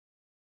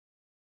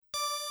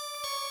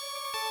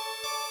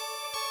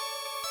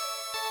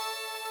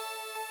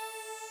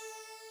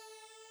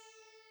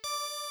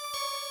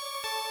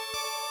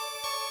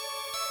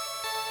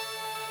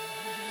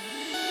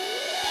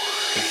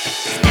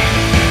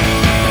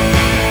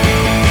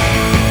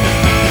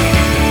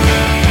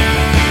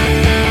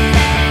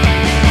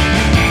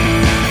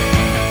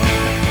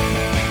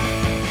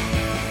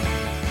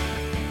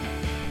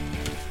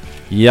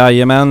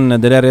Jajamän,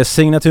 det där är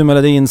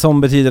signaturmelodin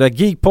som betyder att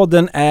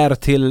Geekpodden är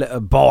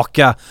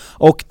tillbaka.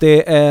 Och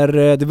det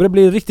börjar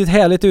bli riktigt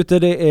härligt ute.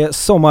 Det är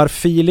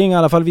sommarfeeling, i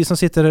alla fall vi som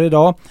sitter här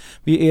idag.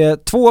 Vi är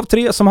 2 av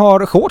 3 som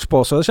har shorts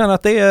på, så jag känner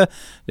att det är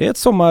ett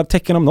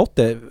sommartecken om något.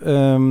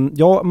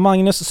 Jag,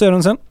 Magnus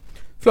Sörensen.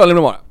 Flöjlen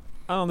Blomara.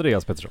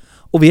 Andreas Pettersson.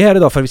 Och vi är här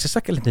idag för att vi ska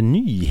snacka lite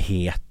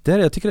nyheter.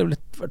 Jag tycker det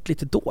har varit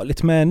lite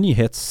dåligt med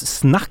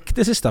nyhetssnack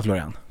det sista,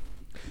 Florian.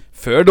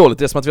 För dåligt,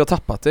 det är som att vi har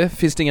tappat det.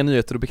 Finns det inga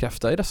nyheter att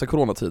bekräfta i dessa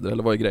coronatider,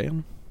 eller vad är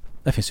grejen?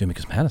 Det finns ju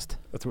mycket som helst.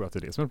 Jag tror att det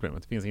är det som är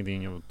problemet. Det finns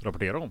ingenting att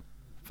rapportera om.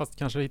 Fast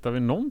kanske hittar vi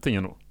någonting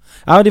ändå.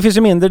 Ja, det finns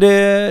ju mindre,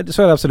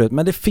 så är det absolut.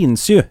 Men det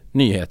finns ju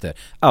nyheter,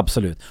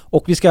 absolut.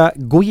 Och vi ska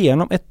gå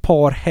igenom ett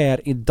par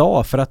här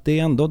idag, för att det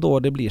är ändå då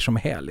det blir som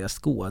härligast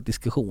goda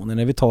diskussioner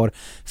när vi tar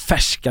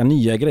färska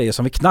nya grejer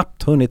som vi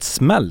knappt hunnit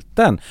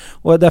smälta än.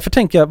 Och därför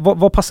tänker jag,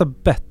 vad passar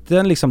bättre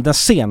än liksom den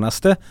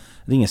senaste,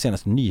 det är ingen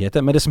senaste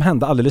nyheter, men det som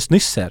hände alldeles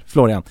nyss här,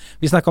 Florian.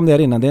 Vi snackade om det här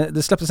innan,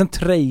 det släpptes en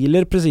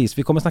trailer precis.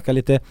 Vi kommer snacka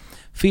lite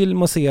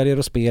film och serier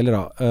och spel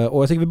idag.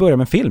 Och jag tycker vi börjar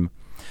med en film.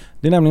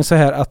 Det är nämligen så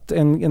här att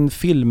en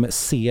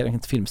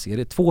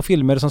filmserie, 2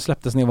 filmer som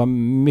släpptes när jag var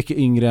mycket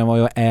yngre än vad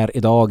jag är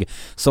idag,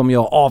 som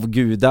jag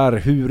avgudar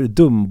hur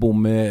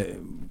dumbom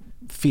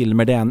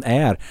filmer den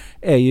är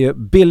ju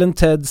Bill and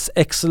Ted's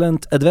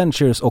Excellent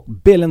Adventures och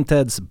Bill and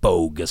Ted's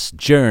Bogus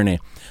Journey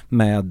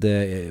med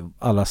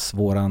allas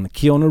våran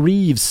Keanu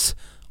Reeves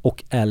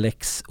och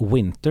Alex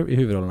Winter i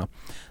huvudrollerna.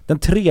 Den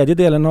tredje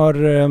delen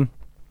har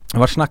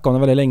varit snack om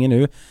den väldigt länge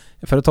nu.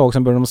 För ett tag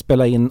sedan började de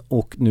spela in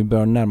och nu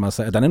börjar närma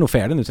sig, den är nog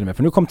färdig nu till och med,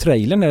 för nu kom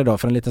trailern här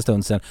idag för en liten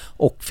stund sedan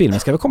och filmen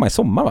ska väl komma i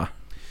sommar, va?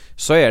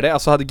 Så är det,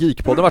 alltså hade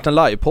Geekpodden varit en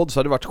livepodd så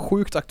hade det varit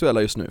sjukt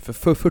aktuella just nu.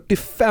 För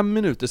 45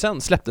 minuter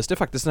sedan släpptes det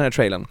faktiskt den här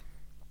trailern.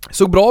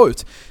 Såg bra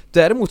ut.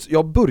 Däremot,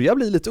 jag börjar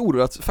bli lite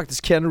orolig att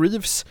faktiskt Ken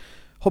Reeves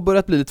har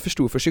börjat bli lite för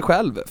stor för sig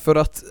själv. För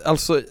att,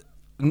 alltså,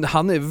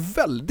 han är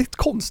väldigt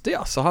konstig,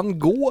 alltså. Han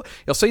går,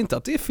 jag säger inte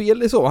att det är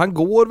fel så, han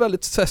går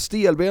väldigt så här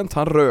stelbent,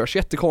 han rör sig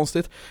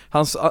jättekonstigt.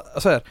 Hans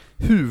så här,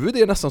 huvud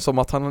är nästan som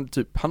att han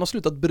har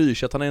slutat bry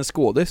sig att han är en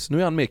skådis. Nu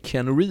är han med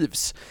Ken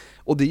Reeves.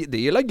 Och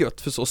det är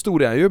gött, för så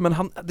stor är han ju. Men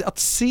att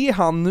se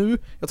han nu,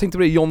 jag tänkte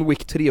på det i John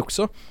Wick 3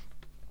 också.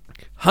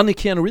 Han är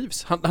Ken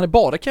Reeves, han är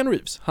bara Ken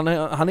Reeves. Han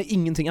är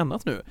ingenting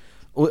annat nu.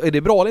 Och är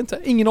det bra eller inte?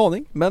 Ingen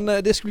aning. Men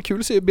det skulle bli kul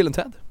att se Bill and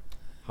Ted.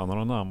 Han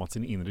har närmat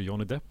sin inre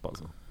Johnny Depp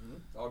alltså.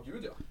 Ja,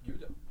 gud ja.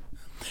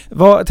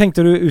 Vad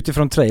tänkte du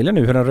utifrån trailern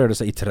nu, hur den rörde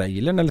sig i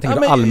trailern, eller tänkte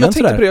du allmänt? Jag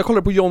tänkte på det, jag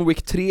kollade på John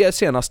Wick 3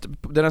 senast,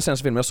 den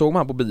senaste filmen jag såg med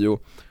han på bio,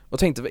 och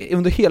tänkte,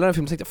 under hela den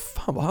filmen tänkte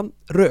jag, fan vad han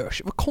rör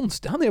sig, vad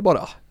konstig han är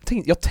bara.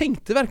 Jag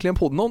tänkte verkligen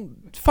på någon,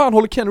 fan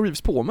håller Ken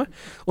Reeves på med?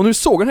 Och nu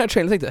såg jag den här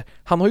trailern och tänkte,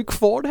 han har ju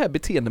kvar det här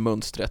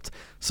beteendemönstret,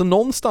 så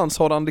någonstans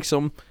har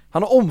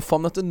han har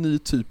omfamnat en ny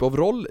typ av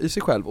roll i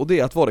sig själv, och det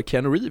är att vara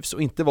Ken Reeves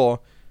och inte vara,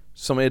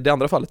 som i det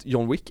andra fallet,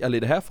 John Wick, eller i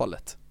det här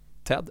fallet,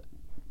 Ted.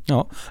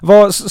 Ja.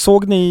 Vad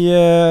såg ni,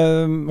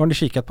 har ni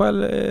kikat på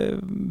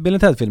Bill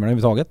and Ted-filmerna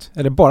överhuvudtaget?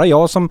 Är det bara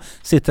jag som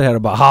sitter här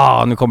och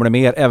bara, nu kommer det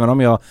mer, även om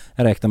jag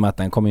räknar med att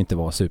den kommer inte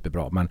vara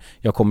superbra, men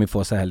jag kommer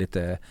få så här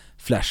lite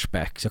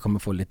flashbacks, jag kommer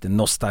få lite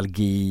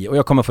nostalgi och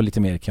jag kommer få lite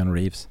mer Keanu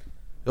Reeves.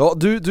 Ja,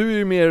 du är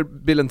ju mer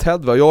Bill and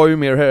Ted, va? Jag är ju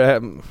mer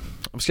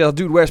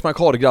Dude Where's My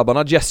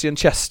Car-grabbarna, Jesse and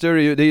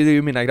Chester, det är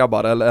ju mina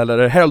grabbar,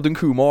 eller Harold and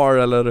Kumar,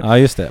 eller ja,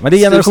 just det. Men det är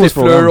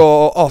generationsfrågan.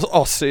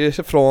 Och Ozzy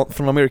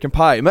från American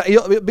Pie. Men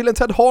Bill and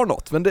Ted har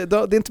något, men det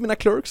är inte mina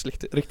Clerks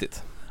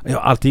riktigt. Jag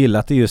har alltid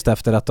gillat det just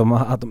efter att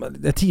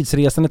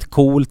tidsresan är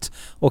coolt,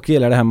 och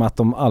gillar det här med att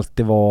de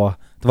alltid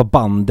det var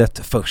bandet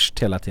först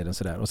hela tiden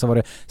sådär. Och så var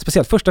det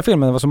speciellt första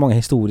filmen, det var så många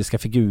historiska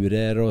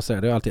figurer och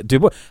sådär. Det är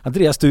alltid,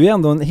 Andreas, du är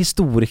ändå en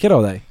historiker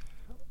av dig.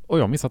 Och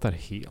jag har missat det här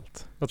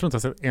helt. Jag tror inte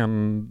jag sett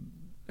en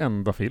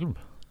enda film.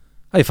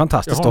 Det är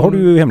fantastiskt, då har du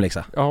ju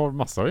hemläxa. Jag har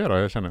massa att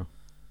göra, jag känner.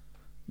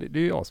 Det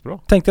är ju asbra.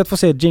 Tänkte att få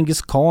se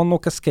Genghis Khan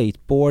åka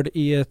skateboard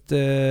i ett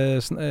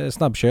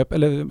snabbköp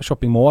eller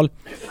shoppingmall.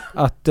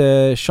 Att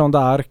Sean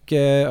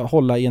d'Arc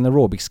hålla i en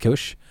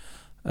aerobicskurs.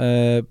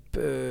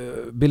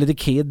 Billy the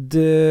Kid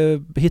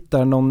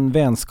hittar någon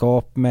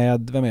vänskap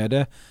med, vem är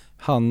det?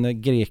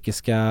 Han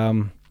grekiska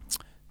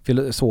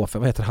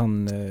filosofen, vad heter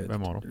han?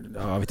 Vem har de?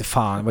 Ja, vet inte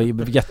fan. Det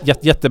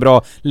var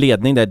jättebra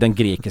ledning där, den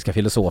grekiska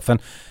filosofen.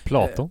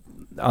 Platon?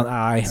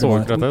 Nej.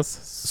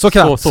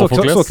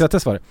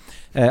 Sokrates var det.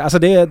 Alltså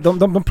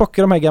de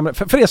plockar de här gamla,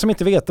 för er som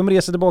inte vet, de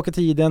reser tillbaka i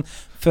tiden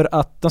för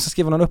att de ska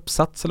skriva någon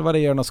uppsats eller vad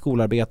det är, något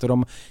skolarbete, och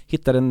de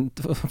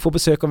får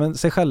besök av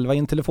sig själva i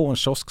en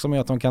telefonkiosk som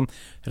gör att de kan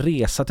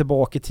resa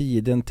tillbaka i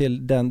tiden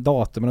till den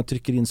datumen och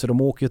trycker in, så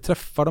de åker och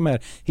träffar de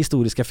här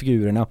historiska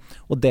figurerna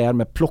och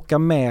därmed plockar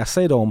med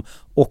sig dem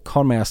och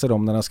har med sig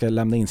dem när de ska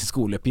lämna in sin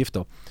skoluppgift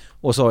då.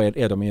 Och så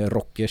är de ju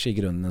rockers i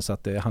grunden, så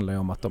att det handlar ju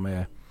om att de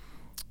är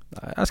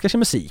kanske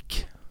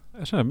musik.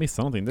 Jag känner att jag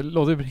missar någonting. Det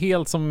låter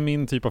helt som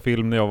min typ av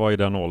film när jag var i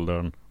den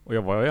åldern. Och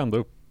jag var ju ändå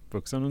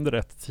uppvuxen under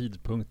rätt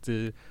tidpunkt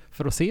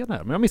för att se det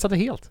här. Men jag missade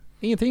helt.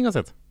 Ingenting har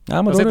sett. Ja,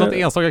 Jag men har sett då något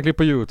enstaka klipp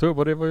på YouTube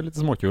och det var ju lite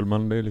småkul,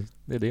 men det är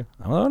det.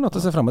 Ja, det är något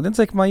att se fram emot. Det är inte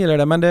säkert man gillar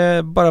det, men det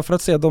är bara för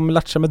att se de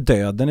latchar med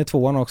döden i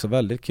tvåan också.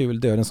 Väldigt kul.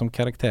 Döden som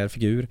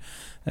karaktärfigur.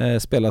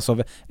 Spelas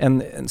av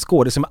en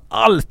skådespelare som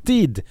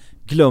alltid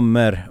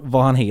glömmer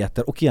vad han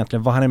heter och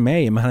egentligen vad han är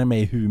med i, men han är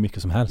med i hur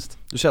mycket som helst.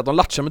 Du säger att de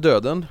latchar med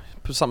döden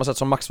på samma sätt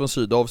som Max von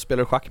Sydow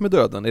spelar schack med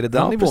döden. Är det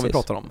den nivån precis. vi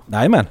pratar om?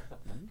 Nej, men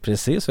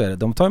precis så är det.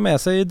 De tar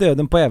med sig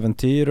döden på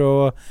äventyr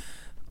och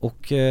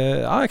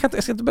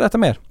jag ska inte berätta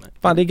mer.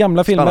 Fan, det är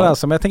gamla filmer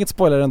alltså, men jag tänker inte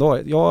spoila det ändå.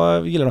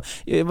 Jag gillar dem.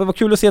 Det var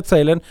kul att se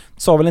trailern.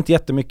 Sa väl inte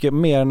jättemycket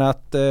mer än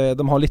att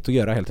de har lite att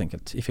göra helt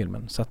enkelt i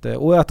filmen. Så att,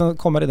 och att den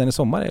kommer redan i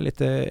sommar är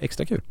lite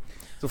extra kul.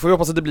 Så får vi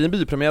hoppas att det blir en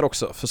biopremiär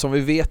också, för som vi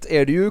vet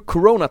är det ju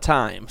Corona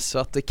time, så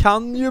att det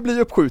kan ju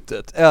bli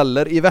uppskjutet,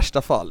 eller i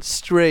värsta fall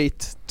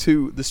straight to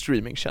the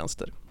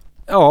streamingtjänster.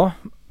 Ja,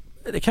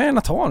 det kan jag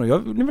gärna ta nu. Jag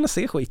vill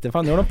se skiten.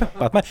 Fan, nu har de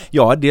peppat mig.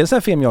 Ja, det är en sån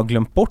här film jag har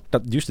glömt bort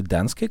att just det,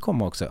 den ska ju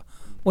komma också.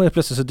 Och helt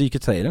plötsligt så dyker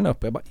trailern upp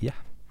och jag bara, ja,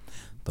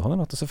 då har vi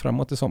något att se fram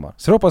emot i sommar.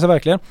 Så det hoppas jag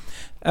verkligen.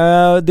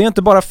 Det är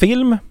inte bara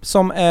film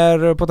som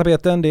är på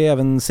tapeten, det är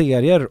även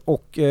serier.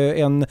 Och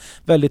en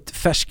väldigt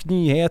färsk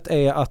nyhet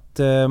är att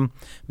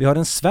vi har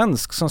en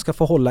svensk som ska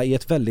få hålla i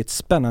ett väldigt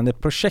spännande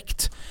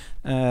projekt.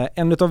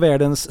 En av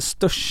världens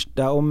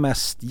största och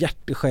mest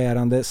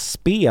hjärteskärande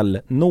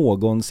spel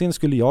någonsin,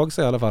 skulle jag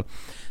säga i alla fall,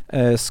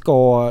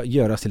 ska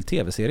göras till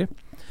tv-serie.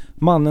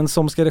 Mannen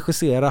som ska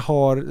regissera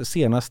har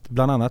senast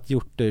bland annat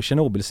gjort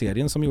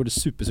Chernobyl-serien som gjorde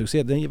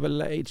supersuccé. Den är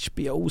väl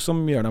HBO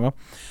som gör den, va?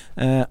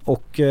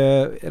 Och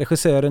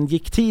regissören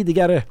gick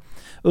tidigare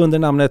under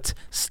namnet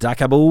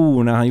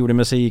Stakabo när han gjorde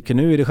musik.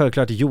 Nu är det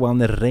självklart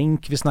Johan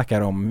Renck vi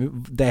snackar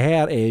om. Det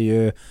här är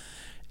ju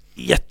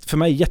för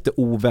mig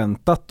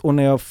jätteoväntat, och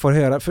när jag får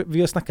höra, för vi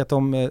har snackat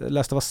om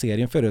Last of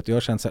Us-serien förut och jag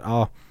har känt så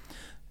här,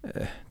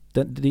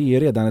 det är ju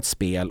redan ett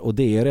spel och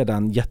det är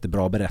redan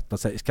jättebra berättat.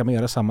 Så ska man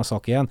göra samma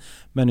sak igen?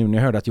 Men nu när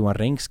jag hörde att Johan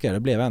Renck ska, det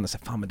blev ändå så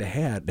fan, men det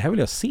här vill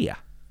jag se.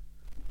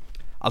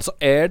 Alltså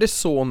är det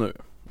så nu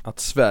att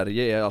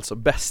Sverige är alltså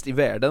bäst i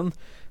världen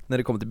när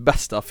det kommer till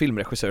bästa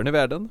filmregissören i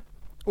världen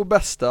och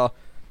bästa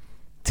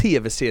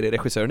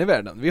tv-serieregissören i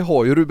världen? Vi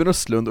har ju Ruben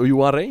Östlund och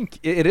Johan Renck.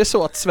 Är det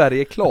så att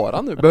Sverige är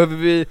klara nu?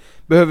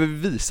 Behöver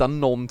vi visa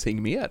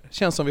någonting mer?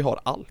 Känns som vi har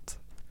allt.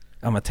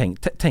 Ja, men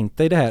tänk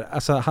dig det här.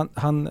 Alltså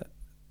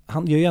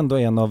han gör ju ändå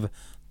en av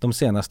de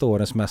senaste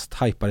årens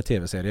mest hypade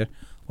tv-serier.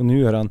 Och nu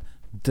gör han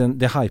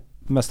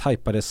mest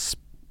hypade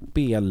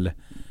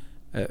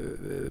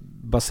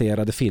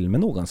spelbaserade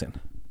filmen någonsin.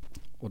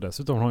 Och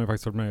dessutom har han ju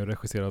faktiskt varit med och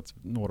regisserat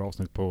några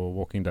avsnitt på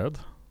Walking Dead.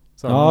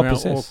 Ja,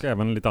 precis. Och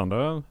även lite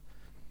andra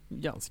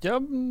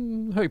ganska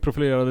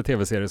högprofilerade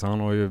tv-serier, så han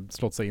har ju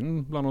slått sig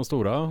in bland de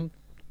stora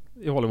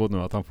i Hollywood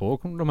nu, att han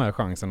får de här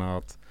chanserna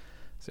att,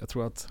 så jag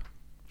tror att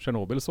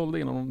Chernobyl sålde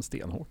in honom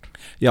stenhårt.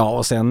 Ja,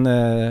 och sen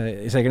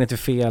är säkert inte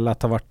fel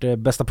att ha varit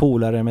bästa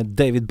polare med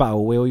David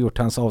Bowie och gjort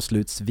hans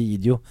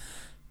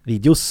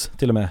videos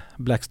till och med,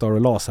 Blackstar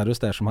och Lazarus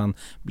där, som han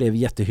blev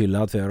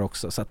jättehyllad för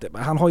också. Så att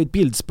han har ju ett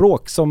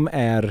bildspråk som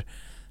är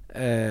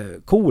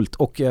coolt,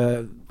 och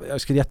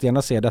jag skulle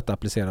jättegärna se detta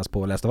appliceras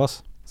på Last of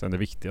Us. Sen det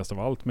viktigaste av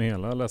allt med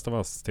hela Last of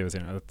Us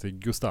tv-serien är att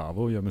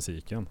Gustavo gör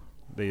musiken.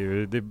 Det är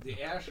ju,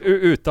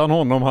 utan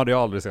honom hade jag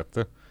aldrig sett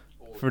det.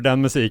 För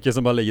den musiken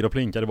som bara ligger och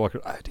plinkar i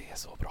bakgrunden, det är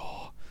så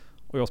bra.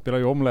 Och jag spelar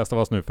ju om Last of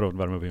Us nu för att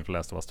värma upp inför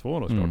Last of Us 2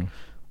 då, såklart.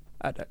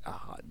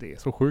 Det är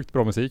så sjukt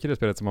bra musik i det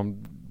spelet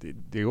som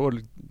det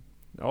går,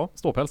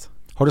 ståpäls.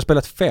 Har du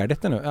spelat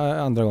färdigt nu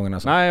andra gången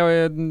alltså? Nej, jag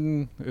är,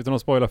 utan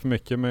att spoila för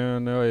mycket,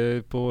 men jag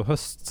är på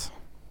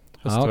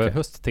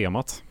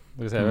hösttemat.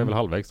 Det vill säga jag är väl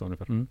halvvägs då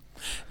ungefär.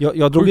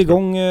 Jag drog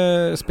igång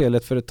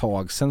spelet för ett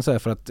tag sen så här,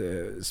 för att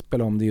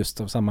spela om det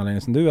just av samma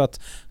anledning som du,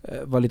 att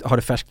har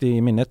det färskt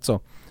i minnet så.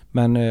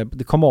 Men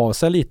det kom av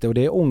sig lite, och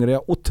det ångrar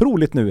jag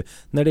otroligt nu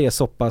när det är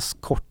så pass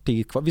kort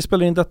tid kvar. Vi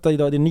spelar in detta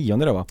idag, det är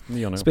 9:e då, va?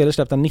 9. Spelet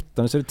släppte den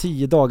 19, så det är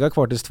 10 dagar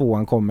kvar tills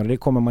 2:an kommer. Det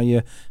kommer man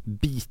ju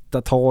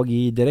bita tag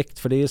i direkt,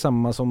 för det är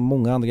samma som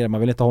många andra grejer. Man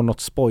vill inte ha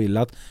något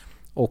spoilat.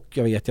 Och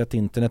jag vet ju att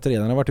internet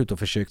redan har varit ute och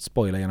försökt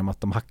spoila genom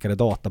att de hackade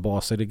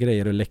databaser och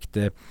grejer och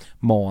läckte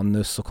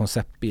manus och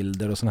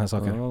konceptbilder och såna här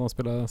saker. Ja,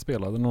 de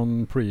spelade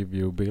någon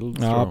preview-bild.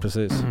 Ja,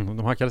 precis. De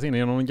hackades in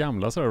genom de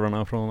gamla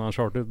servrarna från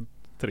Uncharted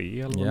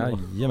 3 eller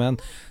jajamän.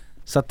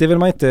 Så att det vill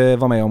man inte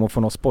vara med om och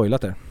få något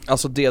spoilat där.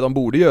 Alltså det de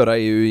borde göra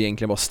är ju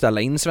egentligen bara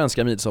ställa in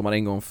svenska midsommar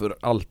en gång för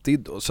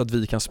alltid, så att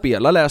vi kan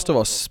spela Last of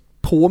Us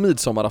på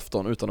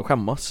midsommarafton utan att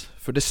skämmas.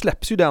 För det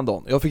släpps ju den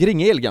dagen. Jag fick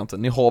ringa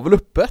Elgiganten, ni har väl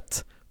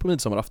öppet på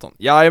midsommarafton?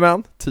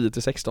 Jajamän,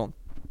 10-16.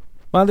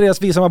 Men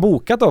Andreas, vi som har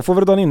bokat då, får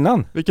vi dagen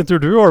innan? Vilken tur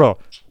du har då?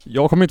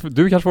 Jag kommer inte,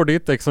 du kanske får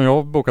ditt ex som jag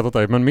har bokat åt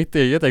dig, men mitt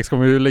eget ex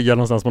kommer ju ligga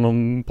någonstans på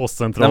någon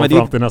postcentral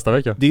fram till nästa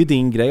vecka. Det är ju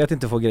din grej att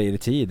inte få grejer i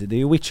tid. Det är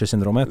ju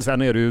Witcher-syndromet.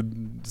 Sen är det ju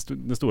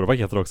det stora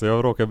paketet också.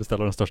 Jag råkar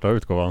beställa den största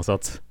utgåvan, så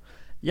att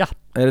ja.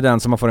 Är det den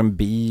som man får en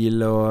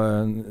bil och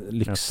en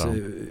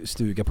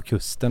lyxstuga på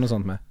kusten och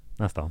sånt med?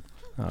 Nästan.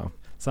 Ja.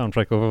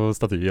 Soundtrack och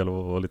staty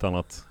och lite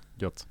annat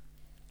gött.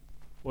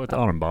 Och ett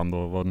armband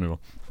och vad det nu var.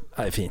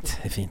 Ja, det är fint,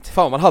 det är fint.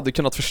 Fan, man hade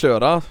kunnat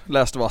förstöra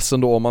Last of Us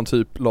ändå om man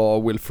typ la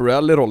Will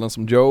Ferrell i rollen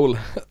som Joel.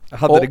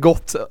 Hade det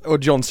gått,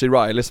 och John C.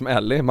 Reilly som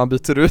Ellie, man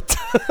byter ut.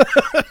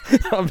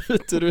 Man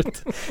byter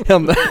ut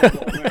henne.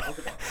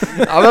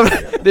 Ja, men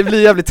det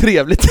blir jävligt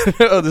trevligt i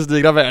den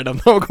ödesdigra världen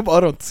och går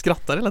bara runt och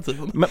skrattar hela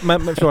tiden.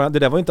 Men Florian, det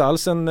där var inte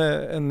alls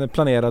en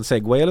planerad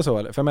segway eller så,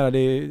 eller? För jag menar,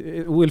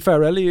 Will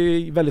Ferrell är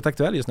ju väldigt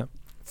aktuell just nu.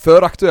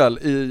 För aktuell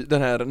i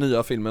den här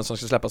nya filmen som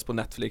ska släppas på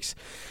Netflix.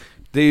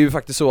 Det är ju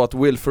faktiskt så att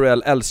Will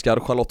Ferrell älskar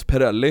Charlotte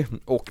Perrelli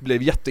och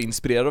blev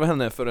jätteinspirerad av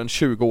henne för en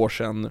 20 år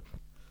sedan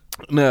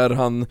när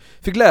han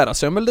fick lära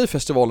sig om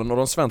Melodifestivalen och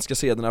de svenska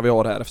scenerna vi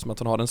har här, eftersom att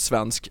han har en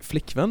svensk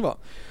flickvän, va.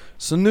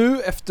 Så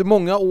nu efter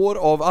många år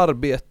av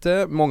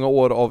arbete, många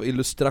år av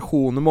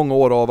illustration, många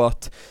år av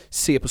att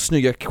se på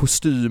snygga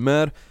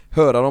kostymer,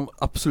 höra de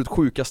absolut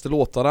sjukaste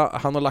låtarna,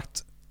 han har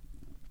lagt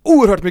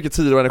oerhört mycket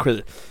tid och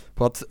energi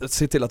på att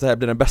se till att det här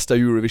blir den bästa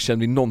Eurovision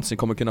vi någonsin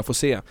kommer kunna få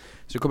se.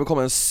 Så det kommer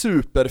komma en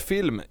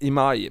superfilm i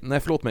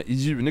i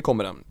juni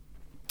kommer den.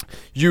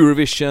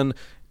 Eurovision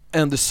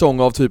and the Song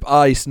of typ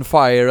Ice and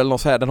Fire eller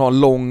något så här. Den har en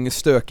lång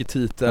stökig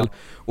titel. Ja.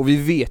 Och vi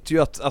vet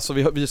ju att, alltså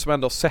vi som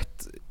ändå har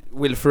sett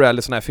Will Ferrell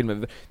i såna här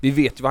filmer, vi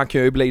vet ju vad han kan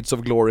göra i Blades of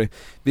Glory.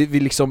 Vi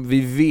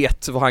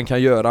vet vad han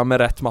kan göra med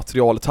rätt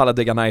material.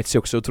 Talladega Nights är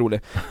också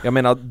otroligt. Jag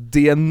menar,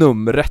 det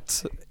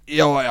numret,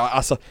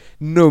 alltså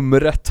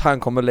numret han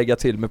kommer lägga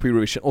till med på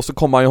Eurovision. Och så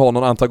kommer han ju ha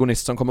någon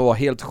antagonist som kommer vara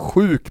helt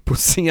sjuk på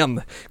scen.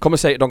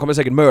 De kommer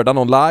säkert mörda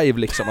någon live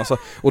liksom, alltså.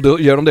 Och då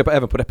gör de det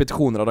även på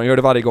repetitionerna. De gör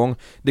det varje gång.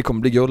 Det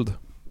kommer bli guld.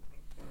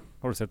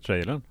 Har du sett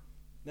trailern?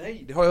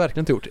 Nej, det har jag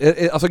verkligen inte gjort.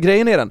 Alltså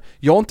grejen är den,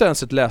 jag har inte ens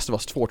sett Last of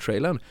Us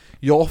 2-trailern.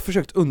 Jag har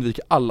försökt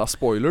undvika alla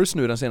spoilers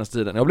nu den senaste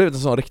tiden. Jag har blivit en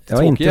sån riktigt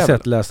tråkig jävel. Jag har inte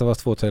sett Last of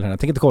Us 2-trailern. Jag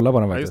tänker inte kolla på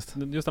den faktiskt.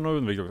 Just den har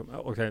undvikit.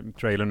 Okej,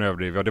 trailern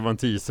överdriver. Ja, det var en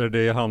teaser. Det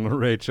är han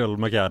och Rachel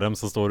McAdams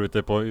som står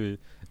ute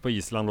på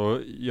Island och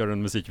gör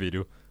en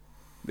musikvideo.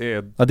 Det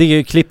är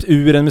ju klippt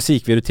ur en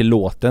musikvideo till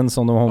låten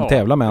som de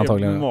tävlar med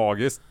antagligen. Det är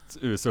magiskt,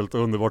 uselt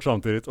och underbart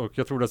samtidigt. Och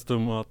jag tror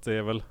dessutom att det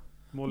är väl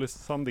Molly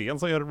Sandén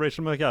som gör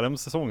Rachel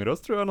McAdams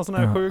sångröst, tror jag, något sån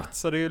här sjukt.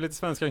 Så det är lite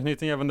svensk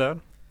anknytning även där.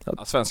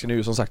 Ja, svensken är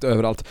ju som sagt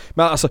överallt.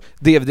 Men alltså,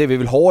 det vi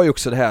vill ha är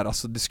också det här,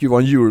 alltså, det ska ju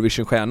vara en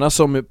Eurovision-stjärna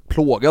som är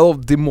plågad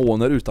av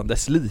demoner utan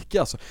dess like,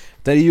 alltså.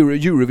 Det är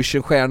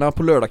Eurovision-stjärna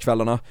på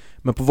lördagskvällarna,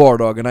 men på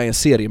vardagarna är en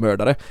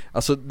seriemördare.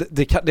 Alltså,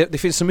 det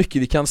finns så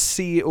mycket vi kan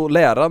se och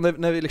lära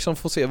när vi liksom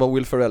får se vad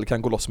Will Ferrell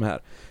kan gå loss med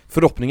här.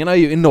 Förhoppningarna är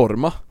ju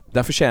enorma.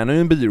 Den förtjänar ju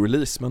en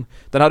bio-release, men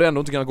den hade ändå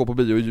inte kunnat gå på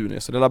bio i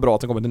juni, så det är bra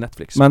att den kommer till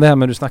Netflix. Men det här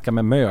med du snackar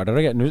med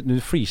mördare, nu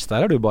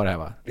freestylar du bara här,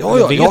 va?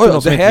 Ja, det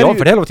här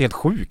för det här låter helt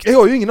sjukt. Jag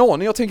har ju ingen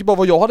aning, jag tänker bara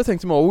vad jag hade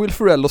tänkt mig, Will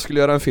Ferrell skulle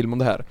göra en film om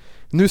det här.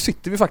 Nu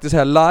sitter vi faktiskt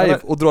här live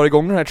och drar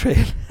igång den här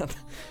trailern.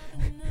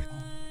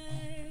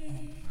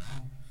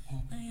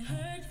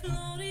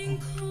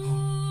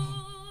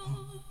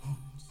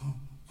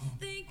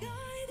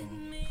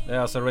 Det är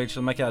alltså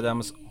Rachel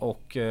McAdams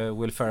och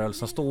Will Ferrell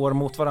som står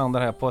mot varandra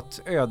här på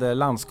ett öde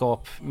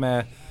landskap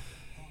med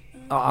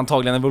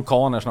antagligen en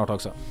vulkan här snart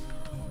också.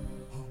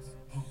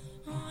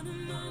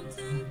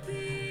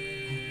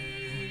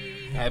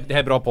 Det här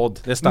är bra podd,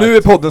 det är starkt. Nu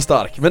är podden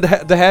stark, men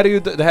det här är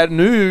ju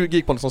nu är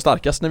Geekpodden som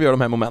starkast när vi gör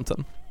de här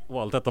momenten.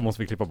 Och allt detta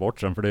måste vi klippa bort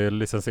sen, för det är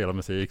licensierad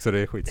musik, så det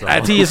är skitsamma.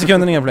 Nej, 10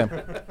 sekunder, inga problem.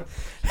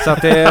 Så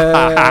att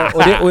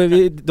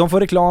de får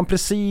reklam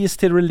precis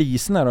till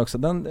releasen här också.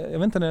 Jag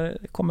vet inte när det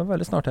kommer,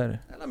 väldigt snart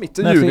här. Eller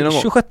mitten juni någon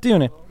gång. 26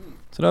 juni.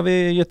 Så då har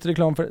vi gett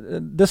reklam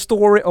för The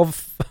Story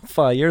of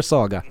Fire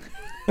Saga.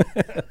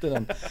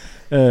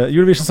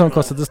 Eurovision Song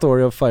Contest, The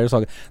Story of Fire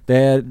Saga.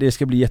 Det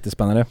ska bli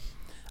jättespännande.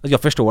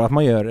 Jag förstår att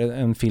man gör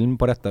en film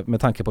på detta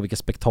med tanke på vilket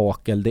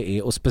spektakel det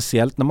är, och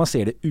speciellt när man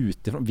ser det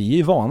utifrån. Vi är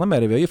ju vana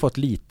med det, vi har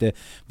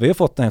ju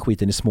fått den här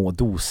skiten i små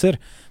doser.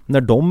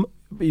 När de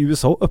i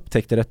USA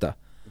upptäckte detta,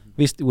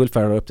 visst Will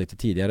Ferrell har upptäckt det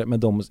tidigare, men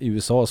de i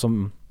USA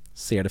som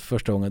ser det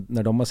första gången,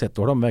 när de har sett,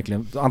 då har de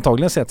verkligen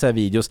antagligen sett så här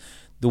videos,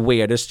 the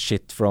weirdest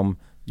shit from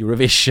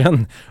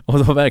Eurovision,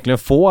 och då verkligen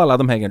få alla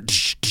de här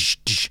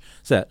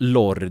så här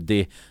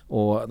Lordi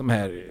och de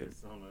här.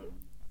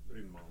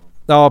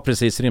 Ja,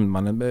 precis,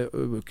 Rymdmannen.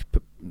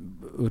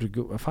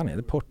 Vad fan är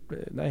det?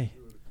 Nej.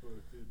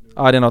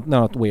 Ja, det är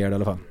något weird i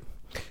alla fall.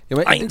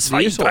 Ja,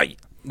 men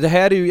det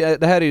här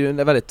är ju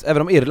väldigt,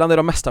 även om Irland är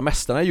de mesta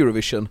mästarna i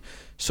Eurovision,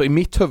 så i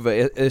mitt huvud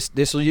är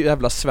det så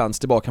jävla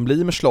svenskt det bara kan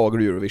bli med schlager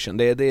och Eurovision.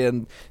 Det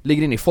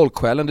ligger in i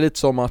folksjälen. Det är lite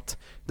som att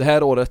det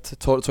här året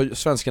tar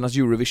svenskarnas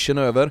Eurovision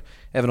över,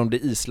 även om det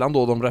är Island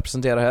då de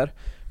representerar här.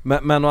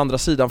 Men å andra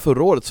sidan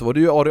förra året så var det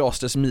ju Ari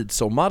Asters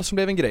Midsommar som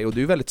blev en grej, och det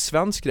är ju väldigt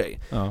svensk grej.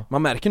 Ja.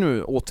 Man märker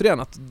nu återigen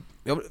att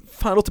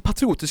fan, låter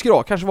patriotisk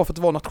idag. Kanske var för att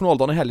det var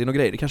nationaldagen i helgen och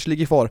grejer. Det kanske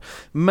ligger kvar.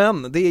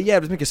 Men det är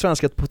jävligt mycket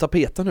svenska på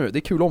tapeten nu. Det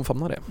är kul att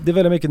omfamna det. Det är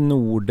väldigt mycket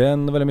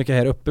Norden, väldigt mycket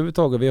här uppe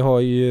överhuvudtaget. Vi har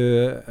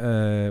ju...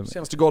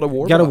 senaste God of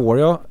War. God of War,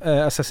 ja.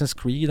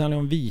 Assassin's Creed handlar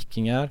om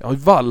vikingar. Ja,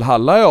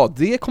 Valhalla, ja.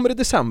 Det kommer i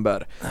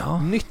december.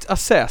 Ja. Nytt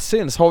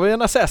Assassins. Har vi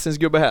en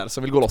Assassins-gubbe här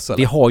som vill gå loss, eller?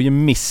 Vi har ju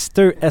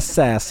Mr.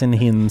 Assassin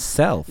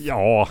himself.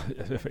 Ja,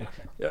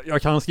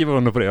 jag kan skriva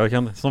under på det. Jag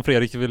kan, som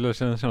Fredrik vill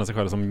känna sig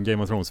själv som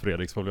Game of Thrones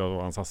Fredrik, så vill jag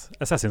vara hans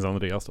Assassin's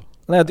Andreas då.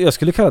 Nej, jag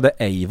skulle kalla det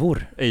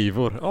Eivor.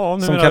 Eivor. Ja,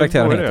 nu som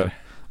karaktären heter.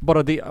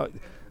 Bara det,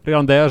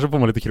 redan där så får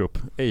man lite krupp.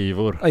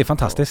 Eivor. Ja, det är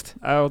fantastiskt.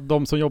 Ja,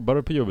 de som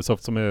jobbar på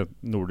Ubisoft som är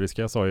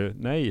nordiska sa ju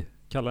nej,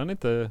 kalla han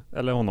inte,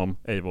 eller honom,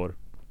 Eivor.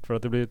 För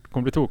att det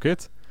kommer bli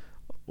tokigt.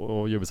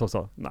 Och Ubisoft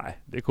sa, nej,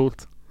 det är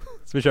coolt.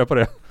 Så vi kör på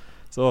det.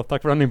 Så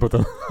tack för den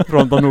inputen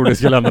från de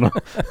nordiska länderna.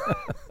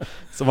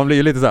 Så man blir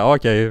ju lite så här,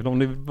 okej, om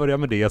ni börjar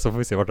med det så får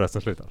vi se vart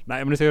resten slutar.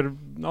 Nej, men det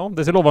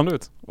ser lovande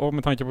ut. Och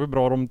med tanke på hur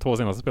bra de 2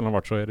 senaste spelen har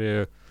varit så är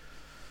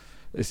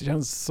det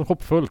känns så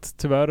hoppfullt.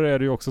 Tyvärr är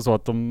det ju också så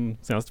att de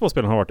senaste 2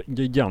 spelen har varit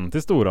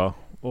gigantiskt stora.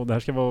 Och det här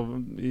ska vara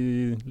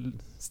i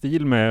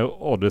stil med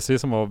Odyssey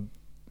som var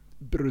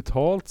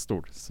brutalt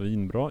stort.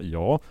 Svinbra,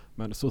 ja.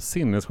 Men så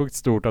sinnessjukt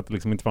stort att det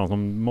liksom inte fanns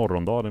någon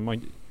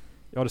morgondag.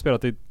 Jag hade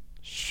spelat i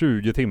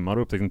 20 timmar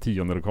och upptäckt en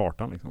 10:e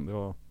kartan liksom. Det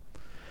var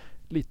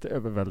lite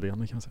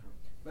överväldigande kan jag säga.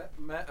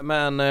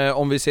 Men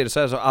om vi ser det så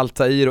här, så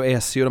Altair och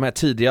Ezio, de här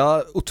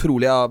tidiga,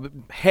 otroliga,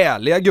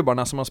 härliga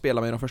gubbarna som man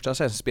spelar med i de första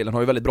Assassin's-spelen har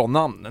ju väldigt bra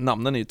namn.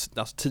 Namnen är ju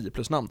alltså 10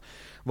 plus namn.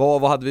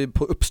 Vad hade vi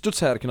på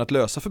uppstuds här kunnat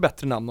lösa för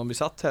bättre namn om vi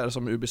satt här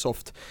som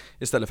Ubisoft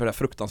istället för det här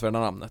fruktansvärda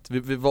namnet?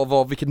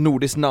 Vilket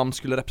nordiskt namn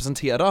skulle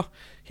representera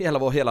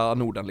hela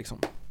Norden liksom?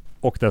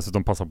 Och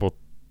dessutom passa på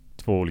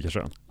 2 olika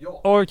kön.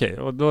 Ja. Okej,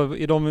 och då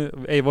är de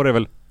Eivor är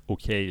väl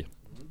okej.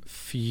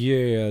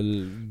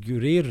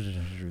 Fjölgurir.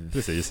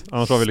 Precis.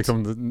 Annars har vi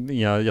liksom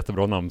inga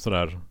jättebra namn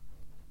sådär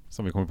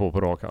som vi kommer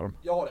på rak arm.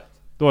 Jag har rätt.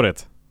 Du har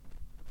rätt.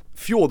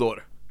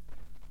 Fjodor.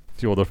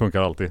 Fjodor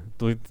funkar alltid.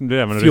 Då blir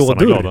även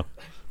ryssarna glada.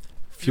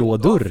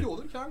 Fjodor. Ja,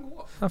 Fjodor kan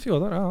gå. Ja,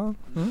 Fjodor, ja.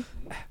 Mm.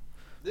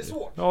 Det är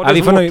svårt. Ja, Ja,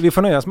 vi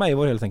får nöjas med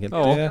Eivor helt enkelt.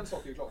 Ja. En sak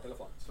är ju klart i alla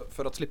fall.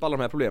 För att slippa alla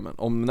de här problemen.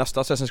 Om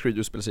nästa Assassin's Creed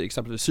utspelar sig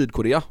exempelvis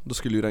Sydkorea, då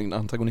skulle ju den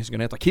antagonisten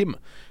kunna heta Kim.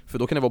 För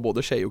då kan det vara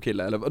både tjej och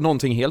kille, eller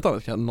någonting helt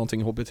annat,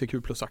 någonting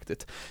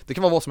HBTQ+-aktigt. Det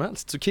kan vara vad som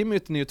helst. Så Kim är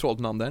ett neutralt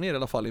namn där nere i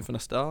alla fall inför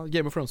nästa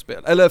Game of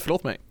Thrones-spel. Eller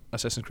förlåt mig,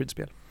 Assassin's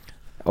Creed-spel.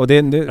 Och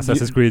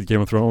Assassin's Creed,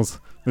 Game of Thrones.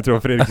 Nu tror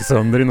jag Fredrik är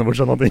sönder innan vi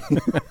kör någonting.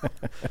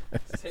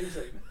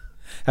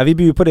 Ja, vi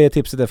bjuder på det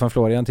tipset där från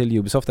Florian till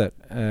Ubisoft där.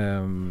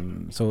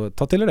 Så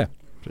ta till er det.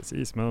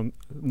 Precis, men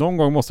någon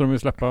gång måste de ju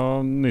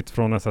släppa nytt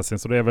från Assassin,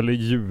 så det är väl i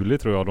juli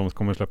tror jag de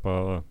kommer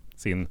släppa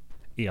sin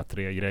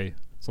E3-grej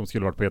som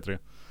skulle varit på E3.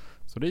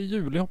 Så det är i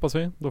juli hoppas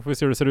vi. Då får vi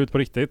se hur det ser ut på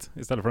riktigt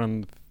istället för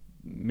den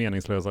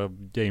meningslösa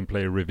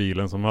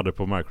gameplay-revealen som hade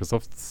på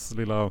Microsofts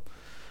lilla...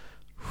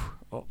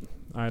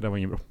 nej, det var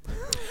inget bra.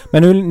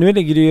 Men nu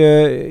ligger det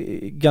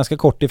ju ganska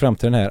kort i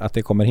framtiden här att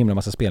det kommer himla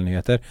massa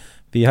spelnyheter.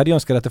 Vi hade ju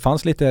önskat att det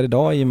fanns lite här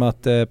idag i och med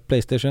att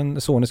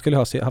Sony skulle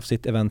ha haft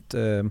sitt event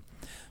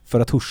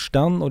förra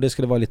torsdagen och det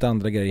skulle vara lite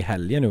andra grejer i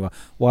helgen nu va.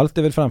 Och allt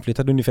är väl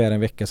framflyttat ungefär en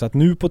vecka så att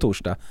nu på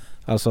torsdag,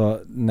 alltså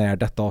när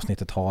detta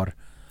avsnittet har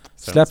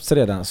släppts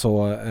redan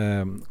så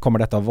kommer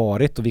detta ha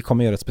varit och vi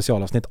kommer göra ett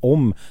specialavsnitt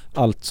om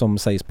allt som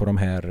sägs på de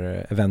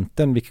här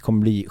eventen, vilket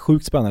kommer bli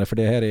sjukt spännande för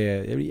det här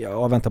är,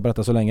 jag har väntat på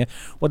detta så länge.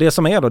 Och det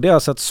som är då, det är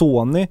alltså att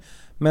Sony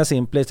med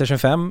sin PlayStation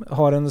 5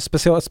 har en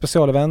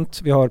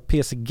specialevent, vi har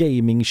PC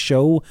Gaming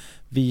Show,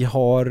 vi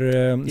har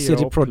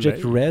CD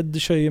Projekt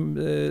Red kör ju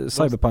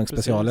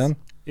Cyberpunk-specialen.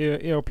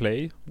 EA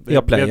Play.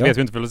 EA Play, vet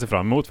vi inte för att se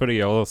fram emot för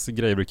EAs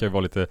grejer brukar ju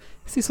vara lite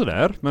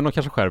sådär, men de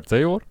kanske skärpt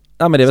sig i år.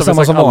 Ja, men det är väl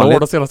samma som vanligt.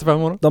 De senaste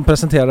 5 åren. De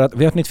presenterar att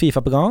vi har ett nytt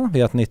FIFA på gång, vi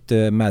har ett nytt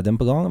Madden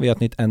på gång, vi har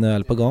ett nytt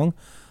NHL på gång.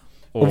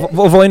 Och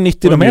vad är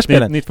nytt i de här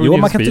spelen? Jo,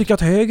 man kan trycka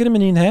åt höger i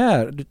menyn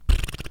här.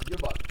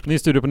 Ny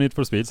studio på Need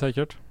for Speed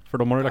säkert. För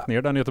de har ju lagt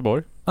ner den i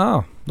Göteborg.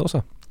 Då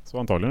så. Så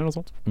antagligen är det något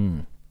sånt.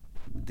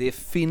 Det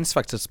finns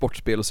faktiskt ett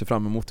sportspel att se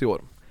fram emot i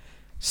år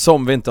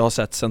som vi inte har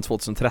sett sedan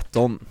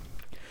 2013.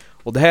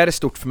 Och det här är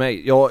stort för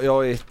mig.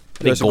 Jag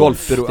är så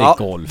golf.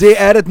 Det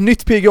är ett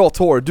nytt PGA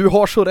Tour. Du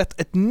har så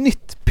rätt. Ett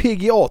nytt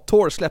PGA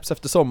Tour släpps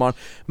efter sommaren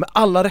med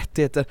alla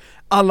rättigheter,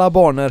 alla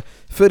banor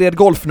för er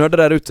golfnördar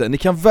där ute. Ni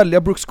kan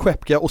välja Brooks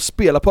Koepka och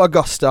spela på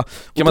Augusta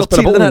och kan man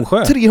spela på den här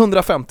Onsjö?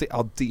 350.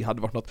 Ja, det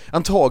hade varit något.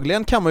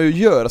 Antagligen kan man ju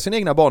göra sina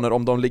egna banor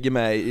om de ligger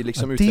med i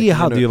liksom det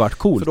hade ju varit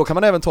coolt. För då kan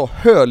man även ta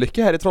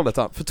Hölycke här i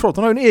Trollhättan. För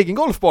Trollhättan har ju en egen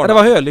golfbana. Ja, det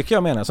var Hölycke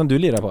jag menar som du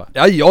lirar på.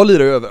 Ja, jag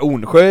lirar ju över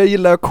Onsjö, jag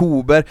gillar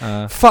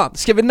Kober. Fan,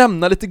 ska vi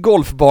nämna lite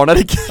golfbanor i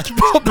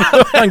Geekpodden?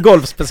 En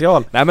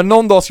golfspecial. Nej, men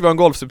någon dag ska vi ha en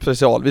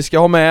golfspecial. Vi ska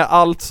ha med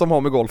allt som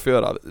har med golf att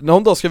göra.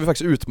 Någon dag ska vi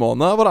faktiskt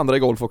utmana varandra i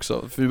golf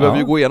också. För vi behöver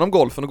ju gå igenom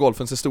golfen och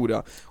golfens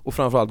historia. Och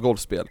framförallt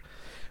golfspel.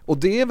 Och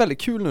det är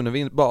väldigt kul nu när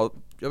vi bara...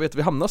 Jag vet,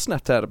 vi hamnar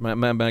snett här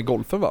med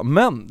golfen va.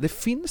 Men det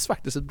finns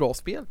faktiskt ett bra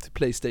spel till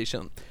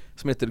PlayStation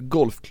som heter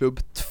Golf Club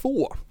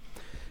 2.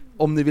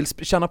 om ni vill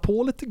känna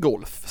på lite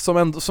golf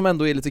som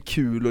ändå är lite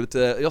kul och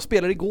lite... Jag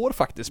spelade igår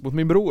faktiskt mot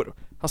min bror.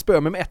 Han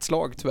spöade mig med ett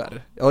slag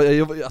tyvärr.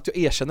 Att jag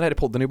erkänner det här i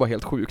podden är bara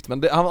helt sjukt,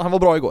 men han var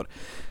bra igår.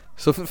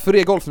 Så för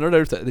er golfnördar där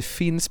ute, det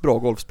finns bra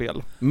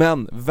golfspel.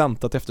 Men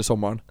vänta till efter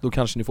sommaren, då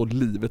kanske ni får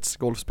livets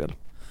golfspel.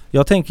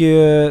 Jag tänker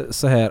ju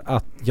så här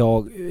att i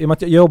och med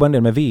att jag jobbar en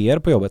del med VR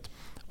på jobbet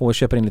och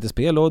köper in lite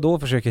spel och då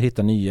försöker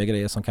hitta nya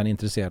grejer som kan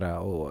intressera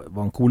och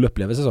vara en cool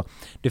upplevelse så.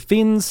 Det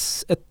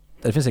finns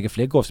säkert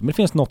fler golfspel, men det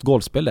finns något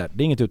golfspel där.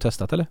 Det är inget du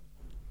testat eller?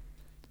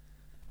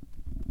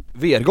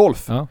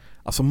 VR-golf? Ja.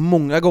 Alltså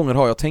många gånger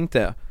har jag tänkt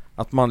det.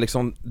 Att man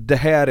liksom, det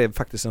här är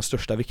faktiskt den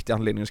största viktiga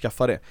anledningen att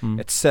skaffa det.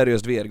 Ett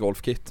seriöst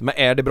VR-golfkit. Men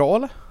är det bra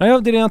eller? Nej,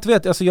 det är det jag inte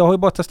vet. Alltså jag har ju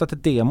bara testat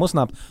ett demo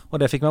snabbt och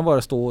där fick man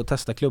bara stå och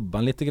testa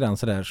klubban lite grann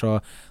sådär.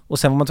 Så, och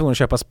sen var man tvungen att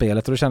köpa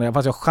spelet och då kände jag,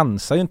 fast jag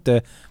chansar ju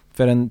inte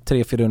för en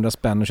 300-400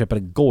 spänn och köpa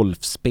ett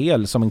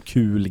golfspel som en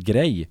kul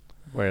grej.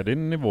 Vad är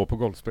din nivå på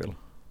golfspel?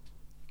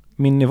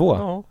 Min nivå?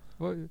 Ja.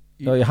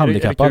 Jag är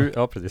handikappad.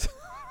 Ja, precis.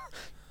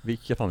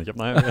 Vilket handikapp?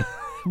 Nej.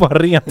 Bara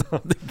rent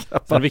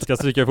handikappad. Det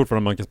viktigaste tycker jag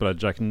fortfarande att man kan spela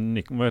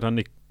vad heter han?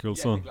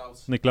 Nicholson?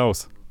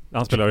 Nicklaus.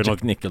 Han spelar ju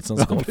Jack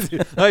Nicholsons golf.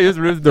 Nej, just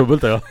det,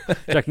 dubbelt ja.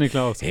 Jack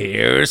Nicklaus.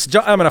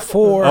 I'm a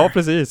four. Ja,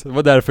 precis. Det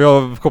var därför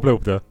jag kopplade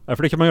ihop det.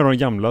 För det kan man göra de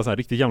gamla, så här,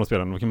 riktigt gamla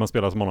spelen. Då kan man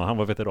spela som honom. Han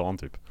var veteran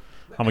typ.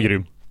 Han var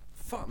grym.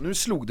 Fan, nu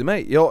slog det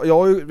mig. Jag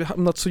har ju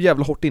hamnat så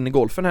jävla hårt in i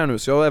golfen här nu,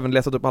 så jag har även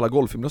letat upp alla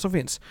golffilmer som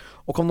finns.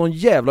 Och om någon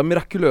jävla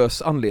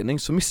mirakulös anledning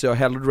så missar jag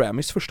Harold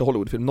Ramis första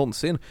Hollywoodfilm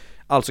någonsin.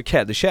 Alltså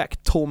Caddyshack,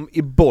 Tom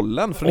i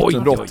bollen från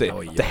 1980.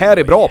 Det här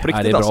är bra på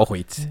riktigt. Det är bra alltså.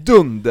 skit.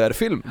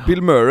 Dunderfilm.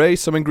 Bill Murray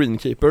som en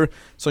greenkeeper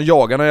som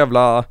jagar någon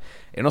jävla...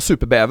 Är det någon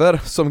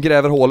superbäver som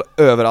gräver hål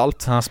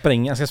överallt? Han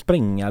ska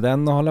spränga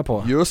den och hålla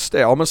på. Just det,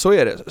 ja men så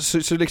är det.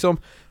 Så liksom,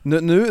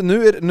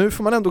 nu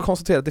får man ändå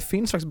konstatera att det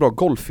finns faktiskt bra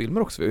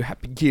golffilmer också. Vi har ju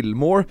Happy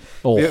Gilmore,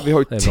 vi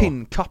har ju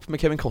Tin Cup med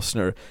Kevin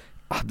Costner.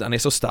 Den är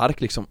så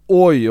stark liksom.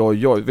 Oj.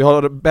 Vi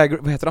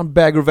har vad heter han?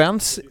 Bagger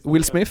Vance,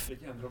 Will Smith.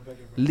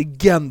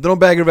 Legenden om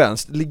Bagger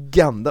Vance,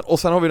 legenden. Och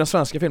sen har vi den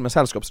svenska filmen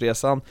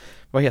Sällskapsresan.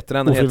 Vad heter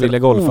den?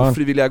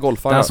 Ofrivilliga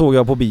golfaren. Den såg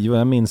jag på bio,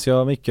 den minns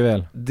jag mycket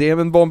väl. Det är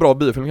en bra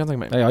biofilm kan jag tänka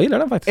mig. Ja, jag gillar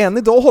den faktiskt. Än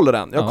idag håller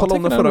den. Jag kollade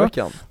om den förra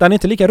veckan. Den är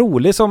inte lika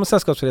rolig som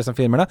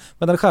Sällskapsresan-filmerna,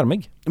 men den är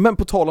charmig. Men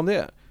på tal om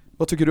det,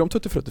 vad tycker du om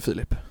Tutti Frutti,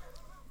 Filip?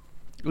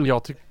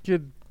 Jag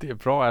tycker det är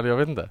bra, eller jag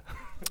vet inte.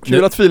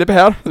 Kul att Filip är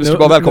här. Du ska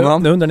bara välkomna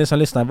han. Nu undrar ni som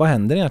lyssnar, vad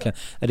händer egentligen?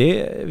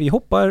 Vi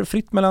hoppar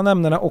fritt mellan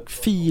ämnena och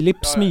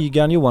Filip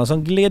Smygan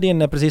Johansson gled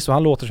in precis så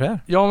han låter så här.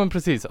 Ja men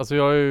precis, alltså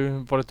jag har ju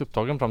varit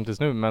upptagen fram tills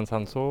nu, men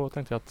sen så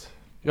tänkte jag att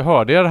jag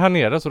hörde er här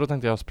nere, så då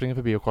tänkte jag springa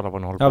förbi och kolla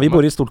vad ni håller på med. Ja, vi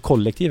bor i ett stort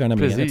kollektiv här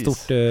nämligen. Precis, ett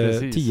stort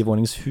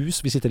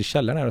 10-våningshus. Vi sitter i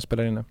källaren här och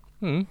spelar inne.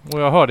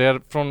 Och jag hörde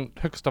er från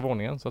högsta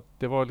våningen, så att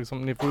det var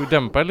liksom, ni får ju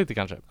dämpa er lite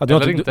kanske. Ja, du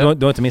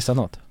har inte missat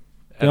något?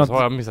 Eller så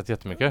har jag missat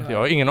jättemycket. Jag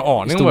har ingen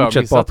aning om vad jag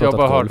har missat. Jag har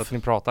bara hört att ni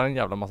pratar en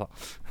jävla massa.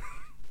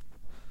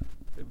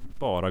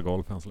 Bara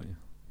golf än så länge.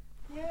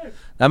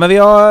 Nej men vi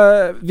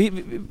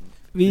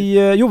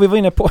var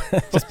inne på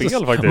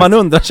spel faktiskt. Man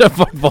undrar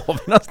var var vi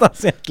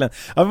någonstans egentligen.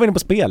 Ja, vi var inne på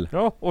spel.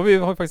 Ja, och vi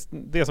har faktiskt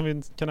det som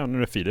vi kan nämna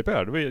när Filip är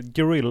här. Det är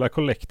Guerrilla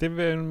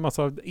Collective, en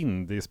massa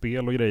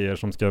indie-spel och grejer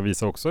som ska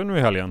visa också nu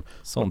i helgen.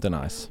 Sånt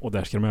är nice. Och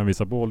där ska de även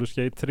visa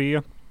Baldur's Gate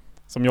 3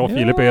 som jag och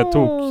Filip är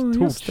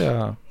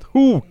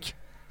tok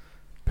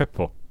pepp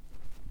på.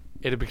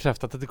 Är det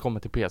bekräftat att det kommer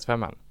till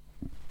PS5 än?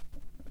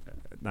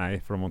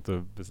 Nej, för de har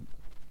inte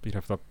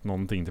bekräftat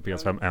någonting till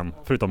PS5 än.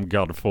 Förutom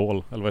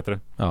Godfall, eller vad heter det?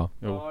 Ja.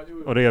 Jo.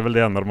 Och det är väl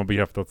det enda de har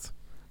bekräftat.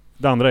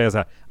 Det andra är så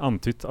här,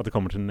 antytt att det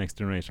kommer till Next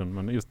Generation.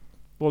 Men just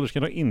Baldur's Gate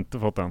har inte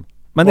fått den.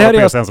 Men det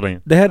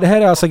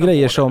här är alltså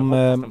grejer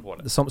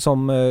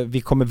som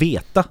vi kommer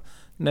veta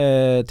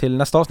till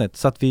nästa avsnitt.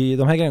 Så att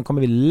de här grejerna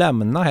kommer vi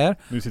lämna här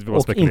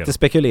och inte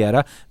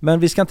spekulera. Men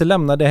vi ska inte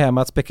lämna det här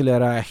med att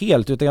spekulera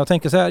helt, utan jag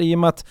tänker så här, i och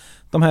med att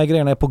de här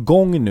grejerna är på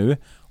gång nu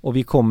och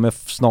vi kommer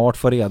snart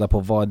få reda på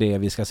vad det är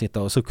vi ska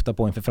sitta och sukta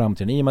på inför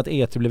framtiden. I och med att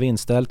E3 blev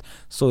inställt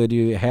så är det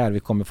ju här vi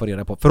kommer få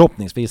reda på,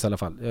 förhoppningsvis i alla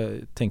fall, jag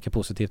tänker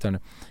positivt här nu,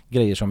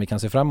 grejer som vi kan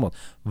se fram emot.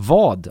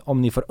 Vad,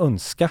 om ni får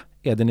önska,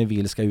 är det ni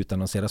vill ska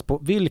utannonseras på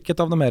vilket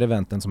av de här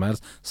eventen som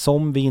helst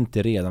som vi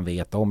inte redan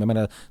vet om. Jag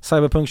menar,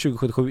 Cyberpunk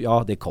 2077,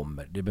 ja det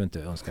kommer, det behöver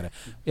inte önska det.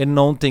 Är det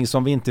någonting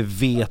som vi inte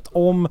vet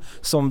om,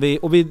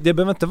 det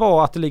behöver inte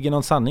vara att det ligger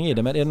någon sanning i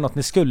det, men är det något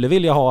ni skulle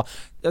vilja ha?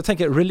 Jag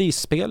tänker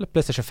release-spel,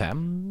 PlayStation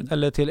 5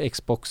 eller till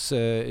Xbox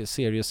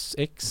Series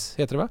X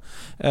heter det va?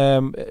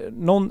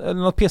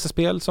 Något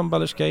PC-spel som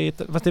Baldur's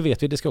Gate, fast det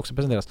vet vi, det ska också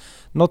presenteras.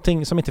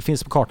 Någonting som inte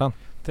finns på kartan.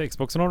 Till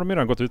Xboxen har de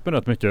redan gått ut med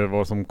rätt mycket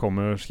vad som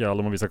kommer, ska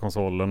de visa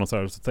konsolen och så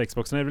här. Så till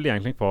Xboxen är det väl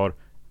egentligen kvar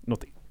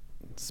något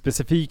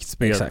specifikt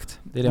spel. Exakt,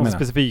 det är det jag menar.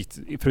 Specifikt,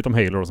 förutom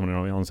Halo som ni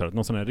har annonserat,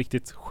 någon sån här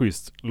riktigt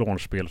schysst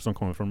launchspel som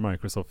kommer från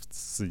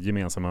Microsofts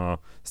gemensamma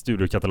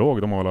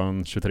studiokatalog. De har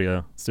väl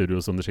 23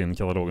 studios under sin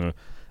katalog nu.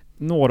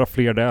 Några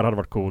fler där hade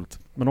varit coolt.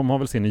 Men de har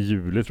väl sin i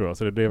juli tror jag.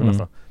 Så det är väl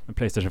nästa. Men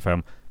PlayStation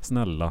 5,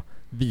 snälla,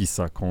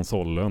 visa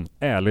konsolen.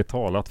 Ärligt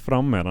talat,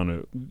 fram med den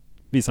nu.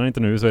 Visar den inte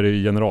nu så är det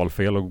ju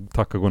generalfel och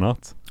tack och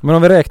godnatt. Men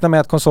om vi räknar med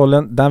att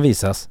konsolen, den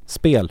visas.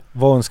 Spel,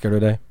 vad önskar du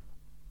dig?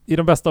 I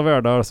de bästa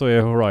världar så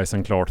är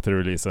Horizon klart till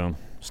releasen.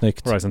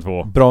 Snyggt. Horizon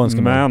 2. Bra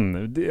önskemål.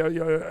 Men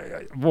jag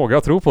vågar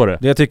tro på det.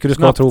 Det tycker du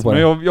ska Knappt, tro på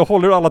det. men jag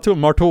håller alla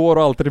tummar, tår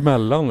och allt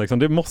emellan liksom.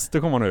 Det måste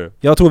komma nu.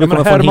 Jag tror vi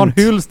kommer få en Herman hint.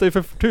 hylls dig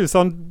för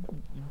tusan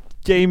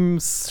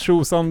games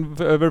tjosan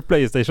över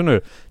PlayStation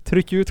nu.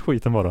 Tryck ut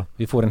skiten bara.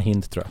 Vi får en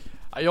hint tror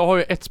jag. Jag har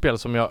ju ett spel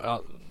som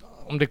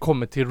om det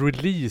kommer till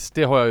release,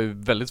 det har jag ju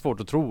väldigt svårt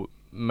att tro.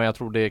 Men jag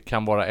tror det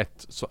kan vara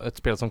ett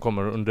spel som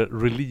kommer under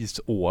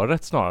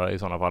releaseåret snarare i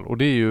sådana fall. Och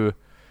det är ju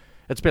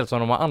ett spel som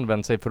de har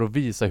använt sig för att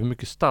visa hur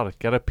mycket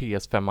starkare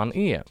PS5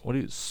 är. Och det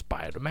är ju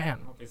Spider-Man.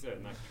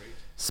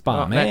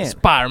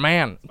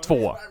 Spider-Man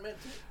 2.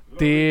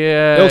 Det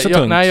är också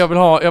tungt. Nej, jag vill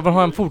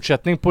ha en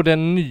fortsättning på det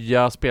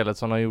nya spelet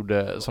som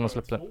de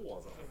släppte.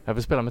 Jag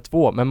vill spela med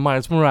 2, med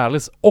Miles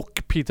Morales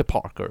och Peter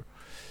Parker.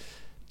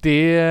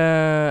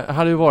 Det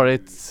hade ju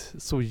varit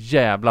så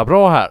jävla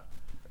bra här.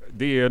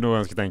 Det är nog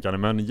önsketänkande,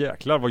 men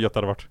jäklar vad gött det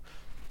hade varit.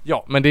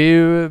 Ja, men det är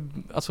ju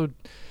alltså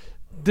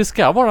det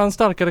ska vara en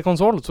starkare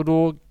konsol, så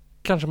då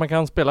kanske man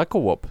kan spela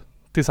co-op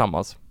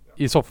tillsammans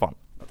i soffan.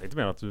 Jag tänkte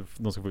mer att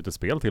de ska få ut ett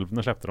spel till.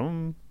 När släppte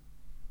de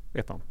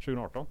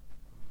 2018?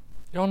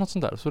 Ja, något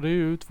sånt där. Så det är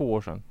ju 2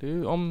 år sedan.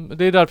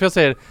 Det är därför jag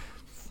säger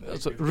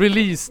alltså,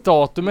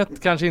 release-datumet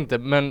kanske inte,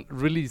 men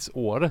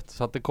release-året.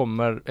 Så att det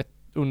kommer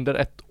under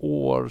 1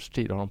 års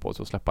tid har de på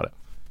sig att släppa det.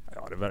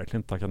 Ja, det är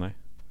verkligen tackat nej.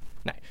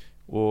 Nej.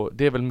 Och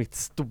det är väl mitt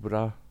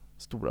stora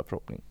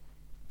förhoppning.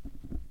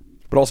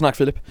 Bra snack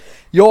Filip.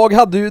 Jag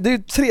hade ju, det är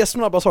 3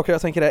 snabba saker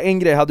jag tänker där. En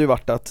grej hade ju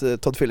varit att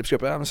Todd Phillips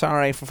köper I'm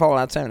sorry for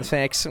Fallout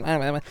 76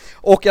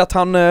 och att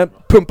han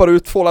pumpar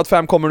ut Fallout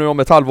 5 kommer nu om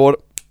ett halvår.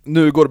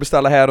 Nu går det att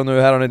beställa här och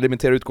nu, här har ni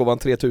limiterad utgåvan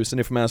 3000,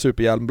 ni får med en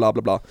superhjälm, bla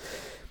bla bla.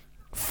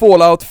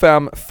 Fallout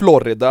 5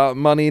 Florida,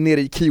 man är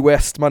nere i Key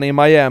West, man är i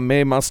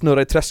Miami, man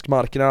snurrar i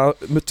träskmarkerna,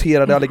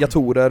 muterade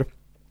alligatorer.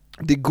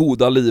 Det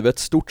goda livet,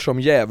 stort som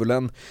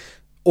djävulen.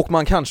 Och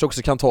man kanske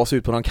också kan ta sig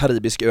ut på någon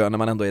karibisk ö när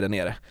man ändå är där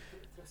nere.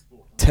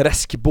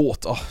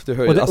 Träskbåt, det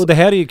hör ju, och det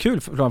här är ju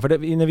kul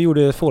för när vi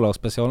gjorde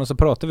Fallout-specialen så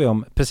pratade vi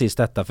om precis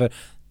detta, för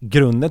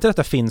grunden till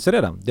detta finns ju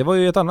redan. Det var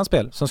ju ett annat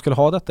spel som skulle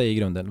ha detta i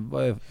grunden.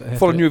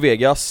 Fallout New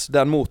Vegas,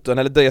 den motorn,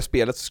 eller det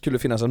spelet skulle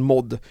finnas en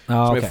mod som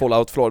är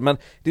Fallout Florida. Men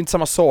det är inte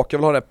samma sak, jag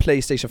vill ha den här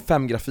PlayStation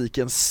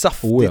 5-grafiken,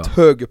 saftigt,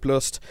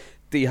 högupplöst.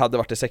 Det hade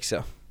varit det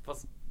sexiga.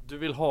 Fast du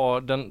vill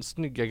ha den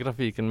snygga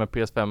grafiken med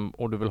PS5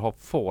 och du vill ha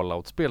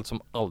Fallout-spel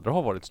som aldrig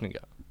har varit snygga.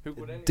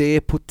 Det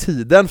är på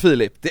tiden,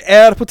 Filip. Det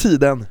är på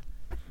tiden.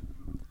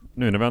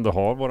 Nu när vi ändå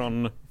har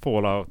våran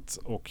Fallout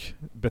och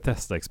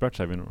Bethesda-expert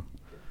säger vi nu.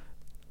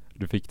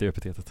 Du fick det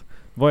epitetet.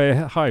 Vad är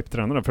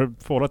hype-trenderna? För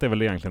Fallout är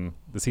väl egentligen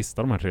det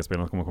sista de här 3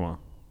 spelen som kommer komma.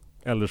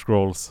 Elder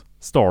Scrolls,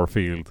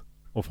 Starfield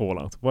och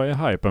Fallout. Vad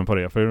är hypen på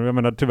det? För jag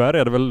menar, tyvärr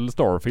är det väl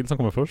Starfield som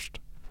kommer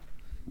först.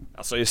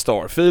 Alltså i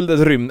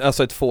Starfield,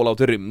 ett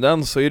Fallout i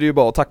rymden, så är det ju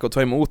bara att tacka och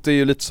ta emot. Det är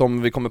ju lite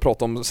som vi kommer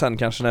prata om sen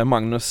kanske när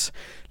Magnus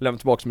lämnar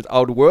tillbaka mitt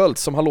Outworld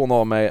som han lånade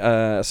av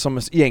mig, som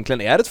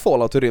egentligen är ett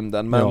Fallout i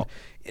rymden, men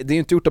det är ju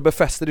inte gjort av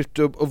Bethesda, det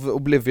är gjort av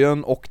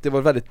Oblivion, och det var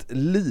ett väldigt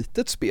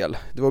litet spel.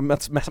 Det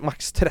var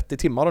max 30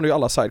 timmar och det är ju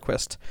alla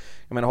sidequest.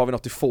 Jag menar, har vi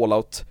något i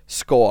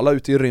Fallout-skala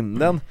ute i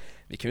rymden?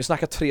 Vi kan ju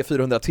snacka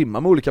 300-400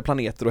 timmar med olika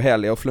planeter och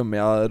härliga och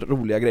flummiga,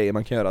 roliga grejer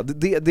man kan göra.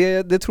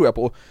 Det tror jag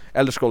på.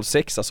 Elder Scrolls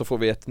 6, alltså får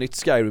vi ett nytt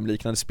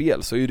Skyrim-liknande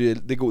spel så är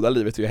det goda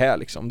livet ju här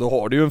liksom. Då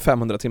har du ju en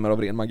 500 timmar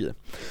av ren magi.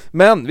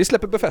 Men vi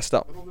släpper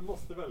Bethesda. Men om du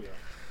måste välja.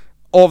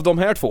 Av de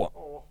här 2.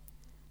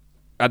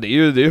 Ja, det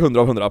är ju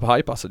 100 av 100 på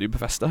hype, alltså. Det är ju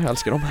Bethesda, jag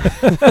älskar dem.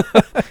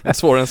 Inte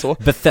svårare än så.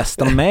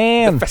 Bethesda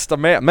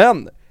man!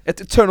 Men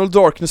ett Eternal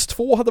Darkness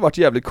 2 hade varit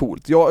jävligt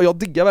coolt. Jag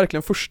diggar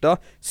verkligen första.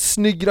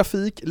 Snygg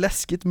grafik,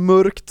 läskigt,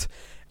 mörkt.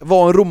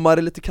 Var en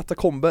romare, lite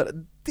katakomber.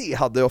 Det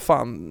hade jag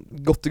fan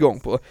gått igång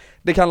på.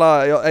 Det kan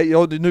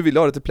nu vill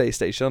jag ha det till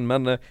PlayStation,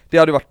 men det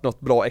hade varit något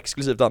bra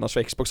exklusivt annars,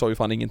 för Xbox har ju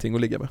fan ingenting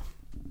att ligga med.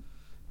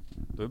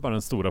 Det är bara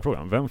den stora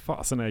frågan. Vem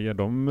fasen äger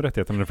de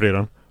rättigheterna för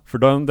redan? För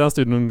den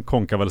studien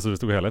konkar väl så det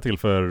stod hela till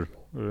för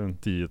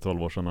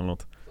 10-12 år sedan eller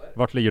något.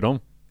 Vart ligger de?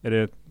 Är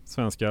det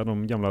svenska,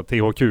 de gamla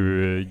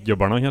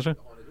THQ-gubbarna kanske?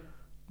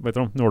 Vad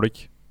heter de?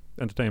 Nordic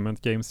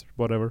Entertainment Games,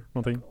 whatever,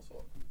 någonting.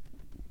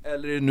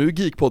 Eller är det nu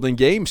Geekpodden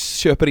Games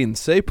köper in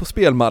sig på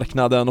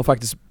spelmarknaden och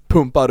faktiskt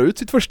pumpar ut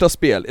sitt första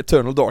spel,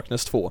 Eternal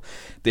Darkness 2.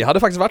 Det hade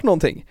faktiskt varit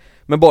någonting.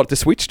 Men bara till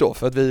Switch då,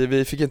 för att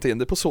vi fick inte in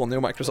det på Sony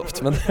och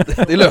Microsoft. Men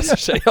det löser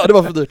sig, ja det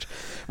var för dyrt.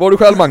 Vad har du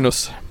själv,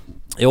 Magnus?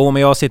 Jo,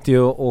 men jag sitter ju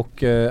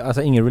och,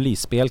 alltså ingen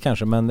release-spel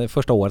kanske, men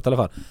första året i alla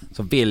fall,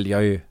 så vill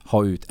jag ju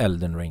ha ut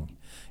Elden Ring.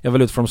 Jag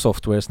vill ut From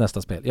Softwares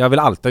nästa spel. Jag vill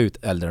alltid ha ut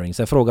Elden Ring.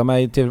 Så jag frågar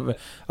mig till,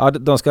 ja,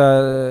 de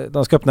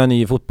ska öppna en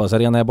ny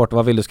fotbollsarena här borta.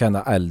 Vad vill du ska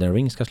hända? Elden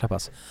Ring ska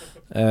släppas.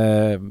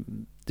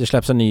 Det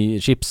släpps en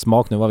ny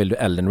chipsmak nu. Vad vill du?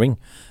 Elden Ring.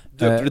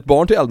 Döpte ditt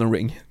barn till Elden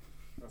Ring?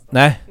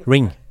 Nej,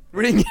 Ring.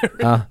 Ring.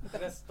 Ja.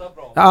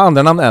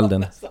 Andra namn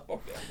Elden.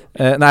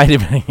 Nej, det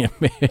blir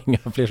inga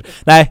fler.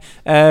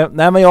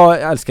 Nej, men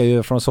jag älskar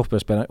ju från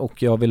software-spelen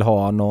och jag vill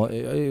ha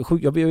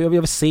jag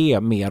vill se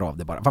mer av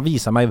det bara. Fan,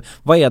 visa mig,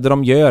 vad är det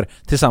de gör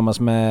tillsammans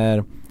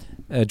med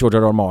George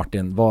R. R.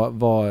 Martin?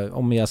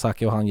 Om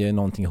Miyazaki och han gör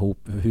någonting ihop,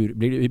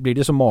 blir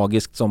det så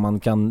magiskt som man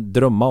kan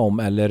drömma om,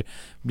 eller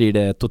blir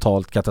det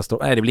totalt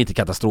katastrof? Nej, det blir inte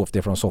katastrof, det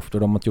är från software.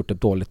 De har inte gjort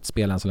ett dåligt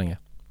spel än så länge.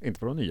 Inte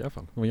för de nya i alla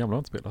fall. De gamla har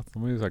inte spelat.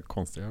 De är ju så här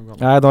konstiga.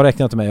 Nej, de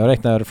räknar inte med. Jag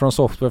räknar från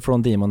software,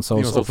 från Demon's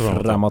Souls och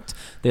framåt.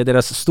 Det är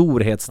deras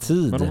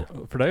storhetstid. Men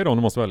för dig då,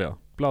 du måste välja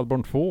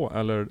Bloodborne 2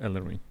 eller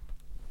Elden Ring?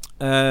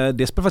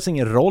 Det spelar faktiskt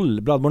ingen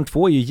roll. Bloodborne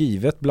 2 är ju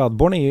givet.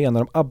 Bloodborne är ju en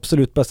av de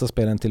absolut bästa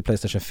spelen till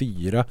PlayStation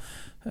 4.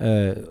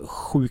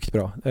 Sjukt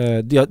bra.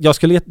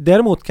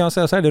 Däremot kan jag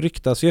säga så här, det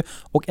ryktas ju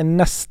och är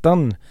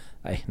nästan,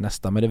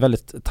 men det är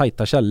väldigt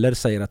tajta källor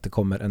säger att det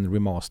kommer en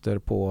remaster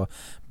på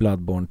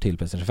Bloodborne till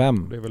PlayStation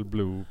 5. Det är väl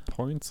Blue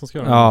Point som ska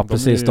göra. Ja,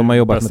 precis. De har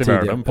jobbat med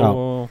tidigare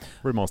på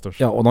remasters.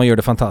 Ja, och de gör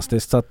det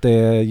fantastiskt. Så att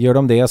gör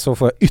de det så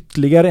får jag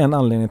ytterligare en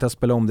anledning till att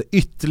spela om det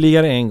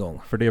ytterligare en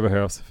gång. För det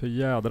behövs. För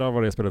jädrar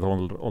vad det spelet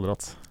har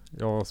åldrats.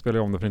 Jag spelade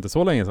om det för inte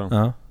så länge sedan.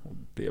 Ja.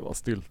 Det var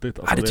styltigt.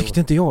 Alltså, det tyckte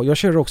inte jag. Jag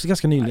körde också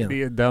ganska nyligen.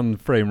 Det är den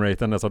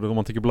frameraten. Alltså, om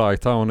man tycker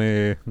Blighttown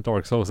i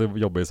Dark Souls är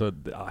jobbig så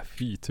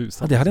fy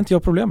tusan. Det hade inte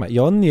jag problem med.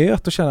 Jag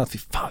njöt och kände att fy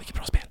fan vilket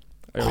bra spel.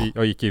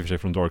 Jag gick i och för sig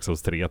från Dark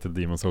Souls 3 till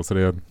Demon's Souls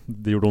så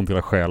det gjorde ont i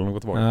hela själen att gå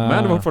tillbaka.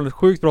 Men det var fortfarande ett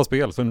sjukt bra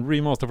spel. Så en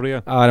remaster för det.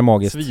 Ja, det är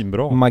magiskt.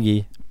 Svinbra.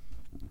 Magi.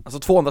 Alltså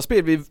 2 andra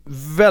spel vi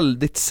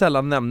väldigt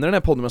sällan nämner i den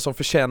här podden men som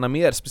förtjänar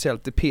mer,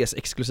 speciellt det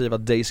PS-exklusiva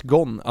Days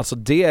Gone. Alltså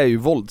det är ju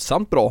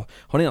våldsamt bra.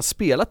 Har ni ens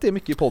spelat det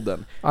mycket i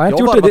podden? Ja, jag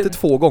har bara varit det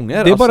 2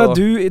 gånger. Det är bara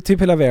du i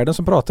typ hela världen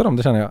som pratar om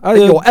det, känner jag.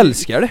 Jag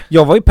älskar det.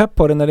 Jag var ju pepp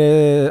på det när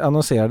det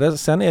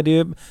annonserades. Sen är det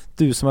ju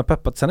du som har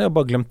peppat. Sen har jag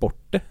bara glömt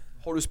bort det.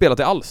 Har du spelat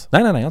det alls?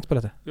 Nej, jag har inte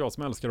spelat det. Jag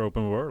som älskar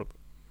Open World.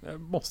 Jag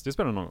måste ju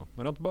spela någon gång.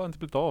 Men det har bara inte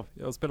blivit av.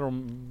 Jag spelar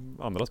de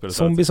andra spelen.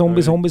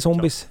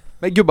 Zombies.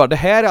 Men gubbar, det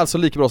här är alltså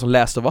lika bra som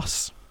Last of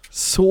Us.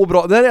 Så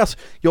bra. Det är alltså,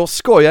 jag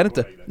skojar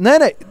inte.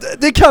 Nej,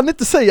 det kan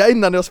inte säga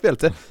innan jag har spelat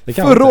det.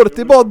 Förra året,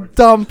 det är bara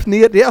damp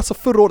ner. Det är alltså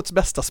förra årets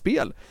bästa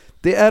spel.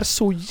 Det är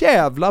så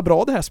jävla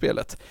bra det här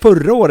spelet.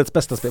 Förra årets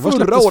bästa spel? Vad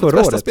släpptes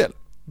förra året? Spel?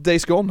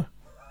 Days Gone.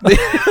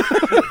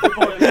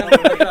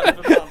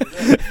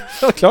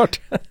 Ja,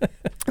 klart.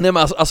 Nej men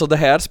alltså det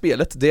här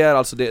spelet, det är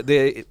alltså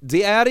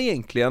det är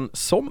egentligen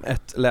som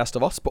ett Last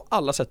of Us på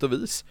alla sätt och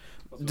vis.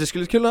 Det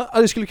skulle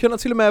kunna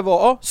till och med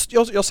vara,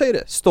 jag säger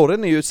det,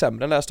 storyn är ju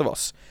sämre än Last of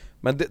Us.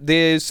 Men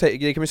det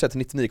kan man ju säga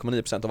till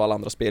 99,9% av alla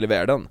andra spel i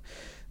världen.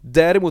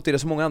 Däremot är det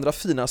så många andra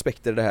fina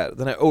aspekter i det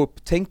här.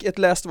 Tänk ett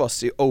Last of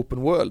Us i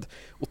open world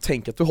och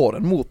tänk att du har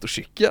en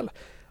motorcykel.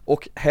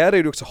 Och här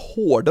är det också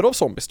hårdare av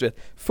zombies, du vet.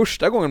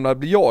 Första gången man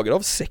blir jagad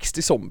av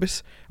 60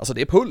 zombies, alltså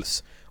det är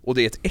puls. Och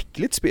det är ett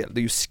äckligt spel, det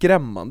är ju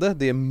skrämmande,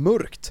 det är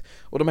mörkt.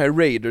 Och de här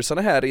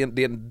raidersarna här,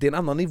 det är en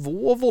annan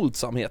nivå av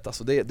våldsamhet.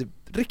 Alltså det är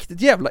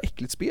riktigt jävla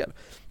äckligt spel.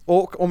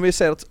 Och om vi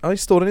säger att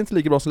storyn är inte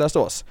lika bra som Last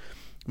of Us,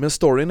 men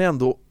storyn är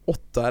ändå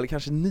 8 eller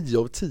kanske 9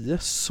 av 10,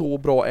 så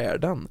bra är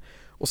den.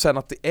 Och sen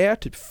att det är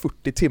typ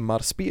 40 timmar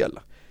spel.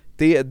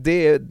 Det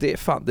är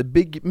fan, det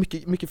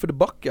är mycket för the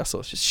buck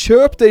alltså.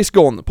 Köp Days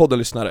Gone,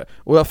 poddenlyssnare.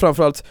 Och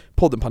framförallt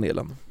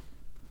poddenpanelen.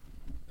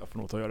 Jag får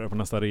nog ta göra det på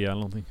nästa rea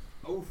eller någonting.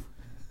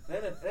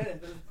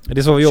 Det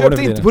är så vi jobbar. Köp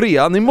det inte på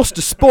rea, ni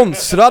måste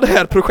sponsra det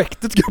här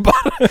projektet gubbar.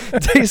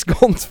 Days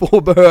Gone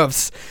 2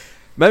 behövs.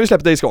 Men vi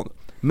släpper Days Gone.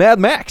 Mad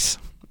Max,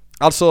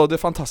 alltså det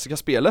fantastiska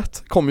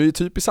spelet, kom ju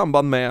typ i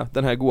samband med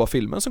den här goa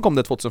filmen som kom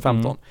det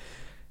 2015.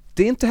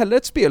 Det är inte heller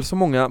ett spel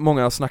som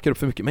många snackar upp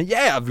för mycket. Men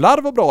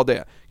jävlar vad bra det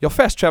är. Jag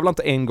fast-travelar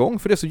inte en gång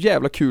för det är så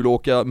jävla kul att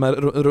åka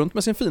runt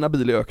med sin fina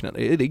bil i öknen.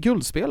 Det är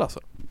guldspel alltså.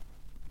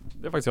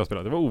 Det är faktiskt jag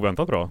spelat. Det var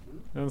oväntat bra.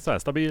 En så här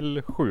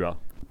stabil 7.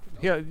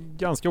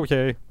 Ganska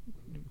okej.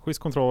 Schysst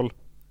kontroll.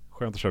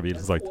 Skönt att köra bil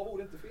som sagt.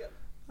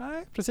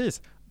 Nej,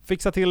 precis.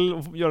 Fixa till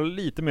och göra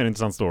lite mer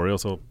intressant story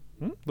och så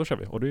då kör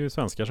vi. Och det är ju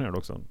svenskar som gör det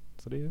också.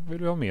 Så det vill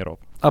vi ha mer av.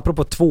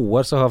 Apropå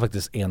 2 så har jag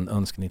faktiskt en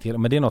önskning till.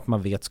 Men det är något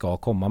man vet ska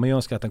komma. Men jag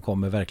önskar att den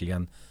kommer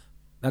verkligen.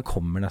 Den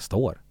kommer nästa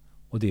år.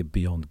 Och det är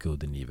Beyond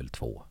Good and Evil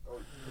 2.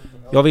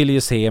 Jag vill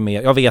ju se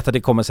mer. Jag vet att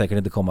det kommer säkert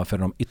inte komma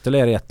för om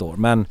ytterligare 1 år.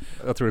 Men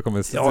jag tror det kommer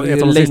ett av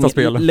de sista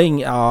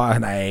spelen.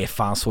 Nej,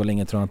 fan så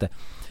länge tror jag inte.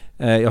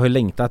 Jag har ju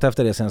längtat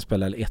efter det sen jag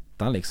spelade 1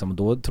 liksom.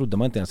 Då trodde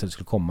man inte ens att det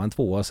skulle komma en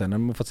 2. Sen har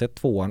man fått se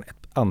 2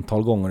 ett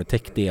antal gånger i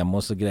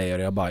tech-demos och grejer.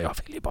 Jag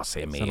vill ju bara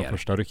se mer. Sen de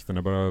första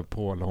ryktena började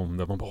påla om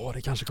det. Man bara,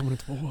 det kanske kommer en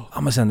 2.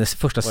 Ja, men sen det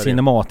första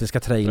cinematiska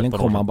trailern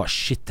kom man bara,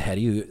 shit, det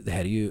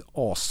här är ju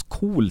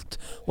ascoolt.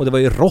 Och det var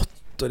ju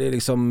rått och det är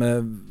liksom...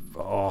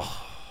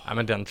 Nej,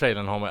 men den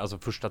trailern har man, alltså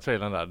första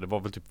trailern där, det var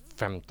väl typ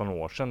 15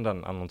 år sedan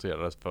den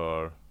annonserades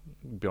för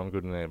Beyond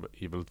Good and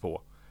Evil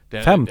 2.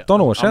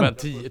 15 år sedan? Ja,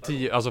 men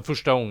 10, alltså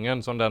första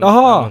gången som den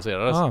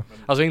annonserades. Aha.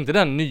 Alltså inte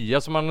den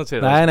nya som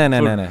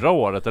annonserades förra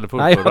året eller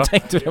förra. Nej, jag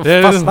tänkte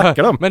det. Vad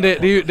snackar de? Men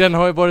den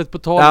har ju varit på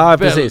tal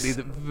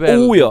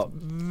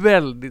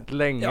väldigt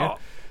länge. Ja.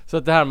 Så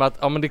att det här med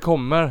att men det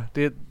kommer,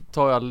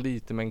 tar jag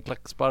lite med en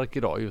klackspark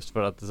idag, just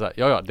för att det, så här,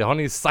 ja, det har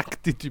ni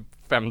sagt i typ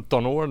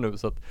 15 år nu,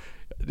 så att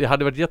det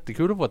hade varit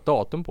jättekul att få ett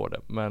datum på det,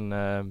 men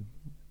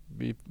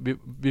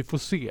vi får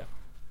se.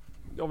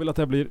 Jag vill att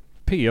det blir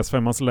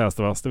PS5:ans Last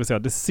of Us, det vill säga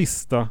det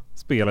sista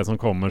spelet som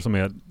kommer, som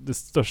är det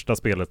största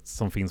spelet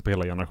som finns på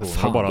hela generationen.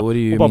 Fan, och då är det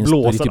ju bara minst, då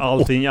är det blåser typ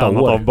allting 8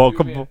 annat år. av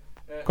bakom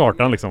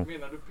kartan liksom.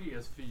 Menar du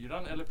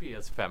PS4 eller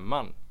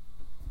PS5?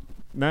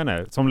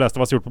 Nej, som Last of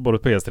Us gjort på både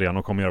PS3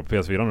 och kommer göra på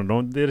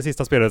PS4. Det är det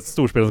sista spelet,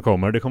 storspelet som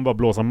kommer. Det kommer bara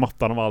blåsa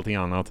mattan av allting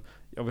annat.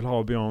 Jag vill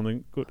ha Beyond the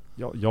Good.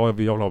 Jag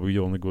vill ha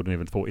Beyond the Good and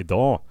Evil 2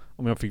 idag,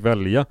 om jag fick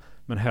välja.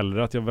 Men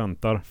hellre att jag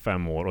väntar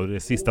 5 år och det är det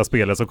sista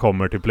spelet som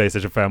kommer till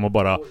PlayStation 5 och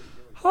bara...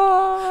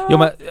 Jo,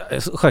 men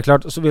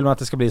självklart så vill man att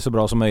det ska bli så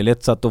bra som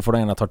möjligt, så att då får de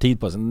gärna ta tid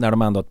på sig, när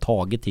de ändå har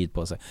tagit tid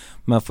på sig.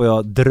 Men får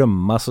jag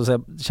drömma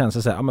så känns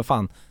det så här, ja men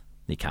fan,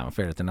 ni kan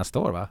få det till nästa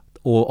år, va?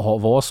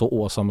 Och vara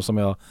så awesome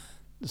som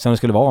det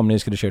skulle vara om ni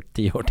skulle kört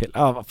 10 år till.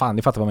 Ja, vad fan,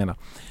 ni fattar vad jag menar.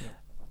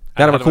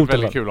 Det hade varit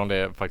väldigt kul om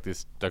det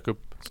faktiskt dök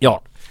upp snart.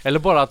 Ja. Eller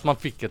bara att man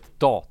fick ett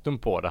datum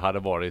på det hade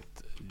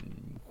varit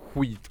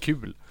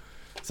skitkul.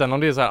 Sen om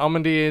det är så här, ja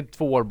men det är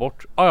 2 år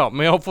bort. Ja,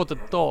 men jag har fått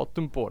ett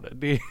datum på det.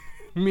 Det är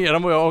mer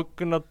än vad jag har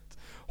kunnat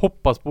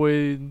hoppas på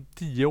i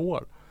 10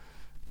 år.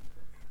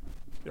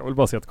 Jag vill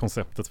bara se att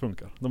konceptet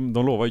funkar.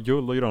 De lovar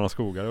guld och gröna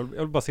skogar. Jag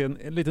vill bara se en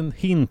liten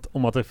hint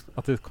om att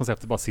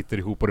konceptet bara sitter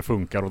ihop och det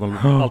funkar.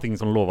 Och allting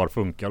som lovar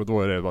funkar. Och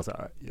då är det bara så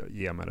här,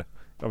 ge mig det.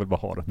 Jag vill bara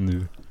ha det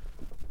nu.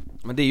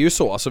 Men det är ju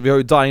så, alltså vi har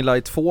ju Dying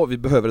Light 2, vi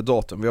behöver ett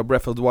datum. Vi har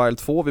Breath of the Wild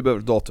 2, vi behöver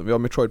ett datum. Vi har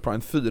Metroid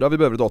Prime 4, vi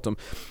behöver ett datum.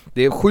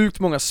 Det är sjukt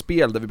många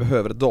spel där vi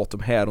behöver ett datum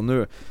här och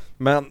nu.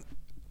 Men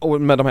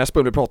och med de här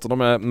spelen vi pratade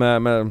om,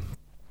 med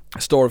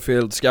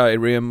Starfield,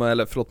 Skyrim, med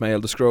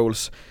Elder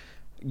Scrolls,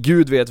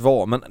 Gud vet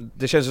vad, men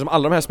det känns som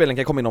alla de här spelen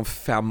kan komma inom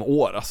 5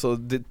 år. Alltså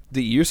det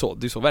är ju så,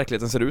 det är så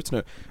verkligheten ser ut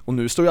nu. Och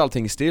nu står ju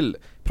allting still.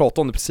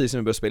 Prata om det precis när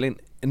vi börjar spela in.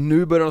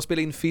 Nu börjar de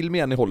spela in film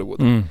igen i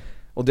Hollywood.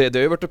 Och det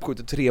har ju varit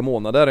uppskjutet 3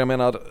 månader. Jag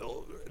menar,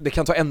 det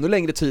kan ta ännu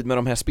längre tid med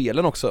de här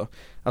spelen också.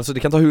 Alltså det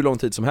kan ta hur lång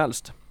tid som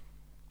helst.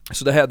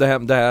 Så det här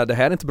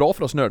är inte bra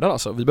för oss nördar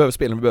alltså. Vi behöver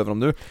spelen, vi behöver dem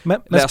nu.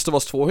 Men Last of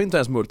Us 2 har inte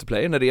ens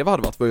multiplayer. När det är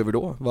varvat, vad gör vi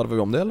då? Varvar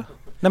vi om det eller?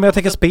 Nej, men jag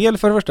tänker spel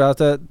för det första,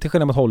 att till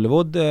skillnad mot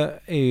Hollywood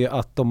är ju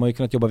att de har ju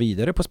kunnat jobba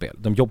vidare på spel.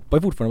 De jobbar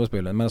ju fortfarande på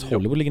spelen, medan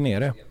Hollywood ligger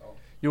nere.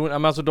 Jo,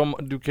 men alltså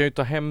du kan ju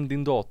ta hem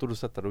din dator och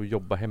sätta dig och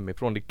jobba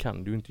hemifrån. Det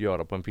kan du ju inte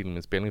göra på en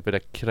filminspelning, för det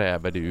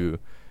kräver det ju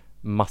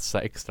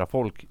massa extra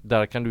folk.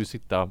 Där kan du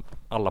sitta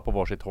alla på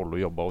varsitt håll och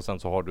jobba, och sen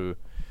så har du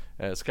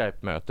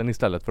Skype-möten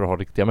istället för att ha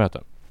riktiga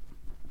möten.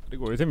 Det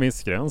går ju till en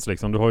viss gräns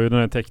liksom. Du har ju den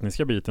här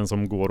tekniska biten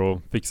som går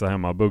att fixa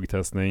hemma,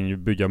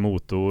 buggtestning, bygga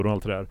motor och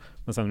allt det där.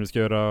 Men sen när du ska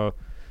göra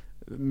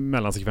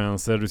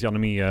mellansekvenser, du ska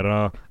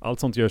animera, allt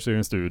sånt görs i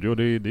en studio.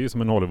 Det är ju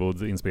som en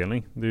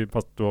Hollywood-inspelning. Det är ju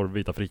fast du har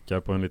vita frickar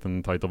på en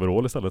liten tight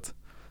overall istället.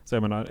 Så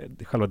jag menar,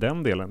 själva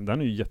den delen,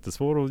 den är ju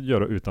jättesvår att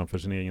göra utanför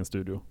sin egen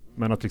studio.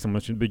 Men att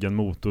liksom bygga en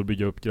motor,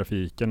 bygga upp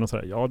grafiken och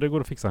sådär, ja det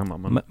går att fixa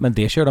hemma. Men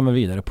det kör de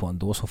vidare på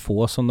ändå, så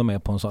få som de är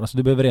på en sån. Alltså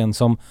du behöver en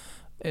som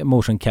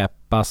motion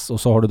capas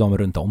och så har du dem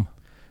runt om.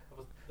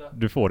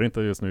 Du får det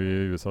inte just nu i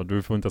USA.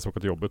 Du får inte ens åka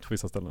till jobbet på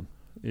vissa ställen.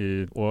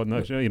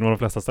 Inom de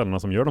flesta ställena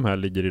som gör de här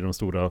ligger i de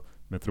stora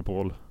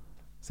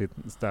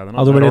metropolstäderna.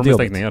 Ja, då blir det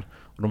stängt ner.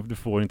 Och du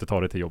får inte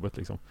ta det till jobbet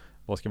liksom.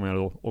 Vad ska man göra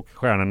då? Och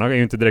stjärnorna är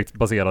ju inte direkt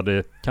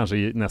baserade kanske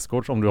i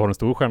nästgårds om du har en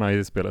stor stjärna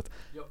i spelet.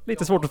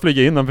 Lite svårt att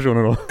flyga in den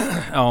personen då.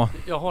 Ja.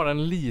 Jag har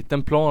en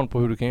liten plan på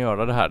hur du kan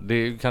göra det här. Det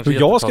är kanske hur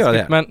jag ska göra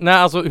det? Men nej,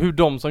 alltså hur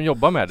de som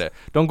jobbar med det.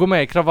 De går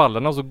med i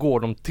kravallerna och så går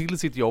de till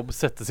sitt jobb,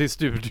 sätter sig i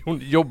studion,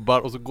 jobbar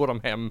och så går de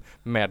hem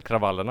med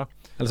kravallerna.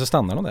 Eller så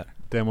stannar de där.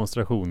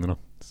 Demonstrationerna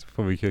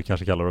får vi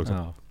kanske kalla det också.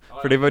 Ja.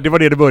 För det var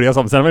det började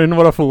som. Sen var det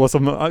några få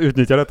som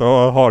utnyttjar detta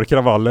och har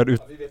kravaller. Vi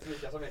vet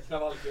vilka som är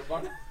kravallgubbar.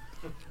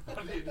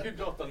 Det är ju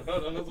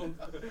datanördarna som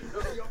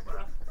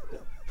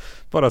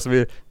bara så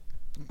vi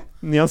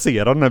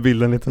nyanserar den här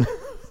bilden lite.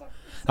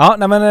 Ja,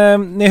 nej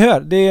men ni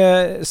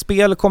hör,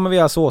 spel kommer vi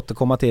alltså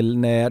återkomma till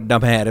när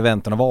de här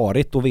eventen har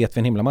varit. Då vet vi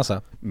en himla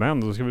massa. Men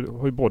då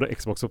har ju både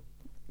Xbox och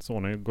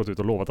Sony gått ut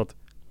och lovat att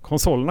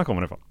konsolerna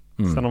kommer i alla fall.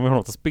 Sen om vi har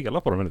något att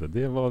spela på dem eller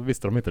inte,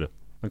 visste de inte det.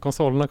 Men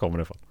konsolerna kommer i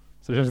alla fall.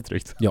 Så det känns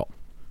tryggt. Ja.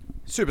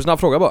 Supersnabb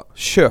fråga bara.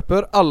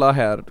 Köper alla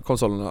här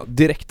konsolerna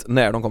direkt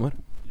när de kommer?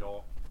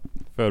 Ja.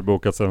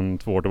 Förbokat sedan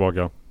 2 år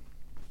tillbaka.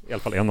 I alla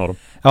fall en av dem.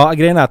 Ja,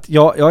 grejen är att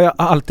jag har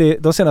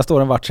alltid de senaste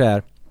åren varit så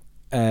här.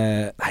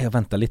 Nej, jag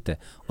väntar lite.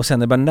 Och sen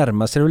när det börjar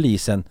närma sig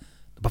releasen,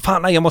 bara,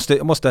 fan nej, jag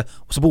måste.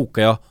 Och så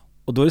bokar jag.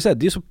 Och då är det så här,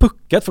 det är så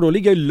puckat, för då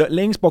ligger jag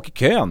längst bak i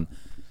kön.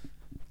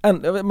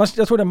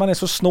 Jag tror att man är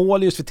så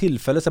snål just för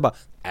tillfället, så bara,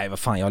 nej vad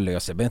fan, jag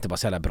löser, jag behöver inte bara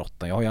sälja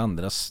bråttan, jag har ju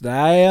andras.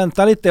 Nej,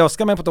 vänta lite, jag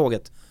ska med på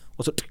tåget.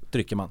 Och så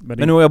trycker man. Men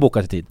nu har jag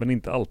bokat i tid. Men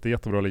inte alltid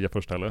jättebra att ligga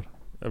först heller.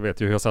 Jag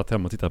vet ju hur jag satt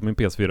hemma och tittade på min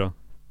PS4.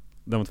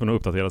 Den var tvungen att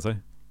uppdatera sig.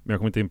 Men jag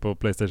kom inte in på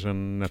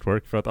PlayStation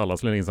Network för att alla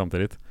skulle in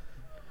samtidigt.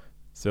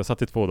 Så jag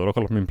satt i 2 dagar och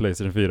kollade på min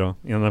PlayStation 4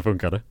 innan den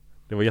funkade.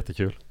 Det var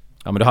jättekul.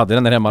 Ja men du hade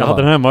den där hemma. Jag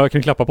hade den hemma, jag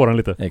kunde klappa på den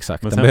lite.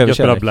 Exakt, Men den sen behöver fick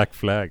jag spela kärlek. Black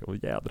Flag, och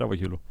jädrar vad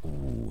kul.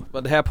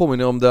 Men det här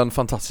påminner om den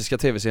fantastiska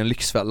tv-serien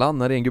Lyxfällan,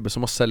 när det är en gubbe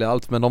som måste sälja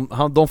allt, men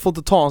de får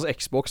inte ta hans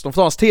Xbox, de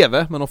får ta hans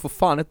tv, men de får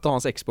fan inte ta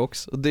hans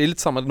Xbox. Och det är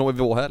lite samma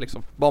nivå här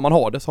liksom. Bara man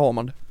har det så har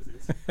man det.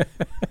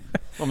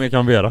 Om jag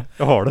kan begära,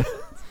 jag har det.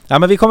 Ja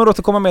men vi kommer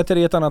återkomma med till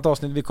det i ett annat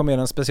avsnitt. Vi kommer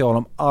göra en special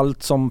om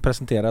allt som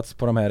presenterats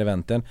på de här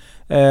eventen.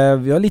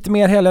 Vi har lite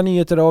mer härliga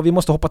nyheter och vi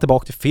måste hoppa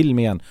tillbaka till film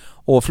igen.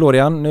 Och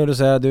Florian, nu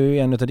är du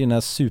är en av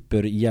dina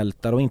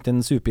superhjältar, och inte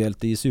en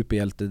superhjälte i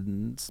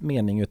superhjältens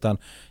mening, utan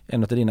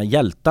en av dina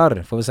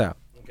hjältar får vi säga.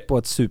 Okay. På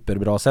ett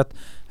superbra sätt.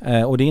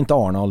 Och det är inte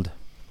Arnold,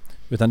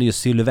 utan det är ju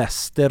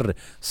Sylvester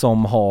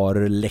som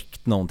har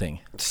läckt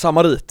någonting.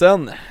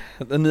 Samariten,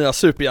 den nya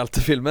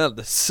superhjältefilmen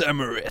The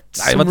Samaritan.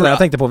 Nej, det var inte det jag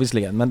tänkte på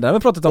visserligen, men det har vi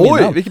pratat om innan.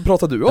 Oj, vilken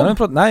pratade du om?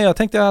 Nej, jag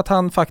tänkte att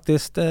han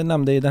faktiskt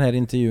nämnde i den här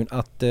intervjun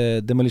att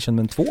Demolition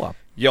Man 2.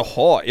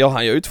 Jaha, ja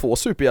han gör ju 2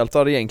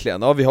 superhjältar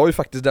egentligen. Ja, vi har ju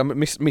faktiskt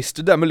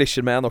Mr.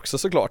 Demolition Man också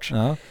såklart.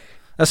 Ja.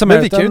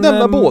 Men vi kan ju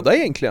nämna båda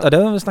egentligen. Ja, det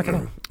har vi snackat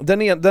om.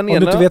 Den ena... Om du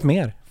inte vet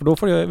mer, för då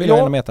får jag vilja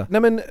gärna veta.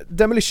 Nej men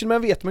Demolition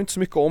Man vet man inte så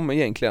mycket om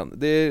egentligen.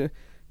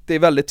 Det är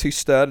väldigt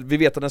tyst där. Vi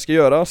vet att den ska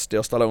göras, det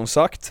har Stallone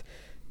sagt.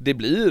 Det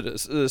blir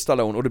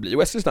Stallone och det blir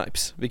Wesley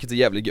Snipes, vilket är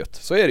jävligt gött.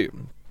 Så är det ju.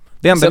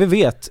 Det enda vi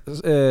vet,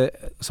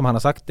 som han har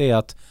sagt, det är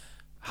att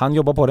han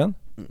jobbar på den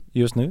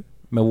just nu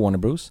med Warner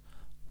Bros.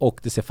 Och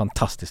det ser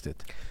fantastiskt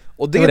ut.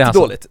 Och det är inte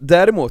dåligt.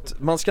 Däremot,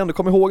 man ska ändå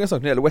komma ihåg en sak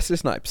när det gäller Wesley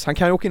Snipes. Han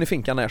kan ju åka in i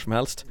finkan när som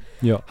helst.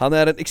 Ja. Han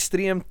är en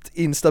extremt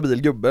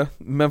instabil gubbe.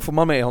 Men får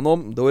man med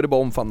honom, då är det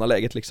bara att omfamna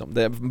läget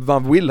liksom.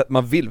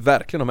 Man vill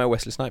verkligen ha med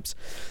Wesley Snipes.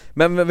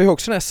 Men vi har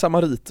också den här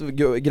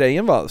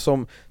Samarit-grejen va,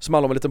 som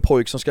handlar om en liten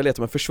pojk som ska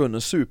leta med en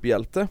försvunnen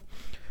superhjälte.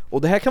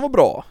 Och det här kan vara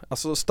bra.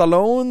 Alltså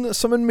Stallone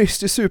som en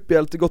mystisk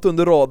superhjälte, gått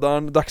under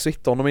radarn, dags att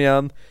hitta honom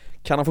igen.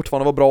 Kan han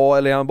fortfarande vara bra,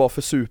 eller är han bara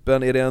för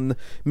supen? Är det en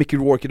Mickey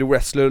Rourke, the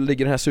wrestler?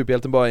 Ligger den här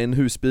superhjälten bara i en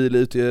husbil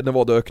ute i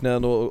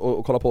Nevadaöknen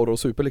och kollar på det och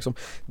super liksom?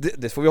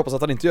 Det får vi hoppas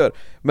att han inte gör.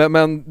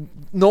 Men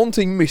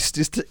någonting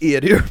mystiskt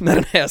är det ju med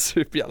den här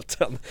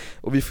superhjälten.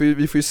 Och vi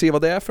får ju se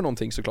vad det är för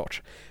någonting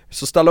såklart.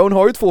 Så Stallone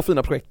har ju 2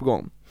 fina projekt på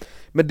gång.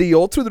 Men det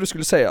jag trodde du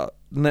skulle säga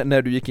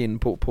när du gick in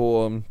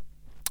på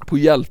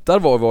hjältar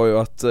var ju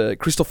att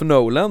Christopher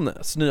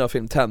Nolans nya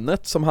film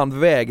Tenet, som han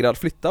vägrar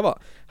flytta va.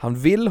 Han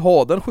vill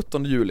ha den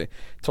 17 juli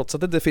trots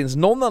att det inte finns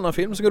någon annan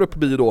film som går upp på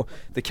bio då.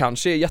 Det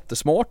kanske är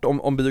jättesmart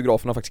om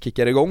biograferna faktiskt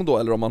kickar igång då,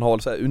 eller om man har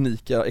så här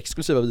unika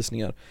exklusiva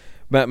visningar.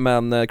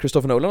 Men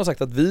Christopher Nolan har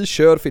sagt att vi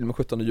kör filmen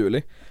 17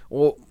 juli.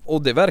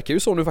 Och det verkar ju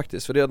så nu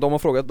faktiskt, för de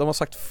har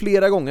sagt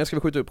flera gånger ska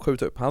vi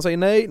skjuta upp. Han säger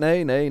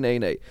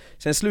nej.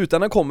 Sen i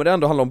slutändan kommer det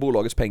ändå handla om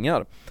bolagets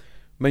pengar.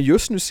 Men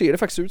just nu ser det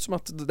faktiskt ut som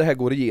att det här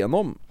går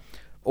igenom.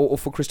 Och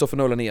får Christopher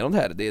Nolan igenom det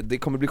här, det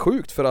kommer bli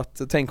sjukt. För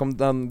att tänk om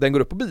den går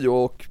upp på bio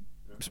och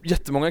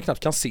jättemånga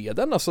knappt kan se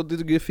den. Alltså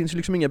det finns ju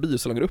liksom inga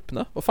biosalonger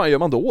öppna. Vad fan gör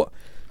man då?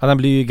 Ja, den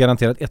blir ju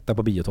garanterat etta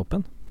på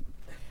biotoppen.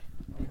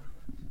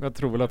 Jag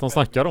tror väl att de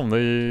snackar om det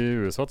i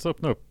USA att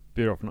öppna upp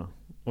biograferna.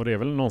 Och det är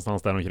väl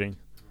någonstans där omkring.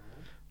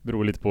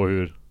 Beror lite på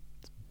hur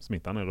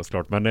smittan är då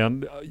såklart.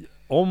 Men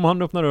om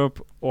han öppnar upp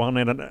och han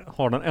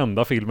har den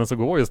enda filmen som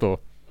går just då.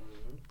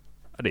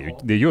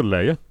 Det är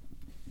guldläge.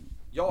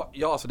 Ja,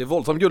 alltså det är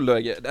våldsamt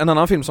guldläge. En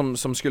annan film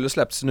som skulle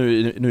släppts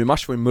nu i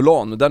mars var ju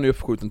Mulan. Den är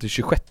uppskjuten till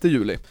 26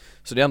 juli.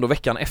 Så det är ändå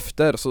veckan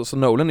efter. Så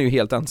Nolan är ju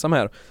helt ensam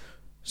här.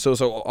 Så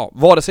ja,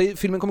 vare sig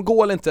filmen kommer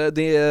gå eller inte,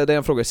 det är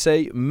en fråga i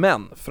sig.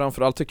 Men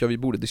framförallt tycker jag vi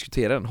borde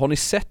diskutera den. Har ni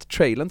sett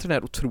trailern till den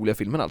här otroliga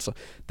filmen alltså?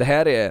 Det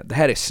här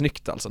är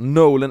snyggt alltså.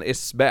 Nolan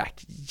is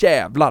back.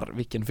 Jävlar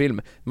vilken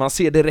film. Man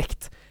ser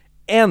direkt.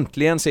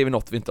 Äntligen ser vi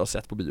något vi inte har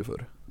sett på bio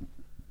förr.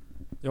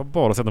 Jag har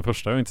bara sett den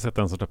första, jag har inte sett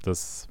den som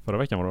släpptes förra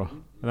veckan var det va?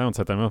 Jag har inte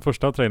sett den, men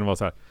första trailern var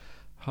så här.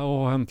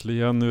 Ja,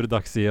 äntligen, nu är det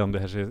dags igen, det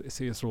här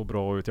ser så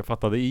bra ut. Jag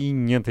fattade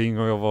ingenting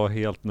och jag var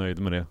helt nöjd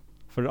med det.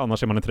 För annars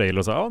ser man en trailer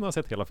och så här, ja, nu har jag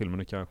sett hela filmen,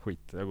 nu kan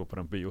jag går på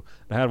den på bio.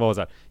 Det här var så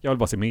här, jag vill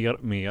bara se mer.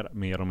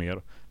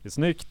 Det är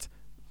snyggt,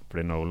 för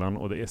det är Nolan,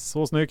 och det är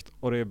så snyggt,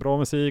 och det är bra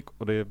musik,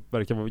 och det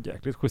verkar vara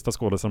jäkligt schyssta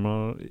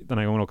skådespelare den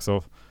här gången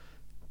också.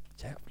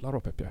 Jävlar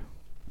vad pepp jag.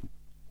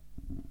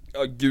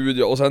 Ja gud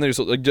ja, och sen är det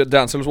så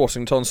Denzel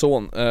Washingtons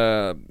son,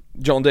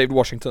 John David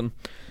Washington,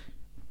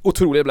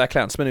 otroliga Black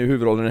Klansman är ju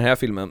huvudrollen i den här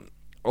filmen.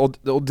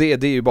 Och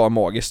det är ju bara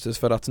magiskt,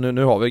 för att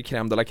nu har vi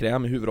crème de la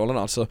crème i huvudrollen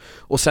alltså.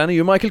 Och sen är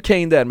ju Michael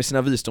Caine där med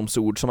sina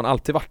visdomsord som han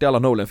alltid varit i alla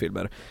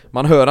Nolan-filmer.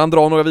 Man hör han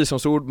dra några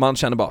visdomsord, man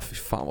känner bara fy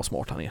fan vad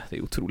smart han är. Det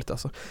är otroligt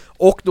alltså.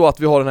 Och då att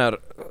vi har den här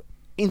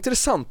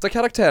intressanta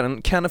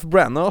karaktären Kenneth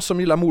Branagh som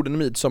gillar morden i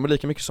Midsommar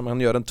lika mycket som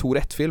han gör en Thor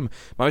 1-film.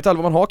 Man vet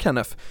aldrig vad man har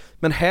Kenneth.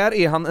 Men här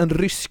är han en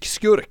rysk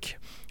skurk.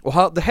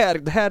 Och det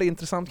här är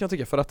intressant kan jag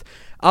tycka, för att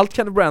allt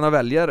Kenneth Branagh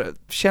väljer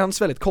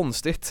känns väldigt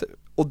konstigt.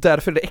 Och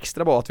därför är det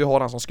extra bra att vi har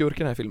han som skurk i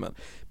den här filmen.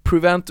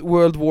 Prevent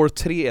World War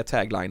 3 är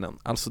taglinen.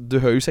 Alltså du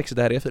hör ju sexigt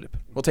det här är, Filip.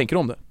 Vad tänker du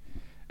om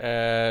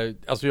det?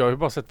 Alltså jag har ju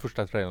bara sett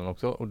första trailern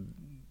också. Och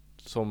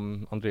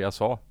som Andreas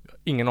sa,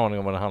 ingen aning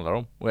om vad det handlar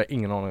om. Och jag har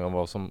ingen aning om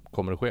vad som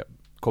kommer att ske.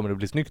 Kommer det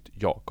bli snyggt?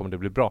 Ja. Kommer det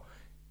bli bra?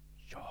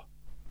 Ja.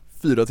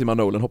 4 timmar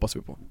Nolan hoppas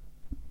vi på.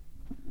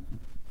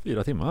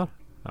 4 timmar.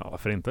 Ja,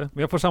 varför inte?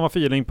 Men jag får samma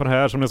feeling på det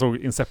här som jag såg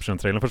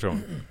Inception-trailern första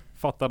gången.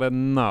 Fattade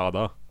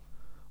nada.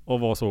 Och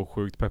var så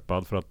sjukt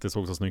peppad för att det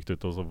såg så snyggt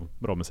ut och så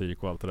bra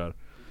musik och allt det där.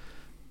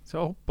 Så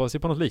jag hoppas ju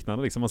på något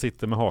liknande. Liksom man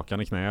sitter med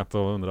hakan i knät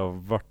och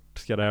undrar vart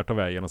ska det här ta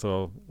vägen. Och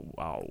så,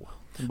 wow.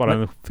 Bara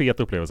en fet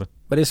upplevelse.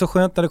 Men det är så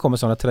skönt när det kommer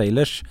sådana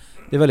trailers.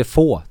 Det är väldigt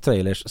få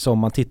trailers som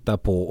man tittar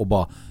på och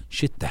bara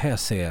shit, det här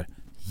ser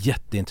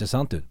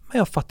jätteintressant ut. Men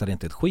jag fattar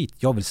inte ett skit.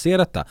 Jag vill se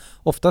detta.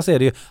 Oftast är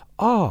det ju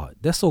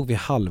där såg vi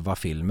halva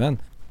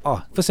filmen.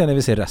 För sen när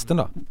vi ser resten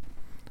då.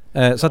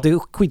 Så att det är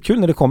skitkul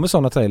när det kommer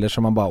sådana trailers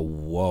som man bara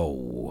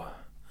wow.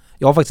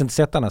 Jag har faktiskt inte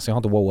sett den, så jag har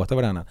inte wowat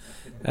över den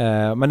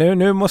än. Men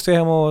nu måste jag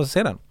hem och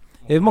se den.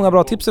 Det är många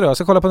bra tips idag. Jag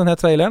ska kolla på den här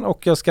trailern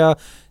och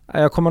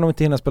jag kommer nog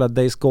inte hinna spela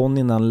Days Gone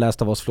innan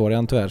Last of Us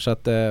Florian tyvärr. Så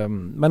att,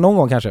 men någon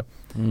gång kanske.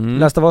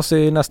 Last of Us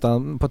är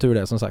nästan på tur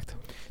det som sagt.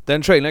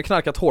 Den trailern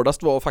knarkat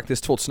hårdast var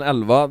faktiskt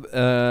 2011.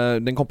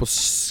 Den kom på,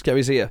 ska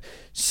vi se,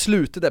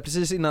 slutet där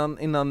precis innan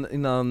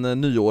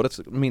nyåret,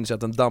 minns jag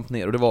att den damp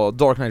ner. Och det var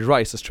Dark Knight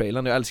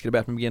Rises-trailern. Jag älskade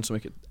Batman Begins så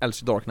mycket,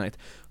 älskade Dark Knight.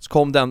 Så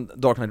kom den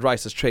Dark Knight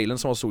Rises-trailern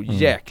som var så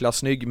jäkla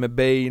snygg med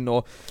Bane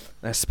och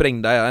den här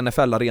sprängda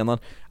NFL-arenan.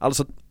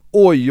 Alltså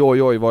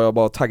oj vad jag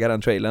bara taggade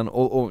den trailern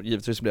och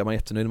givetvis blev man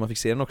jättenöjd när man fick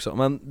se den också.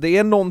 Men det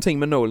är någonting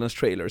med Nolans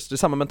trailers. Det är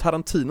samma med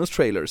Tarantinos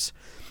trailers.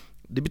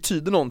 Det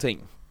betyder någonting.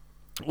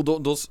 Och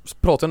då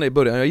pratade jag om det i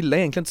början. Jag gillar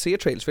egentligen inte att se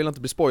trailers, jag vill inte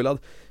bli spoilad.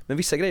 Men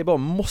vissa grejer bara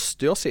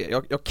måste jag se.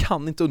 Jag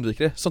kan inte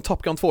undvika det. Som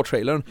Top Gun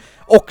 2-trailern.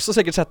 Också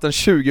säkert sett den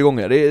 20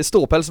 gånger. Det är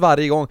ståpäls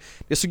varje gång.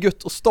 Det är så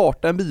gött att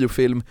starta en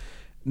biofilm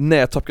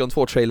när Top Gun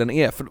 2-trailern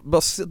är. För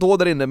bara då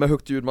där inne med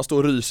högt ljud, man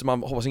står och ryser,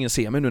 man hoppas ingen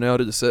ser mig nu när jag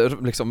ryser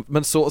liksom.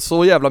 Men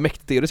så jävla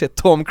mäktigt är det att se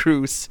Tom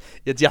Cruise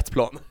i ett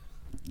jetplan.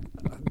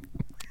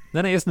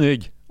 Den är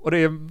snygg och det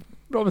är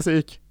bra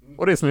musik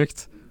och det är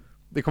snyggt.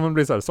 Det kommer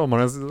bli så här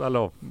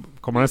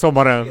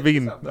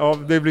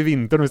det blir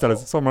vinter nu istället.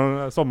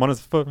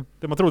 Sommarens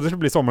det man trodde skulle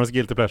bli sommarens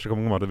guilty pleasure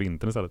kommer vara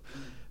vintern istället.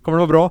 Kommer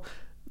det vara bra?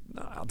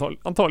 Nej,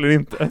 antagligen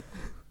inte.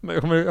 Men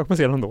jag kommer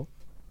se den ändå.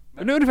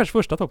 Men nu är det ungefär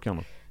första Top Gun.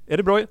 Är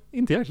det bra?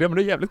 Inte egentligen, men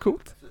det är jävligt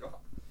coolt.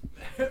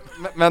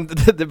 Men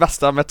det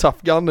bästa med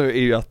Top Gun nu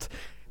är ju att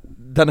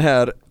den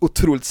här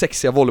otroligt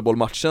sexiga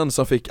volleybollmatchen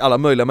som fick alla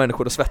möjliga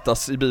människor att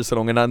svettas i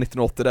bilsalongerna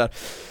 1980 där,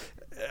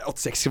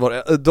 86 var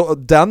det,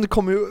 den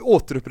kommer ju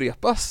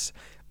återupprepas.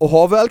 Och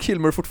har Val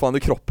Kilmer fortfarande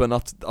kroppen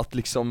att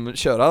liksom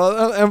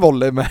köra en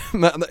volley med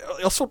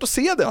jag har svårt att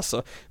se det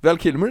alltså. Val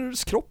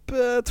Kilmers kropp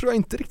tror jag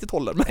inte riktigt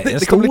håller. Men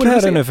det kommer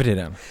bli kul nu för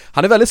tiden.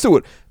 Han är väldigt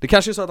stor. Det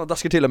kanske är så att han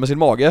daskar till med sin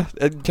mage.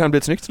 Det kan bli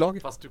ett snyggt slag.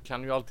 Fast du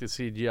kan ju alltid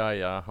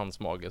CGI-a hans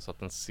mage så att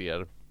den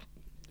ser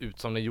ut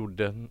som den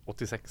gjorde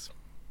 86.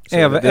 Så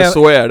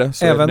är det.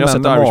 Så även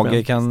den med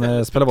mage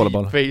kan spela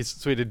volleyboll. Face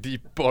så är det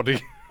deep body.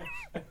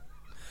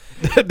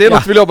 Det är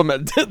något vi jobbar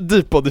med.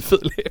 Deep body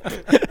Filip.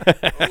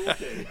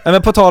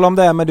 Men på tal om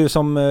det här med du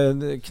som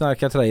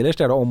knarkar trailers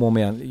där om och om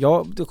igen.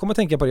 Du kommer att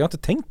tänka på det. Jag har inte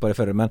tänkt på det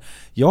förr, men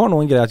jag har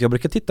nog en grej att jag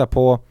brukar titta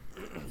på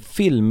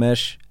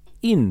filmers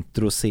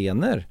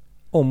introscener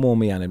om och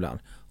om igen ibland.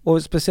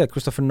 Och speciellt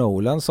Christopher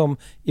Nolan som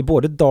i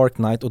både Dark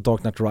Knight och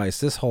Dark Knight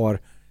Rises har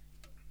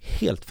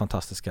helt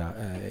fantastiska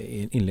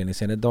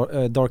inledningsscener.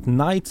 Dark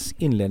Knights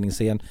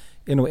inledningsscen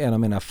är nog en av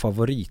mina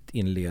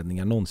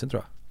favoritinledningar någonsin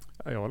tror jag.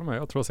 Jag håller med.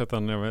 Jag tror jag har sett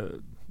den,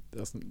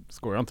 jag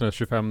skojar inte,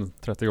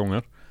 25-30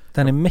 gånger.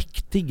 Den är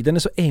mäktig, den är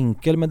så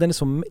enkel men den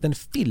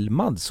är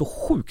filmad så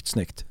sjukt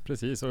snyggt.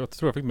 Precis, och jag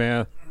tror jag fick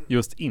med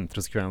just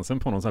introsekvensen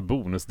på någon sån här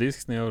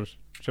bonusdisk när jag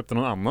köpte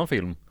någon annan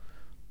film.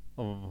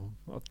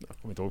 Jag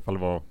kommer inte ihåg ifall det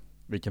var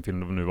vilken film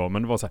det nu var,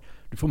 men det var så här,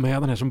 du får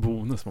med den här som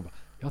bonus. Man bara,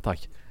 ja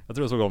tack. Jag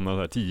tror jag såg om den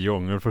här 10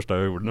 gånger första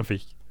jag gjorde den,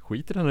 fick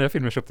skit i den här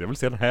filmen jag köpte. Jag vill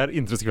se den här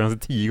introsekvensen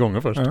 10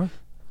 gånger först.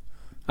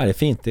 Ja, det är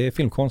fint, det är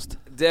filmkonst.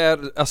 Det är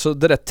alltså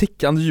det där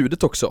tickande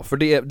ljudet också. För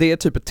det är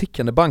typ ett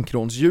tickande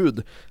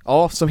bankrånsljud.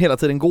 Ja, som hela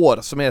tiden går.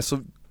 Som är så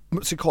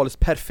musikaliskt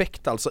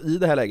perfekt alltså i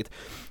det här läget.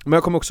 Men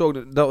jag kommer också ihåg,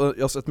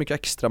 jag har sett mycket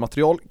extra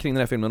material kring den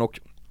här filmen. Och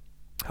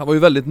han var ju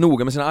väldigt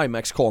noga med sina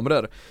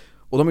IMAX-kameror.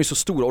 Och de är ju så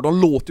stora och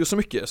de låter ju så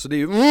mycket. Så det är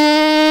ju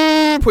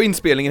på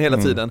inspelningen hela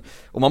tiden.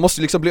 Och man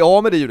måste liksom bli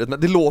av med det ljudet. Men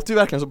det låter ju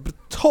verkligen så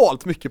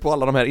brutalt mycket på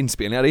alla de här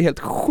inspelningarna. Det är helt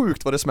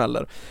sjukt vad det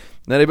smäller.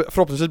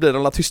 Förhoppningsvis blir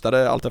de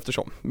tystare allt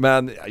eftersom.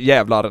 Men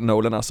jävlar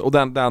Nolan alltså. Och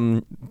den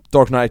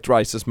Dark Knight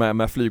Rises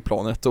med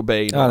flygplanet och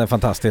Bane. Ja, det är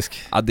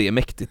fantastisk. Ja, det är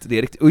mäktigt. Det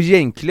är riktigt. Och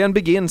egentligen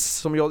Begins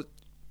som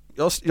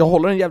jag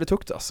håller den jävligt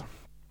högt alltså.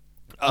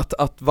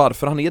 Att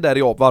varför han är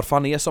där varför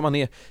han är som han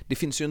är. Det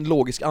finns ju en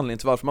logisk anledning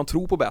till varför man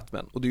tror på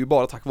Batman. Och det är ju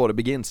bara tack vare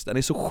Begins. Den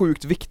är så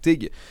sjukt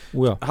viktig.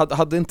 Oh ja.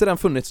 Hade inte den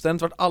funnits, det hade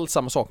inte varit alls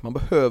samma sak. Man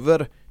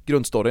behöver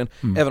grundstoryn.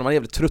 Även om man är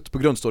jävligt trött på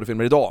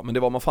grundstoryfilmer idag. Men det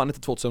var man fan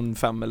inte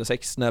 2005 eller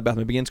 2006 när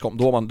Batman Begins kom.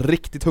 Då var man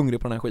riktigt hungrig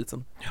på den här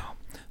skiten. Ja.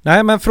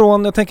 Nej, men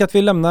jag tänker att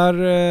vi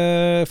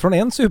lämnar från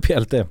en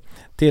superhjälte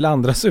till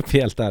andra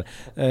superhjältar.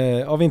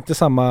 Av inte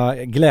samma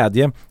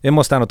glädje. Vi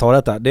måste ändå ta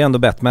detta. Det är ändå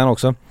Batman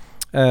också.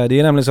 Det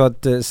är nämligen så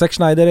att Zack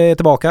Snyder är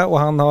tillbaka och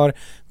han har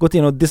gått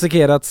in och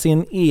dissekerat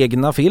sin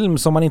egna film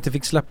som han inte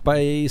fick släppa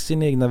i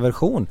sin egna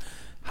version.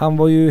 Han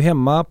var ju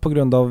hemma på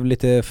grund av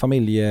lite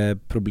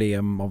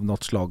familjeproblem av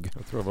något slag.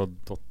 Jag tror det var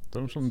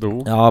dottern som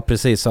dog. Ja,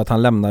 precis. Så att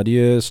han lämnade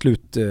ju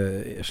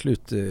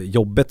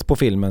slutjobbet på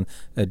filmen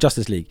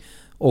Justice League.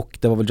 Och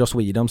det var väl Joss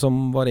Whedon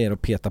som var där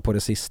och petade på det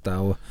sista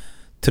och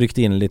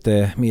tryckte in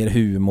lite mer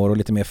humor och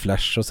lite mer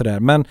flash och sådär.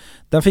 Men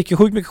den fick ju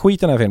sjukt mycket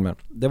skit, den här filmen.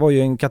 Det var ju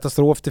en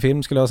katastrof till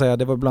film, skulle jag säga.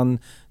 Det var bland...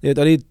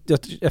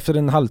 Efter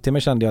en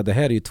halvtimme kände jag att det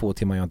här är ju 2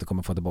 timmar jag inte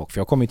kommer få tillbaka. För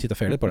jag kommer ju titta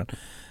färdigt på den.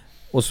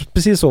 Och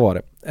precis så var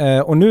det.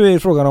 Och nu är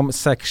frågan om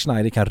Zack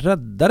Snyder kan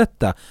rädda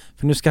detta.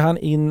 För nu ska han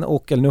in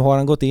eller nu har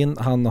han gått in.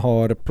 Han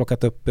har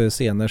plockat upp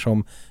scener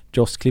som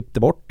Joss klippte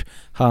bort.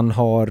 Han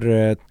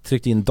har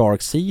tryckt in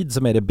Darkseid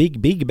som är det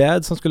big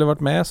bad som skulle varit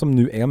med, som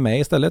nu är med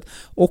istället.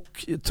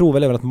 Och tror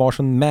väl även att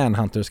Martian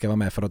Manhunter ska vara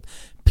med för att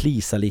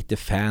plisa lite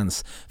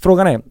fans.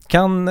 Frågan är,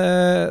 kan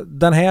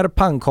den här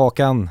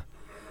pannkakan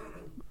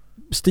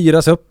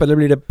styras upp eller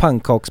blir det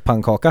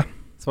pannkaka?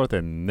 Svaret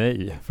är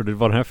nej, för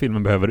den här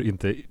filmen behöver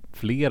inte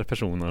fler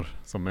personer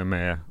som är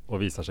med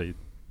och visar sig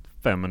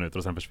 5 minuter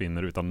och sen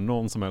försvinner utan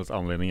någon som helst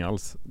anledning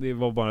alls. Det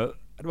var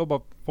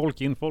bara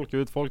folk in, folk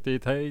ut, folk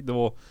dit, hej, det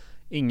var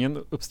ingen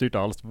uppstyrt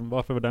alls.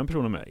 Varför var den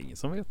personen med? Ingen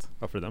som vet.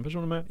 Varför är den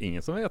personen med?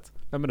 Ingen som vet.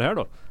 Vem är det här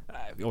då?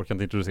 Nej, vi orkar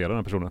inte introducera den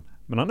här personen.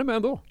 Men han är med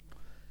ändå.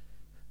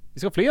 Vi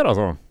ska ha fler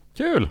alltså.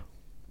 Kul!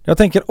 Jag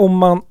tänker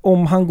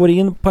om han går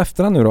in på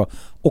efterhand nu då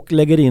och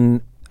lägger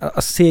in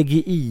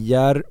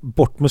CGI-ar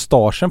bort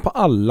mustaschen på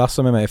alla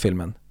som är med i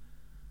filmen.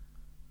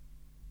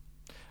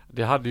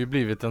 Det hade ju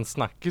blivit en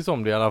snackis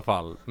om det i alla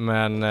fall.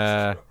 Men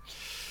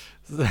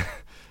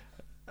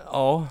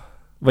ja.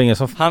 Det var ingen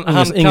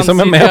som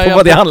är med på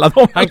vad det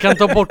handlade om. Han kan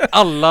ta bort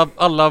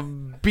alla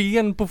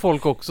ben på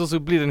folk också, så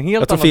blir det en helt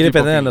annan. Jag tror Filip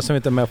är den enda som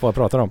inte är med på vad jag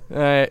pratar om.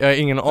 Nej, jag har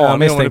ingen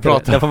aning om vad du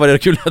pratar. Därför var det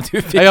kul att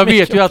du fick.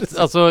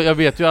 Jag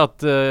vet ju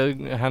att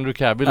Henry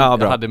Cavill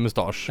hade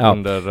mustasch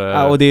under.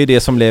 Ja, och det är ju det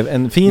som blev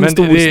en fin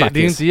stor snackis. Det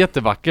är inte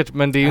jättevackert,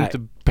 men det är ju inte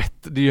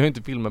bättre. Det gör ju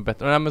inte filmen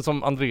bättre. Nej, men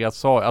som Andreas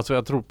sa, alltså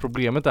jag tror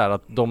problemet är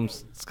att de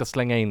ska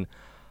slänga in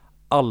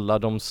alla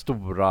de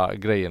stora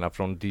grejerna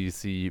från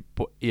DC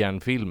på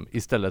en film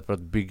istället för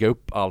att bygga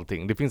upp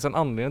allting. Det finns en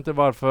anledning till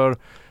varför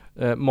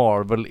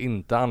Marvel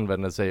inte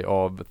använder sig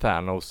av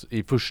Thanos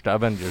i första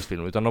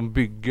Avengers-filmen, utan de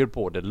bygger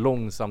på det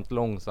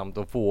långsamt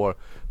och får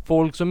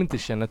folk som inte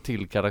känner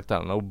till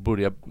karaktärerna och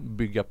börja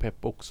bygga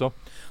pepp också.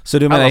 Så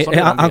du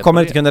menar, han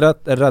kommer inte kunna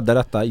rädda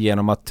detta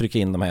genom att trycka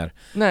in de här?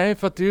 Nej,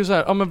 för att det är ju så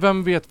här, ja men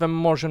vem vet vem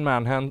Martian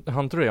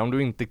Manhunter är om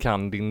du inte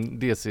kan din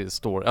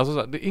DC-story? Alltså så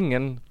här, det är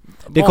ingen...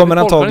 Det kommer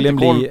antagligen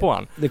bli...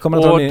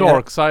 Och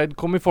Darkseid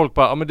kommer folk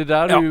bara, ja men det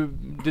där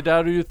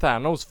är ju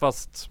Thanos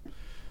fast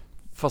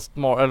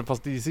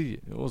DC,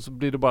 och så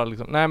blir det bara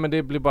liksom, nej men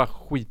det blir bara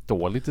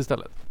skitdåligt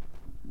istället.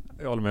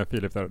 Jag håller med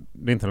Filip där.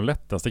 Det är inte den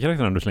lättaste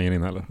karaktären du slänger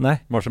in heller.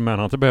 Nej. Martian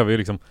Manhunter behöver ju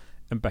liksom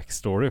en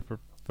backstory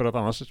för att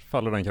annars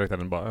faller den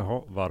karaktären bara,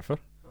 jaha, varför?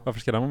 Varför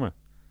ska den vara med?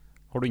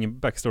 Har du ingen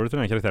backstory till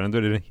den karaktären, då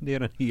är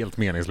den helt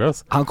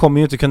meningslös. Han kommer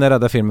ju inte kunna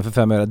rädda filmen för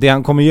 5 öre. Det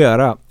han kommer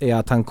göra är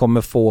att han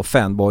kommer få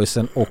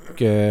fanboysen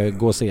och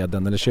gå och se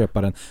den eller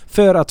köpa den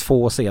för att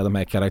få se de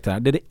här karaktärerna.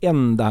 Det är det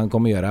enda han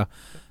kommer göra.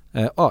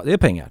 Ja, det är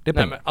pengar. Nej,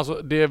 men alltså,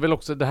 det är väl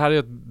också, det här är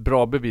ett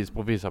bra bevis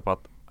på att visa på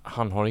att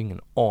han har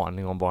ingen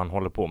aning om vad han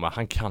håller på med.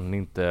 Han kan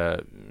inte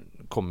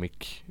comic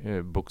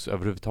books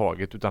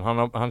överhuvudtaget,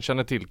 utan han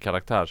känner till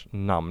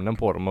karaktärsnamnen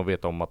på dem och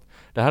vet om att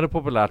det här är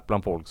populärt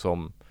bland folk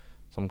som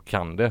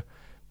kan det.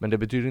 Men det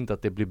betyder inte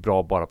att det blir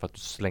bra bara för att du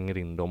slänger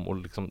in dem och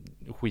liksom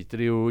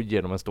skiter i och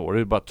ger dem en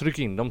story. Bara tryck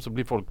in dem så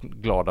blir folk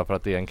glada för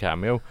att det är en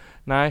cameo.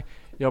 Nej,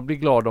 jag blir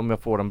glad om jag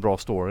får en bra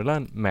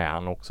storyline med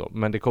han också.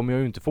 Men det kommer jag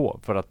ju inte få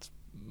för att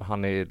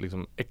han är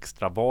liksom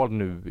extra vald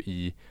nu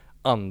i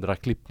andra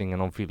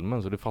klippningen om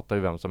filmen, så det fattar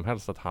ju vem som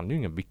helst att han är ju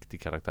ingen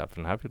viktig karaktär för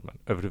den här filmen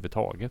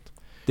överhuvudtaget.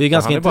 Det är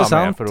ganska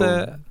intressant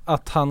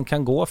att han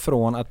kan gå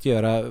från att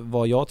göra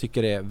vad jag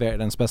tycker är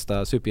världens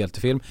bästa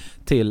superhjältefilm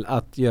till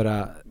att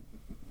göra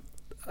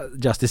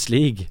Justice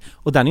League.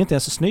 Och den är inte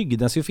ens så snygg,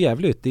 den ser ju för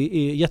jävligt ut. Det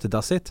är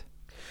jättedassigt.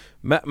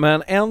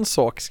 Men en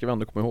sak ska vi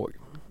ändå komma ihåg.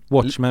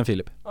 Watchmen,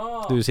 Filip.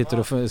 Du sitter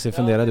och ser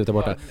funderad ut där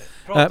borta.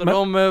 Pratar du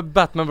om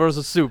Batman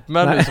vs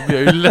Superman nu så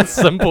blir jag ju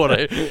ledsen på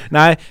dig.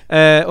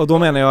 Nej, och då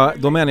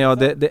menar jag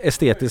det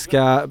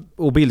estetiska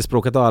och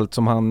bildspråket och allt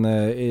som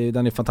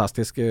den är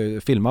fantastisk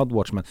filmad,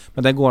 Watchmen.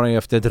 Men den går han ju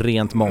efter ett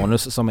rent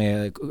manus som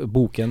är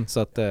boken. Så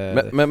att,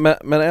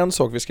 men en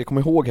sak vi ska komma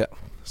ihåg här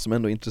som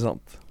ändå är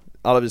intressant.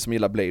 Alla vi som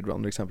gillar Blade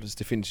Runner exempelvis,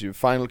 det finns ju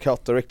Final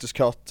Cut, Director's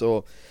Cut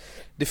och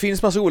det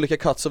finns massa olika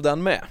cuts av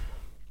den med.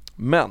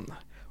 Men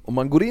om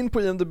man går in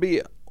på IMDb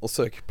och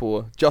söker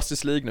på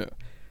Justice League nu,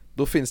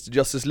 då finns det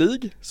Justice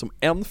League som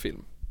en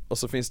film och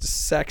så finns det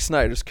Zack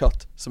Snyders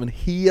cut som en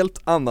helt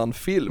annan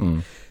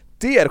film.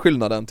 Det är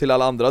skillnaden till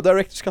alla andra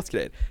Director's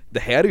Cut-grejer. Det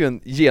här är ju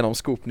en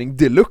genomskopning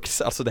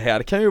deluxe. Alltså det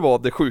här kan ju vara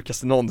det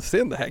sjukaste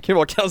någonsin. Det här kan ju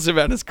vara kanske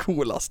världens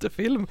coolaste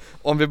film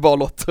om vi bara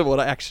låter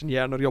våra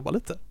actionhjärnor jobba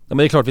lite. Ja, men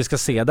det är klart vi ska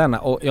se denna.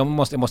 Och jag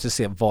måste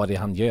se vad det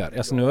han gör.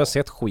 Alltså nu har jag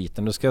sett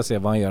skiten. Nu ska jag se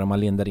vad han gör om man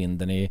lindar in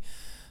den i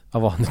Ja,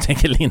 vad du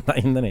tänker linda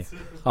in den i.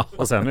 Ja.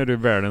 Och sen är det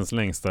världens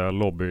längsta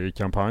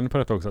lobbykampanj på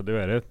detta också.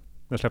 Det är det.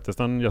 När släpptes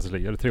den Justice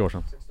League? Är det 3 år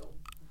sedan?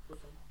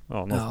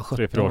 Ja,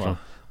 3-4 år sedan.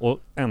 Och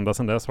ända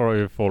sedan dess har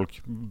ju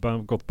folk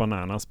gått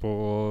bananas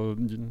på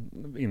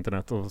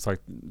internet och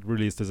sagt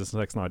release this is a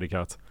Zack Snyder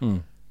cut.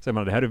 Så jag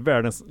menar, det här är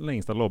världens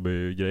längsta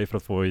lobbygrej för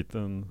att få hit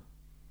en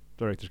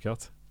director's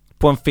cut.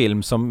 På en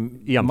film som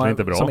egentligen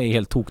inte bra, som är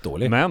helt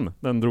tokdålig. Men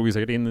den drog ju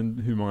säkert in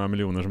hur många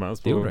miljoner som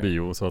helst på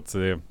bio, så att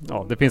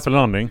ja, det finns väl en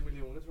anledning.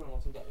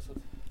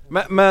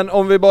 Men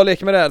om vi bara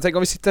leker med det här, tänk om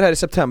vi sitter här i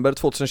september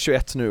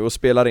 2021 nu och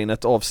spelar in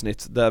ett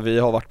avsnitt där vi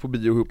har varit på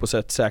bio ihop och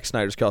sett Zack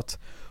Snyder's cut.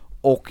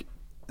 Och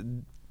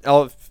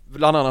ja,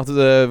 bland annat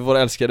vår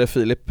älskade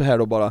Filip här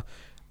då bara,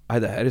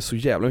 nej, det här är så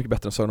jävla mycket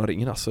bättre än Sagan om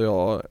ringen, alltså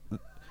jag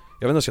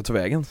vet inte vad jag ska ta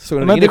vägen.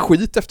 Sagan om ringen är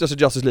skit efter att jag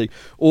sett Justice League.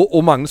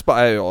 Och Magnus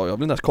bara, jag vill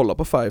inte ens kolla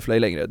på Firefly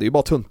längre, det är ju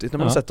bara tuntigt när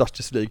man har sett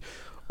Justice League.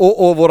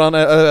 Och våran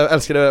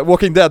älskade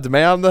Walking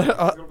Dead-man,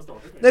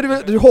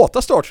 nej, du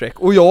hatar Star Trek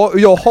och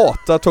jag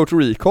hatar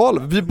Total Recall.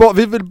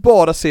 Vi vill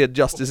bara se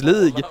Justice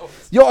League.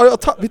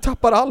 Vi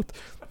tappar allt.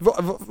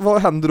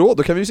 Vad händer då?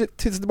 Då kan vi ju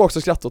titta tillbaka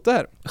och skratta åt det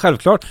här.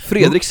 Självklart.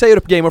 Fredrik säger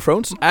upp Game of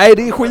Thrones. Nej,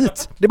 det är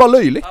skit. Det är bara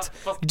löjligt.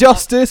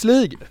 Justice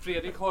League.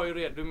 Fredrik har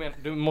ju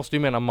du måste ju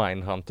mena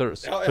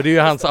Mindhunters. För det är ju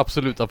hans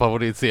absoluta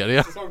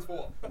favoritserie. Säsong 2.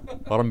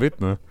 Har de bytt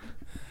nu?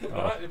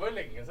 Ja. Det var ju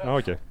länge sedan. Ja,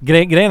 okej.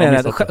 Grejen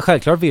är att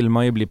självklart vill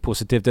man ju bli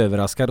positivt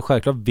överraskad.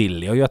 Självklart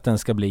vill jag ju att den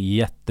ska bli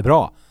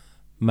jättebra.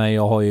 Men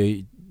jag har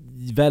ju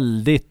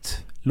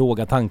väldigt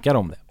låga tankar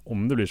om det.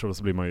 Om det blir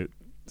så blir man ju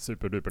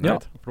superduper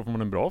nöjd. För då får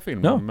man en bra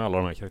film med alla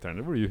de här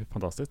karaktärerna. Det vore ju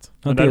fantastiskt.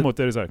 Men däremot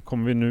är det så här,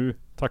 kommer vi nu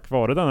tack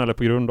vare denna eller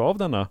på grund av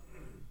denna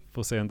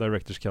få se en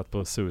director's cut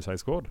på Suicide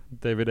Squad?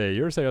 David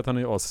Ayer säger att han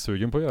är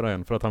assugen på att göra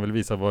en för att han vill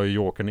visa vad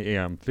Jokern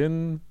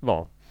egentligen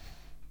var.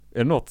 Är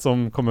det något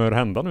som kommer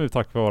hända nu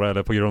tack vare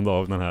eller på grund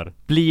av den här?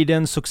 Blir det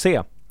en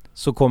succé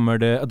så kommer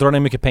det dra ner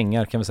mycket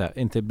pengar, kan vi säga.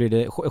 Inte blir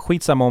det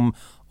skitsamma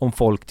om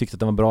folk tyckte att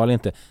det var bra eller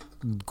inte.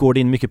 Går det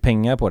in mycket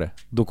pengar på det,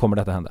 då kommer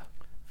detta hända.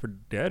 För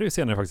det är ju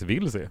scener jag faktiskt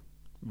vill se.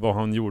 Vad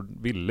han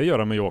ville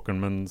göra med Jokern,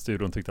 men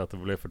studion tyckte att det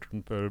blev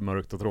för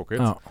mörkt och tråkigt.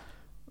 Ja.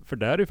 För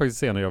där är ju faktiskt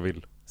scener jag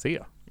vill se.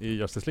 I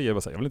Justice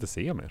League jag vill inte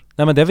se mer.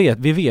 Nej, men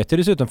vi vet ju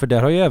dessutom, för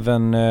där har ju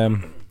även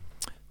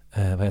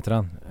vad heter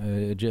han?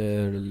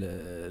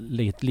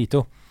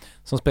 Leto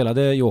som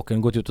spelade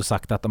Jokern gått ut och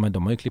sagt att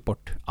de har ju klippt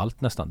bort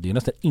allt nästan. Det är ju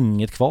nästan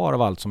inget kvar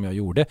av allt som jag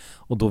gjorde.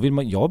 Och då vill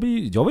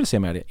jag vill se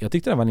mer det. Jag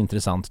tyckte det var en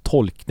intressant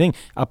tolkning.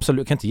 Absolut,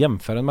 jag kan inte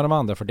jämföra den med de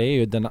andra för det är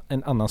ju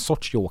en annan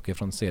sorts Joker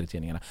från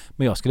serietidningarna.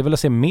 Men jag skulle vilja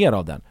se mer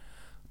av den.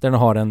 Där den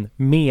har en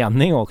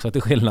mening också,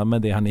 till skillnad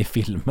med det han är i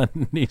filmen.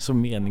 Det är så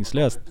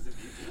meningslöst.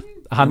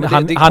 Han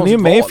är ju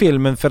med i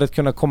filmen för att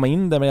kunna komma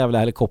in där med jävla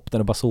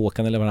helikoptern och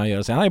bazookan eller vad han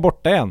gör. Sen han är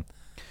borta igen.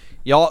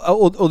 Ja,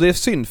 och det är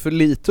synd för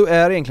Leto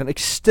är egentligen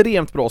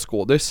extremt bra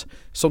skådis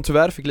som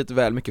tyvärr fick lite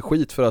väl mycket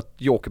skit för att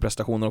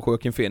Joker-prestationen av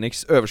Joaquin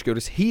Phoenix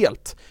överskrids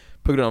helt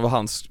på grund av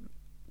hans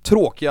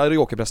tråkiga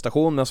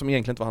Joker-prestation, men som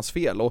egentligen inte var hans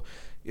fel. Och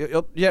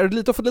jag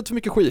Leto har fått lite för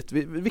mycket skit. Det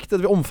är viktigt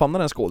att vi omfamnar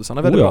den skådisen.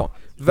 Han är väldigt bra.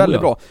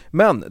 Väldigt bra.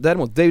 Men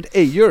däremot David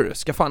Ayer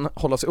ska fan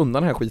hålla sig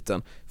undan den här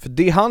skiten. För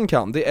det han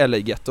kan, det är LA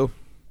Ghetto.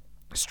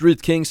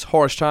 Street Kings,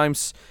 Harsh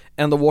Times,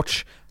 End of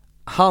Watch.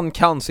 Han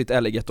kan sitt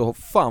LG och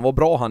fan vad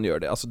bra han gör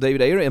det. Alltså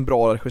David Ayer är en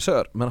bra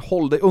regissör, men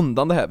håll dig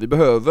undan det här. Vi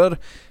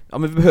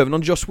behöver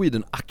någon Joss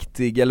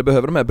Whedon-aktig, eller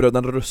behöver de här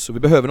bröderna Russo. Vi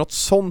behöver något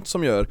sånt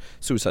som gör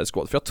Suicide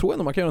Squad, för jag tror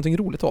ändå man kan göra någonting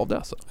roligt av det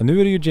alltså. Nu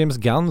är det ju James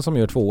Gunn som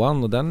gör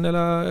 2:an och den,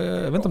 eller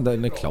jag vet inte om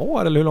den är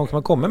klar eller hur långt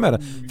man kommer med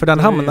det. För den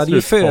hamnade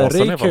ju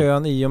före i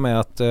kön i och med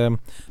att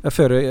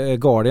före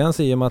Guardians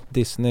i och med att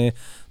Disney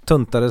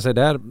tuntade sig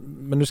där.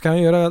 Men nu ska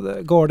han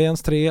göra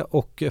Guardians 3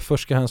 och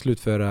först ska han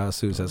slutföra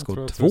Suicide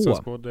Squad 2. Suicide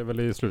Squad är väl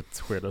i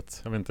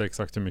slutskedet. Jag vet inte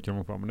exakt hur mycket de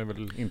har kvar, men det är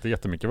väl inte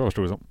jättemycket vad jag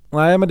förstår det som.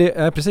 Nej, men det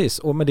är precis.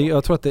 Och men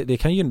jag tror att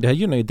det här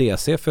gynnar ju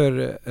DC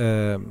för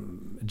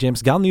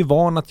James Gunn är ju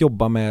van att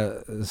jobba med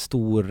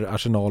stor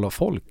arsenal av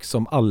folk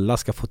som alla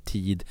ska få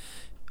tid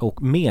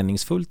och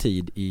meningsfull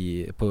tid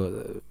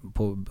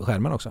på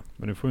skärmen också.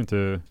 Men nu får ju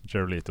inte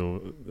Jared Leto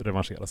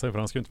revanschera sig, för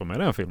han ska ju inte vara med i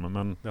den här filmen,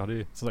 men det hade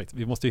ju, som sagt,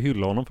 vi måste ju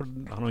hylla honom för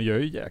han gör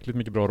ju jäkligt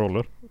mycket bra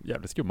roller.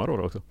 Jävligt skumma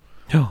roller också.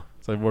 Ja.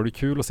 Så det var det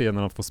kul att se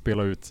när han får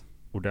spela ut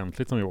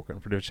ordentligt som Joker,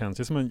 för det känns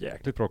ju som en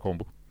jäkligt bra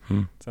kombo.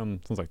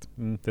 Sen, som sagt,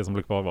 det som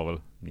blev kvar var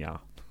väl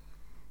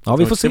Ja,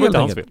 vi får se helt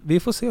enkelt. Vi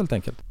får se helt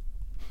enkelt.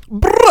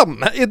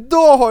 Bram!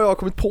 Idag har jag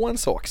kommit på en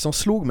sak som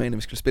slog mig när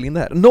vi skulle spela in det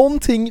här.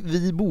 Någonting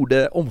vi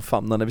borde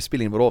omfamna när vi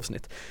spelar in våra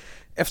avsnitt.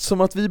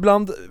 Eftersom att vi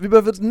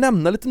behöver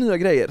nämna lite nya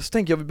grejer, så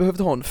tänker jag att vi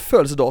behöver ha en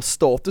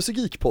födelsedagsstatus i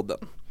Geekpodden.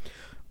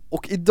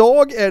 Och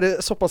idag är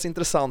det så pass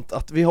intressant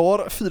att vi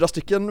har 4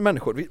 stycken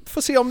människor. Vi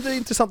får se om det är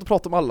intressant att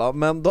prata om alla,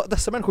 men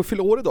dessa människor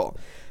fyller år idag.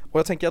 Och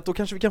jag tänker att då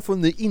kanske vi kan få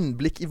en ny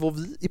inblick i vad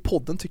vi i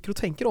podden tycker och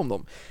tänker om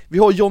dem. Vi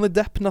har Johnny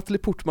Depp, Natalie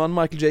Portman,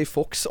 Michael J.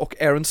 Fox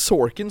och Aaron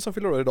Sorkin som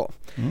fyller år idag.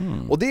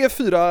 Och det är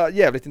 4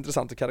 jävligt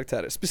intressanta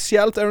karaktärer.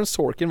 Speciellt Aaron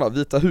Sorkin, va?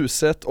 Vita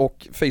huset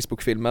och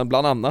Facebook-filmen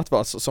bland annat,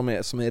 va? Som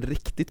är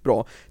riktigt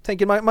bra.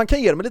 Tänker man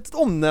kan ge dem ett litet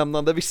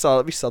omnämnande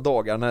vissa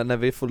dagar när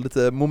vi får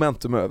lite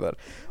momentum över.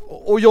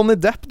 Och Johnny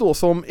Depp då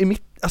som i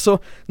mitt, alltså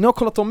nu har jag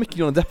kollat om mycket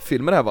Johnny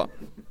Depp-filmer här, va.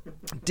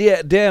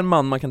 Det är en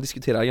man man kan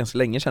diskutera ganska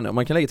länge, känner jag.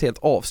 Man kan lägga ett helt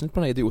avsnitt på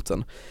den här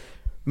idioten.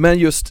 Men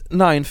just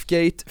Ninth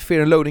Gate,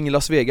 Fear and Loathing i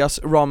Las Vegas,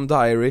 Rum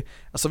Diary,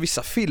 alltså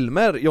vissa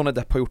filmer Johnny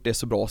Depp har gjort det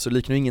så bra så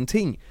liknar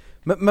ingenting.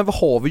 Men vad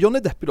har vi Johnny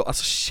Depp idag?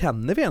 Alltså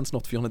känner vi ens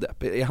något för Johnny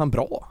Depp? Är han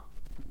bra?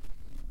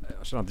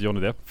 Jag känner att Johnny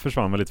Depp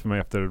försvann väl lite för mig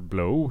efter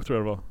Blow, tror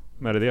jag det var.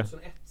 När det?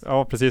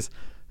 Ja, precis.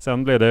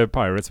 Sen blev det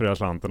Pirates för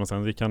Atlanten och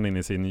sen gick han in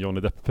i sin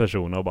Johnny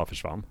Depp-persona och bara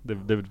försvann.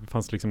 Det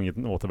fanns liksom inget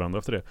återvändo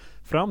efter det.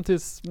 Fram till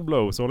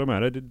Blow så håller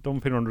jag med dig.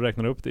 De filmer du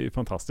räknar upp, det är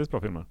fantastiskt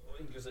bra filmer.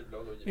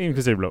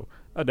 Inklusive Blow.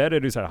 Ja, där är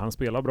det ju så här, han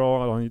spelar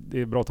bra,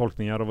 det är bra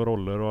tolkningar av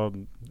roller och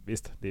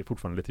visst, det är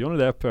fortfarande lite Johnny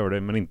Depp över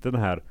det, men inte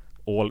den här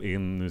all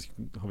in, nu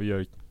har vi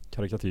gör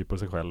karikatyr på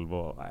sig själv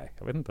och nej,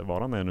 jag vet inte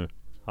var han är nu.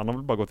 Han har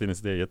väl bara gått in i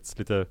sitt eget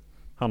lite,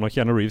 han och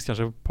Keanu Reeves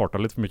kanske partar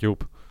lite för mycket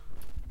ihop.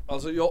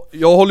 Alltså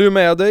jag håller ju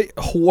med dig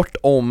hårt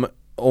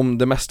om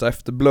det mesta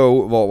efter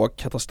Blow var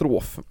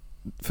katastrof.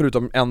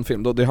 Förutom en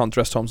film då, det är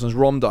Hunter S. Thompsons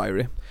Rum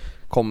Diary.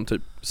 Kom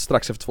typ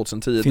strax efter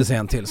 2010. Det finns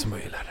en till som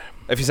jag gillar.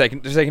 Det finns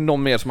säkert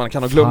någon mer som man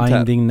kan ha glömt här.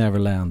 Finding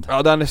Neverland.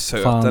 Ja, den är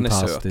söt,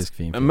 Fantastisk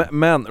fin film.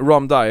 Men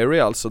Rum Diary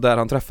alltså, där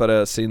han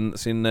träffade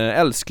sin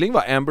älskling,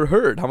 va? Amber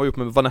Heard. Han var ju uppe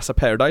med Vanessa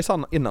Paradise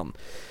innan.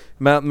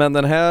 Men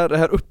det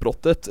här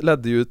uppbrottet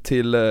ledde ju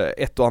till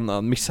ett och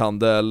annan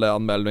misshandel,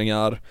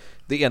 anmälningar,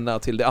 det ena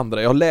till det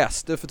andra. Jag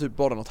läste för typ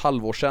bara något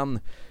halvår sedan,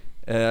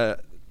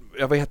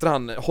 vad heter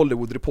han,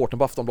 Hollywood-reportern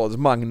på Aftonbladet,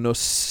 Magnus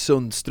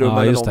Sundström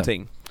eller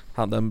någonting.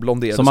 Han den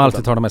blonderade som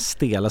alltid tar de här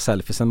stela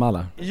selfiesen med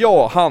alla.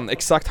 Ja, han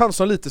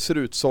som lite ser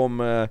ut som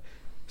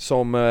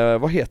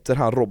vad heter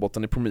han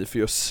roboten i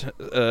Prometheus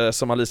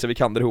som Alicia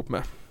Vikander ihop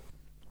med.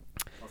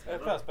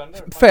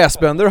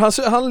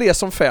 Fassbender, han ler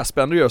som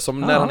Fassbender gör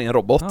som när han är en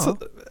robot. Ja.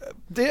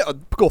 Det är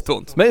gott och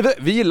ont. Men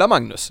vi gillar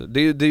Magnus. Det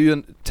är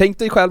ju tänk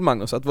dig själv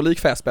Magnus att vara lik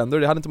Fassbender,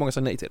 det hade inte många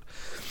sagt nej till.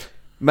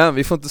 Men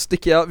vi får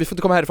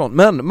inte komma härifrån.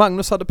 Men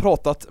Magnus hade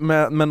pratat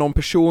med någon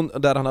person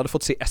där han hade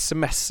fått se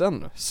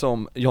sms'en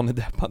som Johnny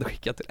Depp hade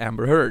skickat till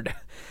Amber Heard.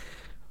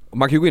 Och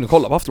man kan ju gå in och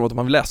kolla på Aftonbladet om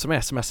man vill läsa med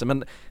sms'en,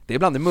 men det är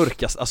bland det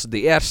mörkaste. Alltså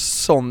det är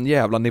sån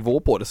jävla nivå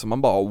på det som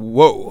man bara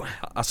wow.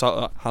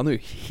 Alltså han har ju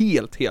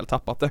helt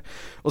tappat det.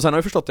 Och sen har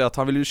jag förstått det att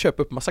han vill ju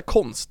köpa upp massa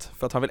konst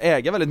för att han vill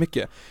äga väldigt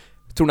mycket.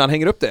 Tror ni han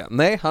hänger upp det?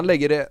 Nej, han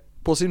lägger det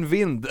på sin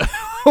vind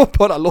och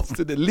bara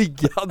låter det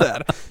ligga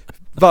där.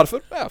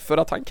 Varför? Ja, för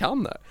att han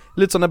kan det.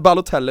 Lite som när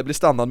Balotelli blir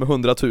stannad med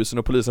 100 000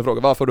 och polisen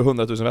frågar varför har du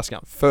 100 000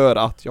 väskan? För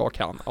att jag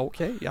kan.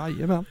 Okej,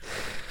 jajamän.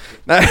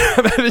 Nej,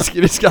 men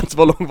vi ska inte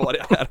vara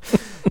långvariga här.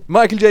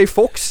 Michael J.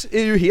 Fox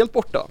är ju helt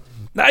borta.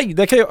 Nej,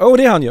 det kan jag,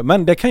 det är han ju.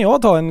 Men det kan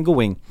jag ta en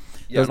going.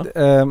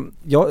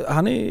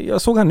 Gärna.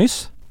 Jag såg han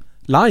nyss.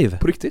 Live.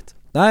 På riktigt?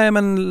 Nej,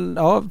 men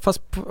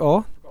fast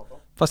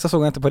jag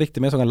såg han inte på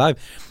riktigt, men jag såg han live.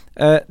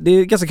 Det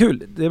är ganska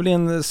kul. Det blir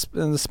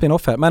en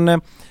spin-off här.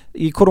 Men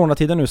i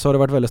coronatiden nu så har det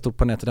varit väldigt stort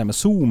på nätet där med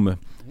Zoom.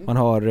 Man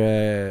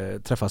har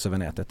träffats över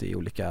nätet i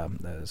olika,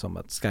 som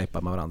att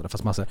skypa med varandra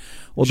fast massor.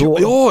 Och då,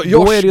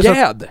 Josh är det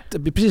Gad!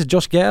 Precis,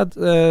 Josh Gad,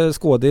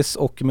 skådis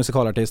och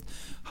musikalartist.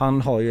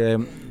 Han har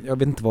ju, jag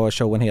vet inte vad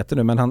showen heter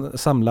nu, men han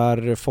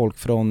samlar folk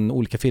från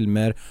olika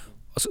filmer,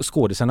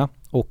 skådisarna,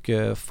 och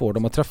får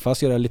dem att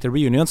träffas, göra lite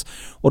reunions.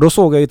 Och då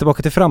såg jag ju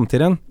Tillbaka till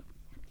framtiden.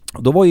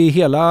 Då var ju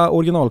hela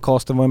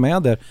originalcasten var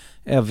med där.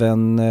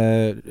 Även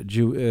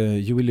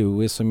Huey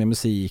Lewis som är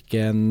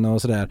musiken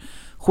och sådär.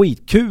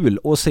 Skitkul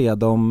att se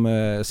dem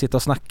sitta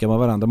och snacka med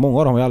varandra. Många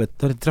av dem har ju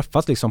aldrig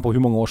träffats liksom på hur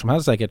många år som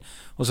helst säkert.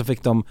 Och så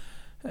fick de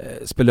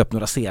spela upp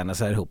några scener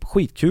så här ihop.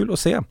 Skitkul att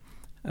se.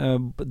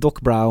 Doc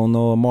Brown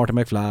och Marty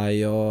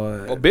McFly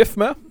och Biff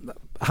med.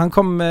 Han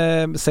kom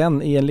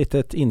sen i en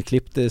litet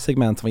inklippt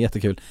segment som var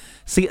jättekul.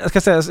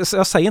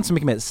 Jag säger inte så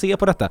mycket mer. Se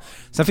på detta.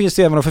 Sen finns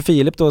det ju även för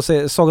Filip då,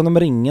 Sagan om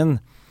ringen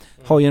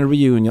har ju en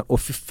reunion och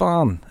för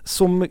fan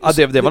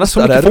det var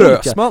nästan där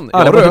rös man.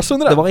 Ja,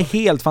 det var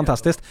helt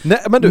fantastiskt. Nej,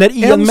 men du, när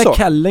Ian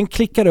McKellen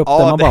klickar upp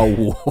där man bara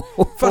wow.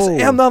 Fast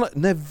en annan,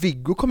 när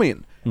Viggo kom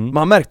in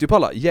man märkte ju på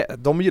alla,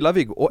 de gillar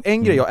Viggo. Och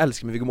en grej jag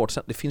älskar med Viggo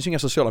Mortensen, det finns ju inga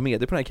sociala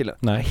medier på den här killen.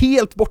 Nej.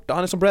 Helt borta,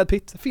 han är som Brad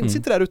Pitt. Finns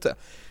inte där ute.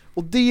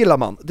 Och det gillar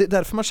man. Det är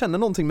därför man känner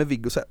någonting med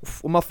Viggo så här.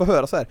 Och man får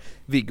höra så här.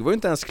 Viggo var ju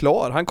inte ens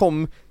klar. Han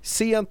kom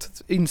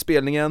sent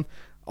inspelningen.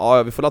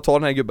 Ja, vi får ta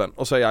den här gubben.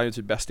 Och så är han ju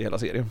typ bäst i hela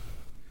serien.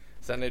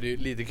 Sen är det ju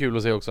lite kul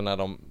att se också när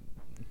de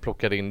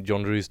plockade in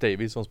John Rhys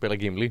Davies som spelar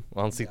Gimli.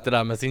 Och han sitter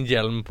där med sin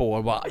hjälm på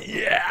och bara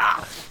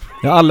yeah!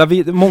 Ja,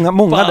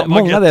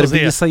 många där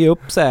visar ju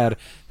upp så här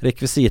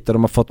rekvisiter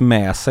de har fått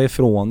med sig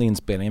från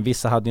inspelningen.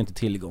 Vissa hade ju inte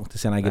tillgång till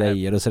sina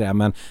grejer och sådär,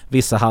 men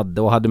vissa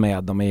hade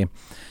med dem i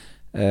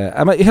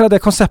hela det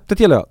konceptet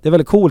gillar jag. Det är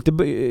väldigt coolt.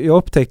 Jag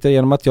upptäckte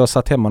genom att jag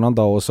satt hemma någon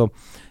dag och så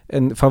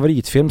en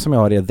favoritfilm som jag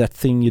har är That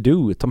Thing You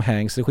Do, Tom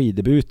Hanks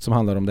regidebut, som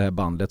handlar om det här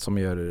bandet som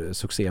gör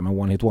succé med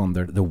One Hit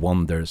Wonder, The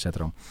Wonders heter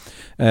de.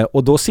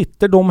 Och då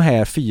sitter de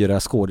här 4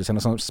 skådisarna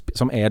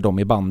som är de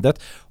i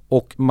bandet,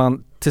 och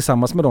man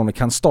tillsammans med dem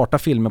kan starta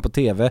filmen på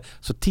tv,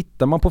 så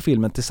tittar man på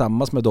filmen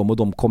tillsammans med dem och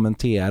de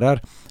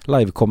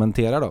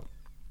live-kommenterar då.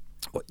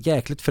 Och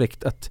jäkligt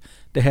fräckt att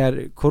det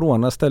här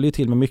corona ställer ju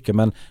till med mycket,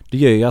 men det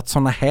gör ju att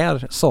såna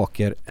här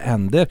saker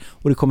händer,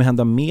 och det kommer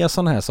hända mer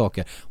såna här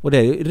saker, och det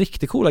är ju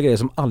riktigt coola grejer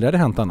som aldrig hade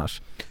hänt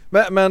annars.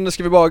 Men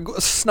ska vi bara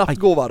snabbt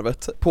gå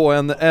varvet på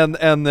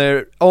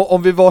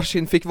om vi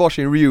fick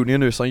varsin reunion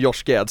nu som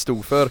Josh Gad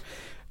stod för.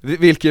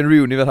 Vilken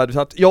reunion hade du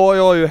satt? Ja,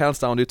 jag är ju hands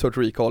down, det är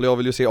Total Recall. Jag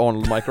vill ju se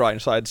Arnold, Mike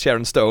Ironside,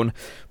 Sharon Stone,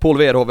 Paul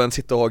Verhoeven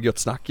sitta och ha gött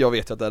snack. Jag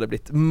vet ju att det hade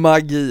blivit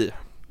magi.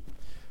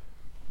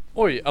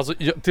 Oj, alltså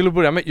till att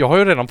börja med, jag har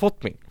ju redan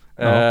fått min.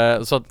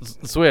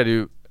 Så är det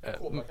ju.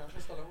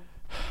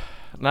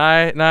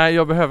 Nej,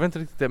 jag behöver inte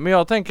riktigt det. Men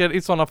jag tänker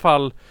i sådana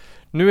fall,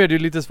 nu är det ju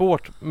lite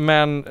svårt,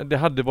 men det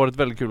hade varit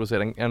väldigt kul att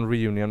se en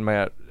reunion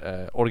med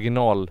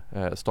original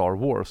Star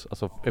Wars,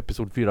 alltså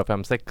episod 4,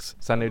 5, 6.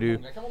 Sen är det ju,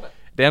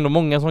 det är ändå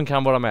många som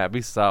kan vara med.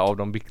 Vissa av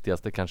de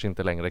viktigaste kanske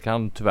inte längre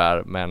kan,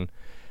 tyvärr, men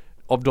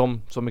av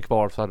de som är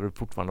kvar så hade det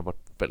fortfarande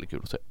varit väldigt kul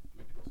att se.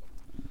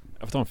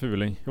 Jag får ta en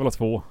fuling, jag vill ha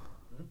 2.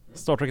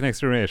 Star Trek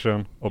Next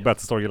Generation och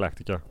Battlestar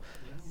Galactica.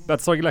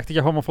 Battlestar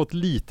Galactica har man fått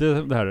lite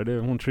det här. Det är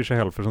hon Trisha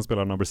Helfer som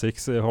spelar Number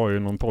 6 har ju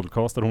någon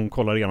podcast där hon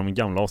kollar igenom de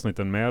gamla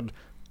avsnitten med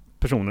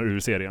personer ur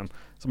serien.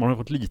 Så man har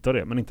fått lite av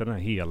det, men inte den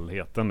här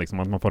helheten liksom,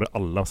 att man får det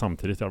alla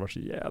samtidigt. Det har varit så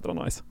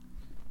jädra nice.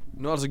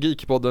 Nu har alltså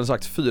Geekpodden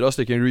sagt 4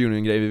 stycken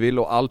reunion-grejer vi vill,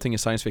 och allting är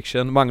science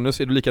fiction.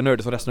 Magnus, är du lika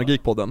nördig som resten av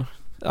Geekpodden?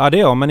 Ja, det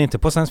är jag, men inte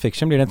på science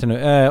fiction blir det inte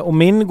nu. Och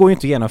min går ju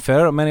inte att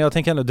genomföra, men jag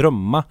tänker ändå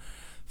drömma.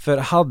 För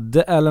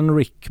hade Alan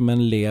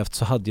Rickman levt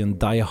så hade ju en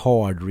Die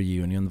Hard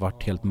reunion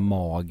varit helt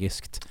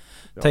magiskt.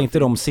 Tänkte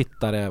de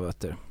sitta där, vet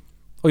du.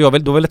 Och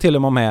då vill jag till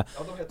och med med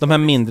de här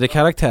mindre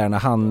karaktärerna.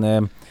 Han,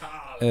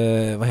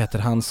 vad heter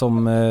han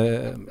som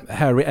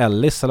Harry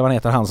Ellis, eller vad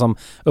heter han som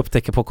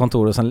upptäcker på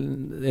kontoret och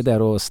sen är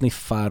där och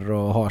sniffar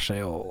och har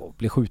sig och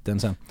blir skjuten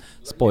sen.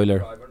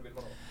 Spoiler.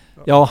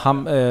 Ja,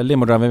 han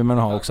limo driver vill man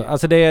ha också.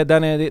 Alltså det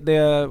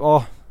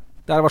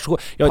hade varit så.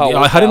 Jag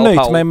hade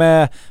nöjt mig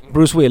med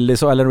Bruce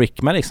Willis och Alan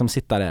Rickman liksom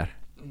sitta där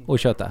och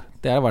köta.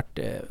 Det hade varit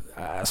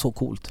så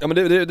coolt. Ja,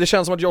 men det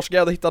känns som att Josh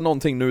Gad har hittat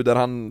någonting nu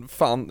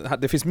där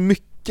det finns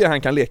mycket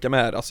han kan leka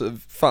med. Alltså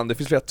det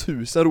finns flera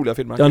tusen roliga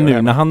filmer han kan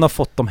nu när han har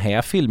fått de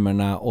här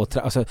filmerna och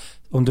alltså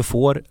om du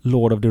får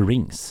Lord of the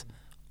Rings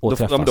och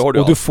träffas, och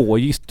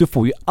du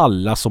får ju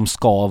alla som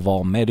ska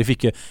vara med. Du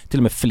fick ju till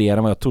och med fler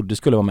än vad jag trodde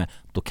skulle vara med.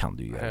 Då kan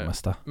du ju göra det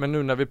mesta. Men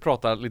nu när vi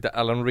pratar lite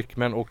Alan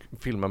Rickman och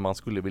filmer man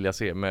skulle vilja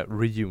se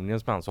med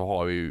reunions med, så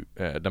har vi ju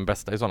den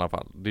bästa i sådana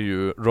fall. Det är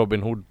ju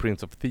Robin Hood,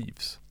 Prince of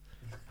Thieves.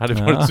 Hade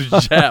varit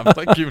så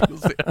jävla kul att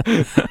se.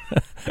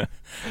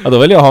 Ja, då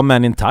vill jag ha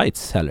Man in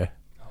Tights heller.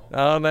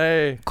 Ja,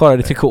 nej.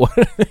 Karade till kår.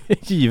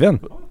 Given.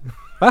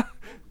 Va?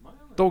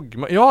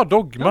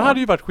 Dogma hade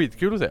ju varit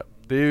skitkul att se.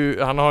 Det är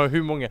ju, han har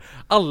hur många,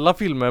 alla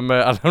filmer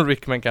med Alan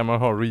Rickman kan man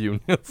ha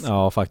reunions.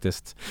 Ja,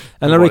 faktiskt.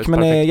 Alan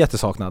Rickman är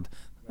jättesaknad.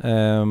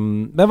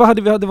 Men vad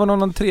hade vi? Det var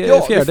någon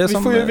fjärde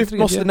som... Vi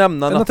måste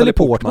nämna Natalie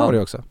Portman var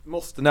det också.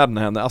 Måste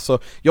nämna henne. Alltså,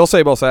 jag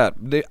säger bara så här.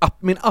 Det är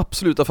min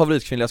absoluta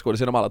favoritkvinnliga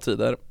skådespelare genom alla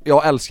tider.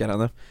 Jag älskar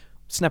henne.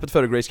 Snäppet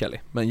före Grace Kelly.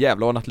 Men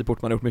jävlar vad Natalie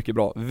Portman har gjort mycket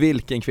bra.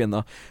 Vilken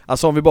kvinna.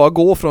 Alltså om vi bara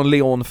går från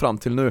Leon fram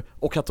till nu,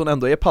 och att hon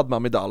ändå är Padma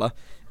Amidala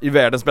i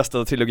världens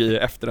bästa trilogi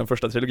efter den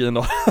första trilogin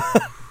då.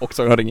 Och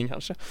Sagan om ringen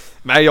kanske.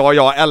 Men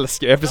jag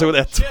älskar episod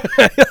 1.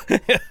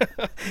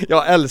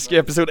 Jag älskar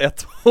episod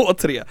 1 och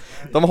 3.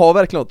 De har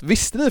verkligen något.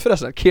 Visste ni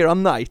förresten att Keira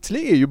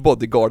Knightley är ju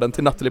bodyguarden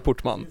till Natalie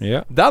Portman?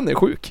 Yeah. Den är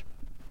sjuk.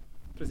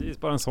 Precis,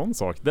 bara en sån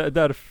sak.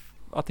 Där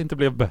att det inte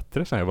blev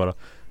bättre, säger jag bara.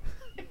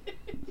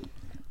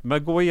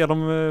 Men gå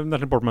igenom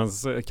Natalie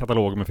Portmans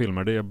katalog med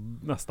filmer. Det är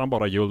nästan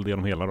bara guld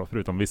genom hela då,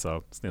 förutom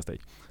vissa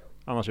snedsteg.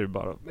 Annars är det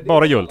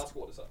bara guld.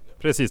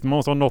 Precis, man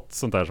måste ha något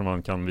sånt där som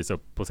man kan visa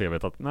upp på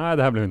CV:t att nej,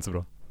 det här blev inte så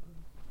bra.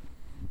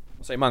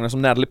 Vad säger Magnus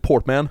om Natalie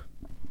Portman?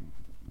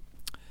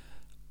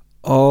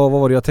 Ja,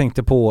 vad var det jag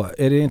tänkte på?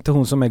 Är det inte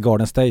hon som är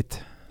Garden State?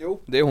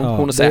 Jo, det är hon.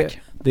 Hon är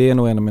säker. Det är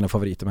nog en av mina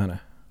favoriter med henne.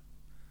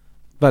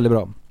 Väldigt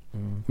bra.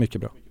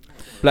 Mycket bra.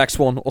 Black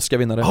Swan,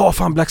 Oscar-vinnare. Ja,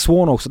 fan, Black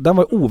Swan också. Den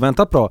var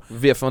oväntat bra.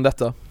 V från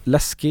detta.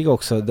 Läskig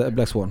också,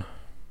 Black Swan.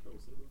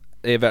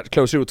 Det är värt.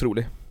 Closer är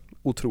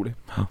otrolig.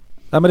 Ja.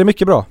 Ja, men det är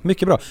mycket bra,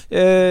 mycket bra.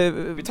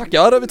 Vi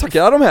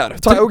tackar de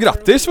här. Och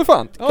grattis för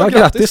fan. Ja,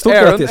 grattis, stort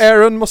grattis.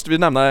 Aaron måste vi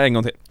nämna en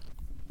gång till.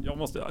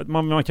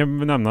 Man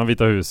kan nämna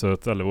Vita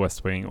huset eller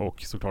West Wing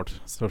och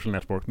såklart Social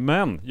Network.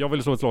 Men jag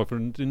vill slå ett slag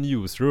för The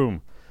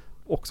Newsroom.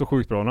 Också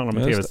sjukt bra. Den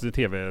handlar med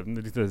TV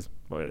lite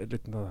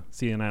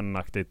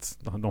CNN-aktigt.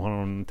 De har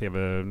någon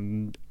TV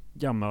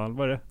gammal,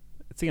 vad är det?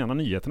 Sena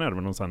nyheterna är det,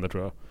 men de sänder,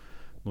 tror jag.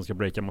 De ska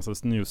breaka en massa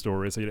news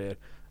stories och grejer.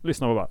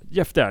 Lyssna på bara.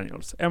 Jeff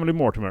Daniels, Emily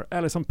Mortimer,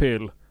 Alison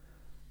Pill,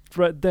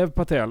 Dev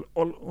Patel,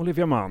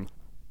 Olivia Munn.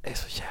 Det är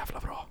så jävla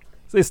bra.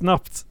 Det är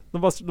snabbt,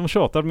 De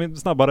tjatar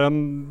snabbare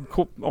än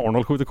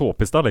Arnold skjuter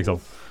k-pistol liksom.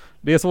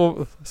 Det är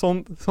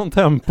sån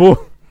tempo.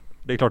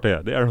 Det är klart det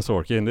är. Det är Aaron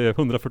Sorkin. Det är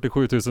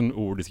 147 000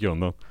 ord i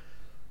sekunden.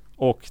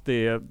 Och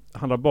det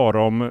handlar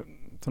bara om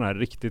sån här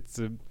riktigt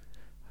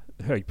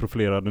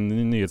högprofilerade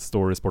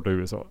nyhetsstories borta i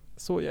USA.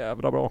 Så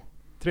jävla bra.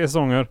 3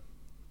 säsonger.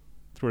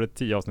 Tror det är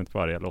 10 avsnitt på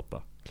varje eller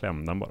 8.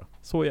 Kläm den bara.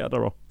 Så jävla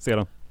bra. Se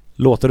den.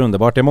 Låter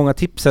underbart. Det är många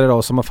tips här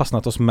idag som har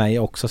fastnat hos mig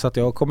också, så att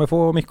jag kommer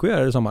få mycket att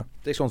göra i sommar.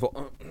 Days Gone 2.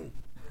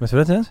 Men så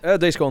det inte?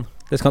 Days Gone.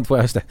 Det ska inte få,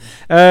 just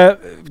det.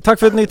 Tack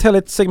för ett nytt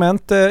härligt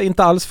segment.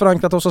 Inte alls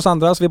förankrat hos oss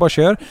andra, så vi bara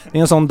kör. Det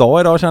är en sån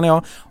dag idag, känner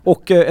jag.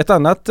 Och ett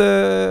annat,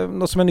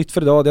 något som är nytt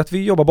för idag, det är att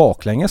vi jobbar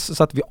baklänges,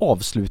 så att vi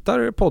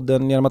avslutar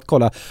podden genom att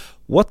kolla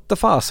what the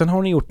fasen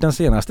har ni gjort den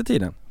senaste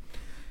tiden?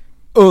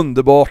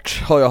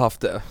 Underbart har jag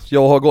haft det.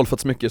 Jag har golfat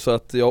så mycket så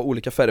att jag har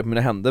olika färger på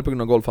mina händer på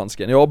grund av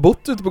golfhandsken. Jag har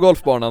bott ute på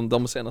golfbanan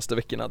de senaste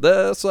veckorna.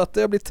 Så att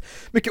det har blivit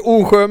mycket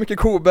Onsjö, mycket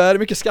Koberg,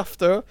 mycket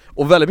Skaftö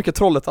och väldigt mycket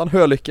Trollhättan,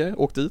 Hölycke.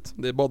 Åkt dit,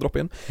 det är bara att droppa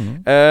in.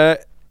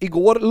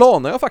 Igår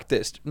lanade jag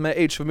faktiskt med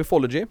Age of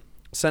Mythology,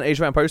 sen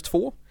Age of Empires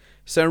 2,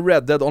 sen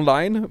Red Dead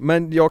Online.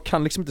 Men jag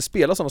kan liksom inte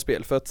spela sådana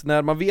spel, för att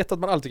när man vet att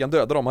man alltid kan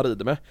döda dem man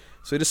rider med,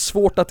 så är det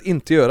svårt att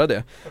inte göra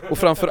det. Och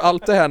framför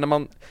allt det här när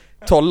man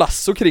tar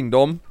lasso kring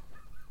dem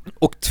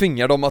och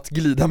tvingar dem att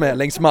glida med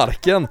längs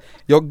marken.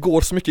 Jag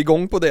går så mycket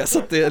igång på det så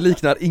att det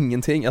liknar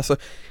ingenting. Alltså,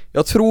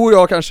 jag tror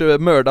jag kanske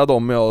mördar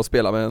dem jag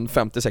spelar med en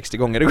 50-60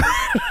 gånger igår.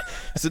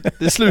 Så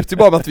det slutar ju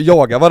bara med att vi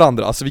jagar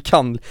varandra. Alltså vi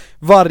kan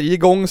varje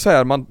gång så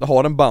här man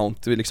har en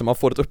bounty, liksom man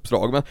får ett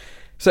uppdrag, men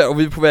så här, och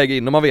vi är på väg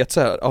in och man vet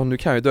så här, nu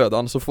kan jag döda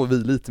han, så får vi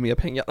lite mer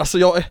pengar. Alltså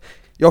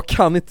jag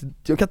kan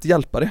inte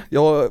hjälpa det.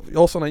 Jag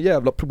har såna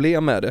jävla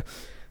problem med det.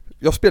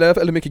 Jag spelar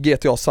väldigt mycket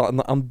GTA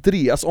San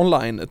Andreas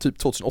online typ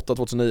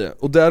 2008-2009,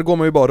 och där går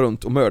man ju bara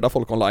runt och mördar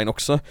folk online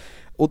också.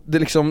 Och det är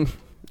liksom,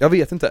 jag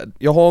vet inte,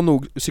 jag har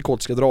nog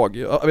psykotiska drag.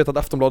 Jag vet att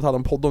Aftonbladet hade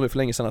en podd om det för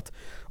länge sedan, att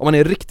om man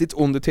är riktigt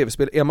ond i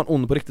tv-spel, är man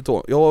ond på riktigt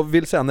då? Jag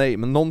vill säga nej,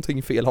 men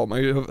någonting fel har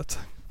man ju i huvudet.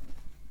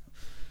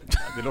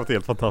 Det låter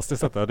helt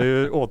fantastiskt detta. Det är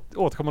ju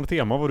återkommande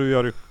tema vad du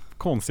gör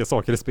konstiga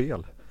saker i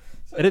spel.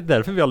 Är det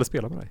därför vi aldrig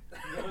spelar med dig?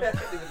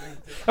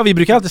 Ja, vi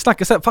brukar alltid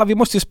snacka så här, fan vi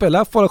måste ju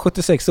spela Fallout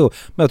 76 så,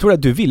 men jag tror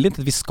att du vill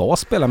inte att vi ska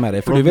spela med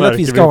dig, för du vill att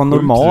vi ska ha en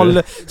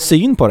normal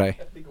syn på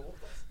dig.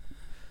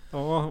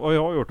 Ja, vad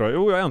jag har gjort då?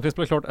 Jo, jag har äntligen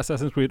spelat klart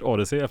Assassin's Creed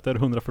Odyssey efter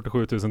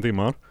 147 000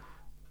 timmar.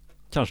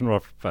 Kanske några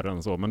färre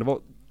än så, men det var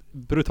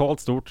brutalt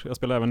stort. Jag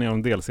spelade även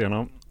igenom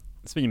delserierna.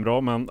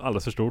 Svinbra, men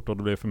alldeles för stort och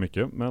det blev för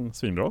mycket, men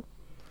svinbra.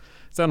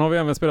 Sen har vi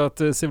även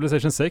spelat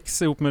Civilization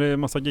 6 ihop med en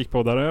massa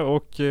geekpoddare,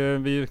 och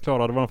vi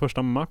klarade vår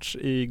första match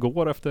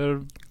igår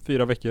efter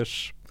 4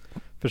 veckors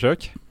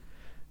försök.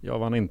 Jag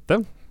vann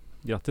inte.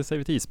 Grattis säger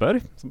vi till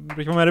Isberg som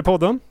brukar vara med i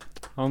podden.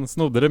 Han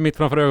snodde det mitt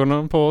framför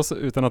ögonen på oss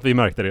utan att vi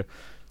märkte det.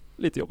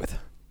 Lite jobbigt.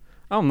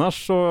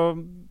 Annars så,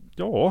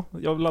 ja,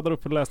 jag laddar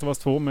upp för Last of Us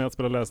 2 med att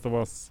spela Last of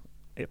Us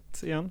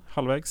 1 igen,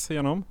 halvvägs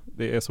igenom.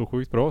 Det är så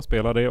sjukt bra,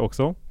 spela det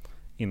också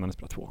innan ni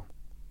spelar 2.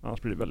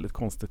 Annars blir det väldigt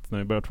konstigt när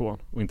vi börjar 2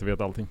 och inte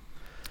vet allting.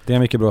 Det är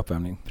mycket bra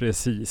uppvärmning.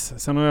 Precis.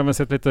 Sen har jag även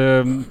sett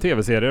lite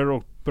tv-serier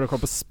och börjat kolla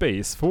på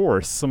Space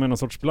Force, som är någon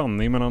sorts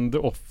blandning mellan The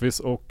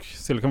Office och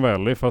Silicon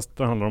Valley, fast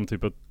det handlar om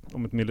typ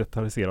om ett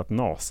militariserat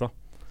NASA.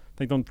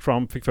 Tänk om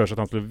Trump fick för sig att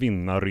han skulle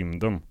vinna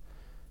rymden.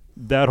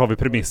 Där har vi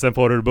premissen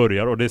på hur det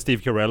börjar, och det är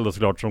Steve Carell då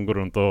såklart som går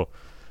runt och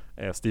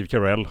är Steve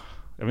Carell.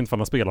 Jag vet inte om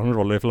han spelar någon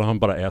roll eller han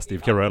bara är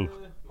Steve Carell.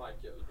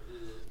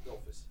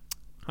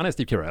 Han är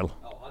Steve Carell.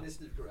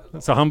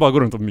 Så han bara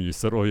går runt och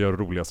myser och gör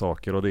roliga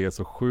saker, och det är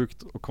så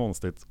sjukt och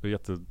konstigt och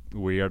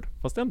jätteweird,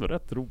 fast ändå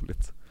rätt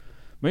roligt.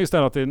 Men just det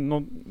här att det är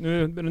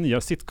nu är det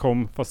nya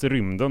sitcom fast i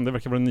rymden, det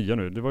verkar vara det nya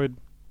nu. Det var ju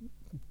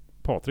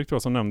Patrik tror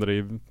jag som nämnde det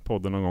i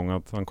podden någon gång,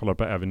 att han kollar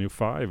på Avenue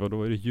 5, och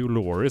då är det Hugh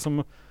Laurie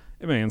som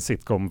är med i en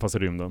sitcom fast i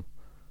rymden.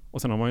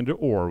 Och sen har man ju The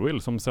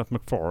Orville som Seth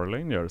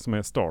MacFarlane gör, som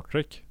är Star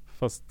Trek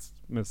fast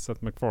med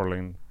Seth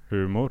MacFarlane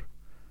humor.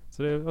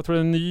 Så jag tror det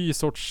är en ny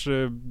sorts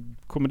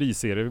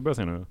komediserie vi börjar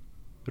se nu.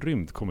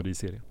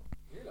 Rymdkomediserie.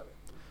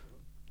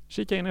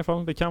 Kika in i alla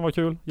fall, det kan vara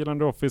kul.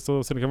 Gillande Office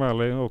och Silicon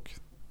Valley och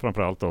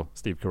framförallt då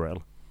Steve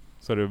Carell.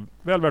 Så är det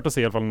väl värt att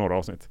se i alla fall några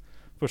avsnitt.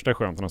 Första är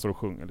skönt när han står och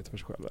sjunger lite för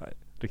sig själv. Det är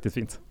riktigt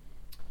fint.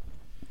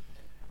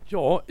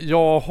 Ja,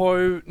 jag har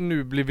ju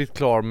nu blivit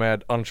klar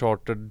med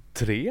Uncharted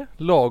 3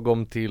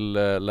 lagom till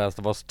Last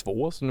of Us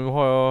 2, så nu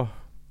har jag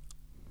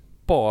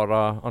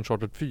bara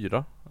Uncharted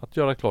 4 att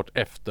göra klart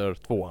efter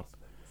 2:an.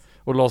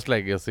 Och Lost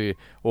Legacy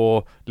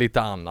och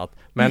lite annat.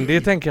 Men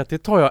det tänker jag att det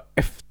tar jag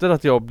efter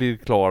att jag blir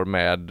klar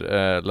med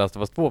Last of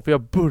Us 2. För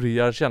jag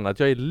börjar känna att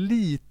jag är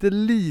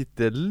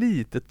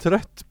lite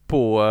trött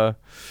på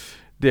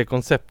det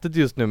konceptet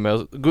just nu med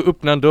att gå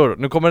upp en dörr.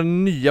 Nu kommer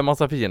en nya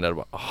massa fiender.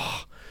 Bara,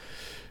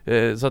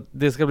 så att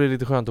det ska bli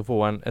lite skönt att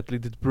få ett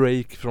litet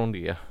break från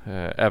det.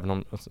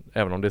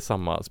 Även om det är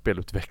samma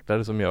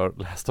spelutvecklare som gör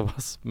Last of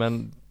Us.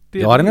 Men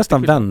Jag hade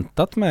nästan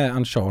väntat med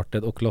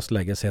Uncharted och Lost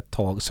Legacy ett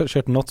tag. Så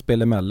kört något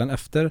spel emellan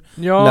efter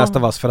Last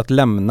of Us för att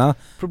lämna.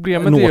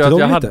 Problemet är ju att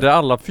jag hade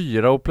alla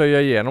 4 och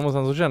plöja igenom och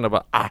sen så kände jag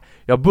bara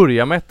jag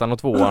börjar med 1:an och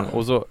 2:an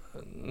och så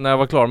när jag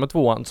var klar med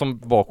 2:an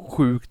som var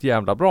sjukt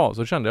jävla bra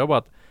så kände jag bara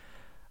att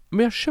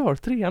men jag kör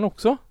 3:an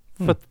också.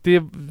 För att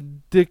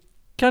det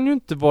kan ju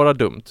inte vara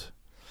dumt.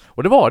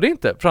 Och det var det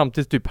inte fram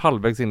till typ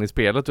halvvägs in i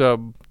spelet och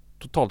jag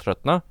totalt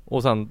tröttnade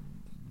och sen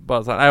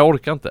bara så här, nej jag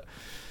orkar inte.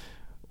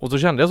 Och så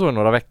kände jag så i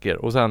några veckor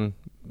och sen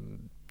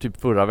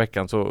typ förra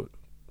veckan så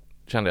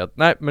kände jag att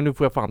nej men nu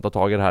får jag fan ta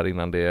tag i det här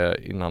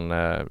innan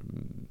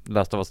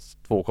Last of Us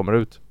 2 kommer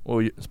ut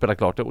och spela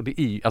klart det. Och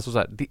det är ju, alltså så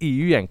här, det är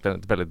ju egentligen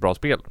ett väldigt bra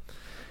spel.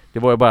 Det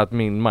var ju bara att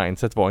min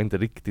mindset var inte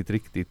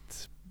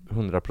riktigt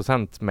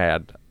 100%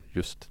 med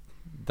just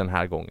den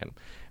här gången.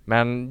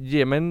 Men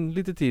ge mig en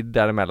lite tid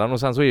däremellan och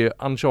sen så är ju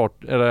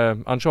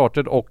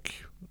Uncharted och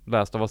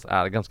Last of Us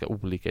är ganska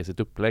olika i sitt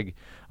upplägg.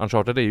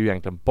 Uncharted är ju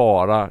egentligen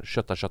bara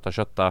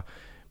kötta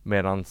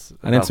medans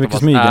Last of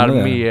Us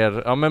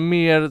är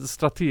mer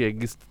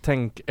strategiskt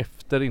tänk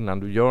efter innan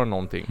du gör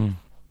någonting.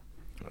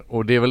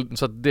 Och det är väl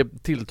så att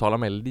det tilltalar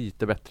mig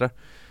lite bättre.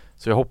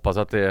 Så jag hoppas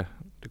att det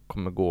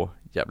kommer gå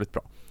jävligt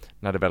bra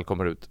när det väl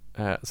kommer ut.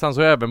 Sen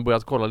så har jag även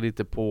börjat kolla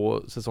lite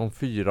på säsong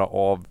 4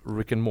 av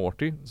Rick and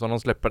Morty. Så de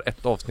släpper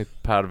ett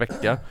avsnitt per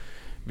vecka.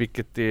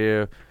 Vilket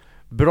är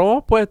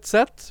bra på ett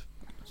sätt.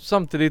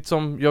 Samtidigt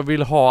som jag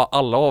vill ha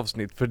alla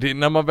avsnitt. För det,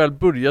 när man väl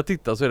börjar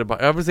titta så är det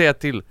bara, jag vill säga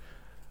till.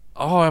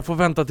 Jag får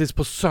vänta tills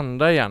på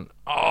söndag igen.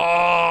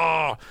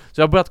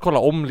 Så jag har börjat kolla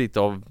om lite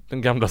av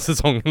de gamla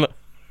säsongerna.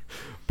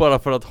 Bara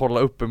för att hålla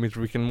uppe mitt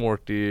Rick and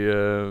Morty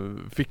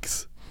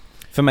fix.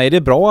 För mig är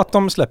det bra att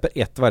de släpper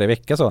ett varje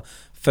vecka så.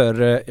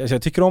 För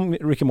jag tycker om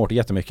Rick and Morty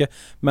jättemycket.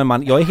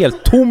 Men jag är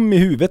helt tom i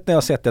huvudet när jag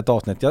har sett ett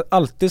avsnitt. Jag är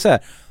alltid så här,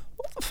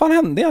 vad fan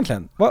hände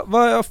egentligen?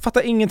 Jag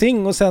fattar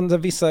ingenting och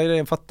sen vissa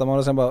grejer fattar man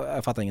och sen bara,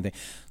 jag fattar ingenting.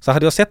 Så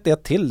hade jag sett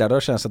det till där, då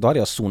känns det, då hade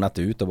jag zonat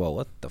ut och bara,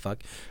 what the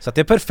fuck. Så att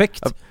det är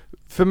perfekt.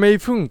 För mig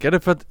funkar det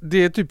för att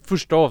det är typ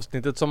första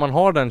avsnittet som man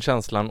har den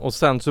känslan och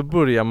sen så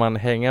börjar man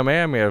hänga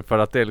med mer för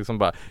att det är liksom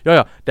bara,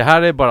 det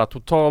här är bara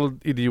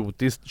totalt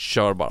idiotiskt,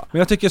 kör bara. Men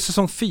jag tycker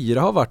säsong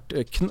 4 har varit,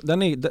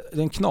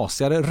 den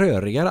knasigare,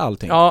 rörigare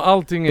allting. Ja,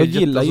 allting är jag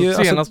gillar ju,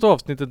 senaste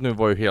avsnittet nu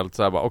var ju helt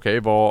så här bara, okej,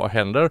 vad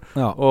händer?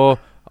 Ja.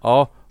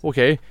 Och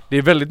okej. Det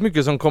är väldigt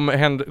mycket som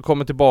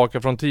kommer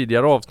tillbaka från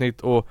tidigare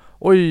avsnitt och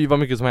oj vad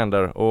mycket som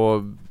händer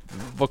och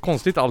vad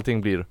konstigt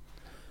allting blir.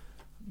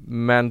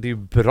 Men det är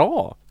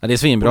bra. Ja, det är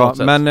svinbra.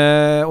 Men,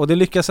 och det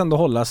lyckas ändå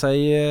hålla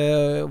sig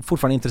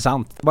fortfarande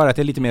intressant. Bara att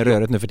det är lite mer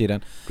rörigt nu för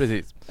tiden.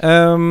 Precis.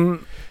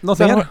 Något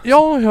mer?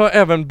 Jag har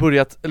även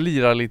börjat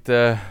lira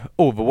lite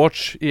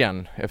Overwatch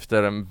igen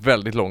efter en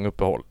väldigt lång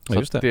uppehåll. Ja,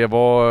 just det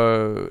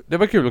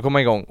var kul att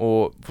komma igång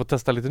och få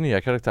testa lite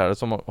nya karaktärer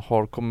som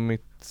har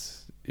kommit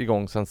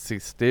igång sen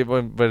sist. Det var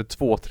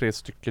 2-3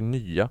 stycken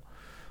nya.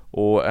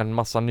 Och en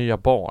massa nya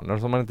banor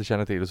som man inte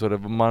känner till. Så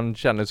man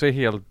känner sig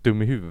helt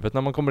dum i huvudet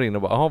när man kommer in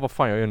och bara, vad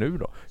fan jag gör nu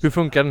då? Hur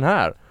funkar den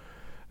här?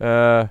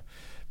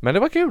 Men det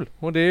var kul.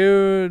 Och det är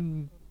ju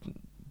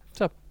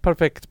så här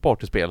perfekt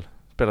partyspel.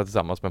 Spela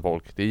tillsammans med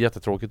folk. Det är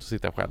jättetråkigt att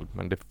sitta själv,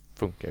 men det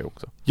funkar ju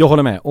också. Jag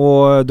håller med.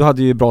 Och du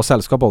hade ju bra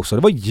sällskap också.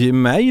 Det var ju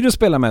mig du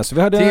spelade med. Så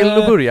vi hade, till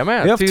att börja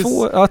med. Vi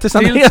har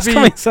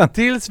haft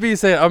tills vi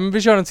säger, men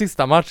vi kör en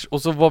sista match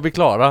och så var vi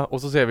klara.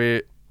 Och så ser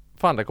vi,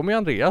 fan där kommer ju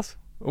Andreas.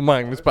 Och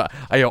Magnus bara,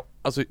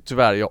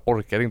 tyvärr jag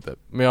orkar inte.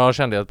 Men jag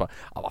kände att bara,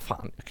 vad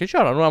fan, jag kan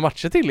köra några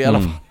matcher till i alla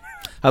fall.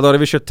 Ja, då hade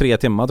vi kört 3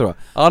 timmar tror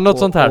jag. Ja, något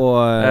sånt här.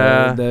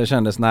 Och det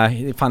kändes,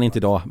 nej, fan inte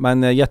idag.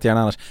 Men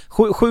jättegärna annars.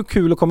 Sjukt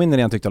kul att komma in i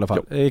det tyckte jag i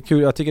alla fall.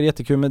 Kul, jag tycker det är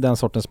jättekul med den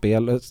sortens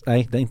spel.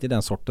 Nej, det är inte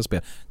den sortens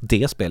spel.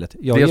 Det spelet.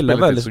 Jag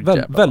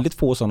gillar väldigt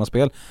få sådana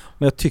spel.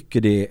 Men jag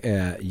tycker det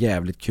är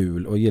jävligt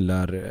kul och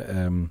gillar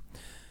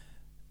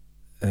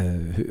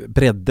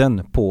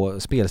bredden på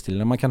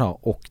spelstilen man kan ha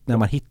och när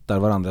man hittar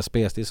varandras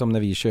spelstil, som när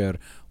vi kör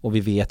och vi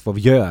vet vad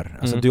vi gör.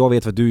 Alltså jag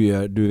vet vad du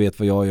gör, du vet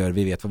vad jag gör,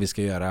 vi vet vad vi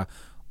ska göra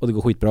och det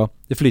går skitbra.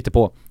 Det flyter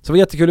på. Så det var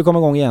jättekul att komma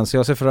igång igen, så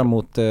jag ser fram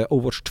emot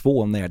Overwatch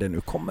 2 när det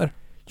nu kommer.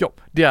 Ja,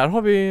 där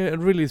har vi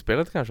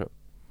release-spelet kanske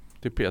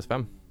till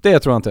PS5. Det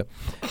tror jag inte.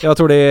 Jag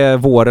tror det är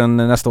våren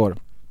nästa år.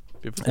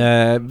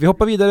 Vi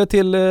hoppar vidare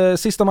till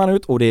sista man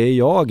ut och det är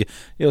jag.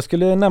 Jag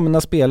skulle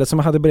nämna spelet som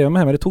jag hade bredvid mig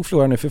här, men det tog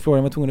Florian nu för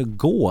Florian var tvungen att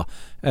gå.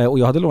 Och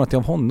jag hade lånat det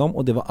av honom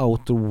och det var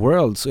Outer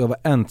Worlds och jag var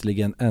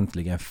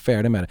äntligen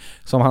färdig med det.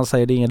 Som han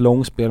säger, det är inget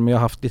långt spel, men jag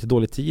har haft lite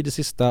dålig tid det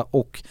sista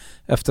och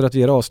efter att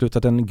vi har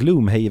avslutat en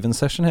Gloomhaven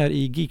session här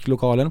i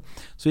Geek-lokalen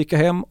så gick jag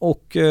hem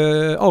och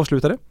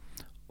avslutade.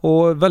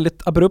 Och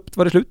väldigt abrupt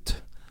var det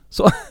slut.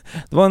 Så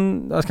det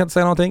var jag ska inte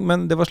säga någonting,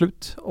 men det var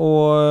slut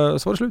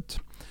och så var det slut.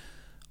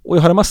 Och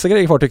jag hade massa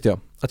grejer kvar tyckte jag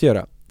att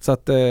göra. Så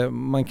att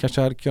man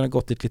kanske hade kunnat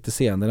gått dit lite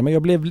senare. Men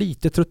jag blev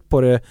lite trött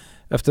på det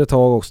efter ett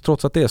tag också.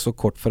 Trots att det är så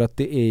kort. För att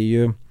det är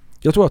ju...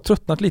 Jag tror jag har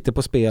tröttnat lite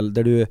på spel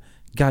där du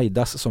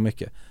guidas så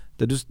mycket.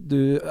 Där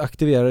du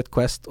aktiverar ett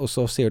quest och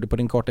så ser du på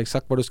din karta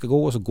exakt var du ska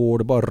gå. Och så går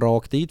du bara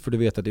rakt dit för du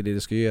vet att det är det du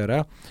ska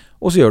göra.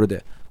 Och så gör du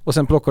det. Och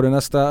sen plockar du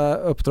nästa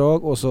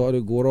uppdrag och så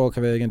du går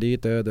raka vägen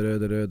dit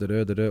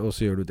och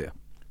så gör du det.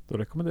 Då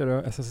rekommenderar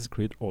jag Assassin's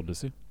Creed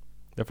Odyssey.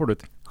 Där får du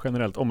ett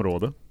generellt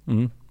område.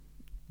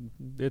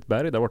 Det är ett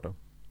berg där borta.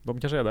 De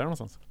kanske är där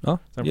någonstans. Ja,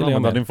 sen får du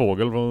använda din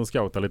fågel och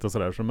scouta lite och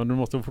sådär. Men du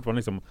måste fortfarande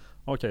liksom,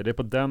 okej, det är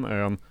på den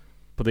ön,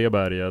 på det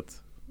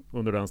berget,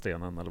 under den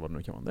stenen eller vad det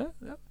nu kan vara. Det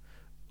är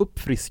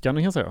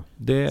uppfriskande kan jag säga.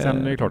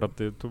 Sen är det klart att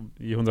det tog,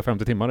 i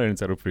 150 timmar är det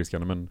inte så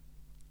uppfriskande, men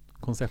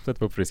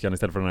konceptet var uppfriskande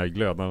istället för den här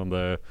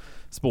glödande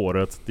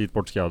spåret dit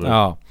bort ska du.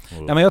 Ja.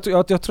 Ja, men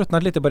jag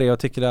tröttnat lite på det. Jag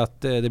tycker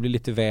att det blir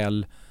lite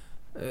väl...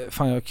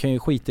 Fan, jag kan ju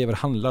skita i vad det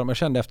handlar om. Jag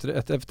kände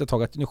efter ett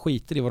tag att nu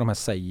skiter i vad de här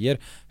säger.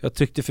 Jag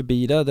tryckte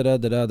förbi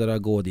det,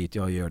 gå dit,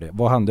 jag gör det.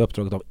 Vad hände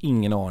uppdraget av?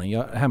 Ingen aning.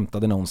 Jag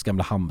hämtade någons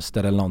gamla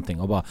hamster eller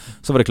någonting och bara,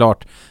 så var det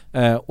klart.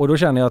 Och då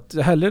känner jag att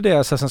hellre det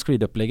Assassin's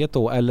Creed-upplägget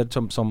då,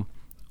 eller som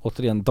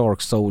återigen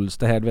Dark Souls,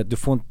 det här, du vet,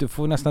 du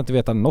får nästan inte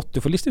veta något.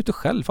 Du får lista ut det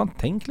själv. Fan,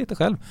 tänk lite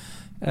själv.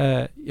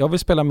 Jag vill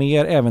spela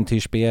mer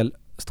äventyrsspel,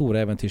 stora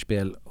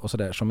äventyrsspel och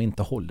sådär som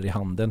inte håller i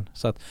handen.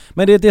 Så att,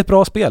 men det är ett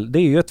bra spel. Det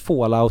är ju ett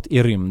Fallout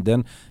i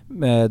rymden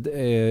med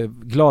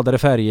gladare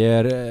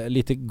färger,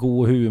 lite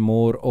god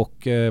humor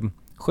och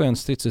skön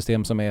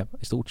stridssystem som är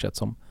i stort sett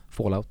som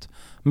Fallout.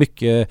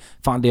 Mycket,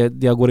 fan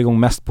det jag går igång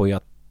mest på är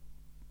att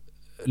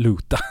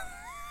loota.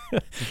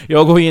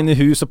 Jag går in i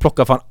hus och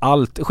plockar fan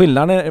allt.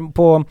 Skillnaden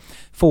på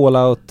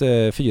Fallout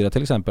 4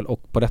 till exempel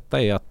och på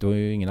detta är att du har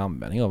ju ingen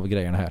användning av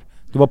grejerna här.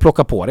 Du bara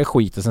plockar på det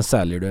skiten, sen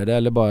säljer du det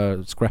eller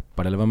bara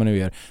scrappar det eller vad man nu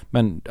gör.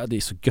 Men ja, det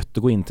är så gött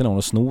att gå in till någon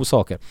och sno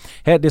saker.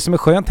 Här, det som är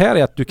skönt här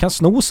är att du kan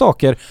sno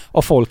saker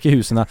av folk i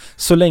husen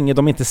så länge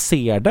de inte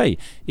ser dig.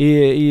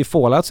 I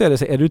Fallout så är det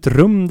så, är du ett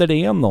rum där det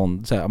är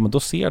någon så här, ja, men då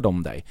ser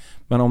de dig.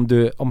 Men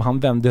om han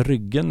vänder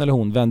ryggen eller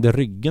hon vänder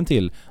ryggen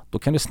till, då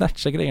kan du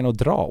snatcha grejerna och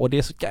dra. Och det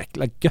är så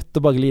jäkla gött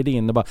att bara glida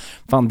in och bara,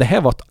 fan det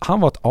här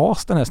han var ett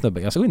as den här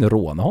snubben. Jag ska gå in och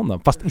råna honom,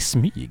 fast i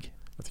smyg.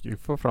 Jag tycker vi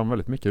får fram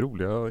väldigt mycket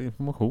roliga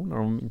informationer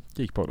om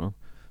Geekpodden.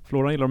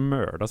 Florian gillar att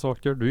mörda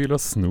saker, du gillar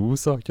att sno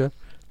saker.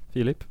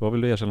 Filip, vad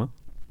vill du erkänna?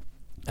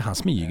 Han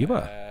smyger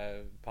bara.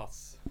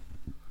 Pass.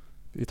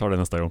 Vi tar det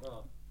nästa gång.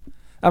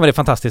 Ja, men det är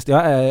fantastiskt.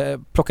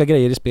 Jag plockar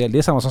grejer i spel. Det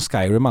är samma som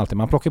Skyrim alltid.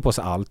 Man plockar på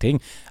sig allting.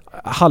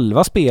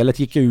 Halva spelet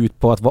gick ut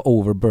på att vara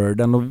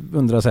overburden och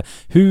undra så här,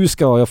 hur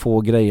ska jag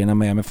få grejerna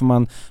med mig? För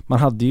man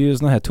hade ju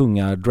såna här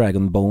tunga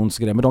Dragon Bones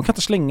grejer, men de kan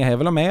inte slänga här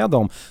eller med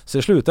dem. Så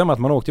det slutade med att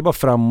man åkte bara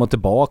fram och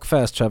tillbaka,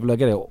 fast travel och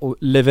grejer och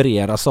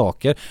leverera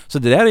saker. Så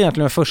det där är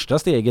egentligen första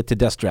steget till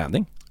Death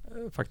Stranding.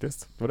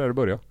 Faktiskt, det var där det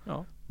började.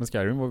 Ja. Men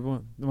Skyrim var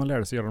när man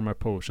lärde sig göra de här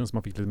potions så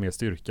man fick lite mer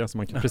styrka så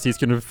man precis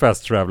kunde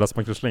fast travela så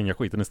man kunde slänga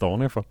skiten i stan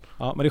i alla fall.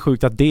 Ja, men det är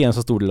sjukt att det är en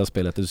så stor del av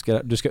spelet.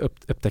 Du ska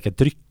upptäcka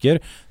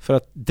drycker för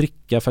att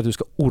dricka, för att du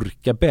ska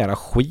orka bära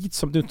skit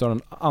som du inte har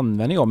en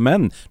användning av.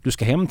 Men du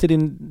ska hem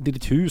till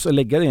ditt hus och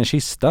lägga det i en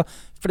kista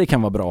för det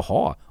kan vara bra att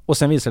ha. Och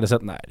sen visar det sig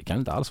att nej, det kan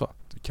inte alls vara.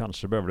 Du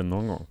kanske behöver det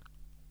någon gång.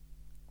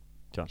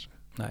 Kanske.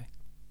 Nej.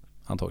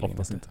 Antagligen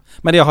inte.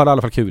 Men jag har i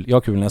alla fall kul. Jag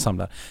har kul när jag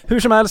samlar. Hur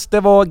som helst, det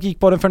var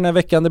Geekpodden för den här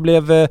veckan. Det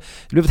blev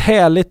ett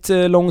härligt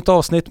långt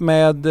avsnitt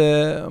med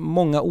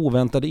många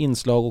oväntade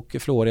inslag och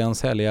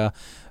Florians härliga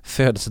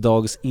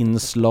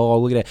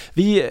födelsedagsinslag och grejer.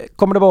 Vi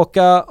kommer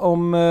tillbaka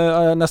om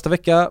nästa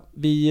vecka.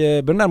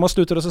 Vi börjar närma oss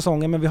slutet av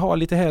säsongen, men vi har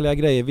lite härliga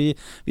grejer.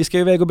 Vi ska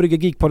iväg och brygga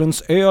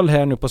Geekpoddens öl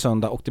här nu på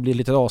söndag och det blir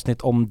lite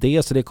avsnitt om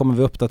det, så det kommer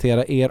vi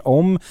uppdatera er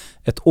om.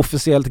 Ett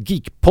officiellt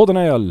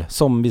Geekpodden-öl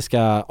som vi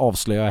ska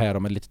avslöja här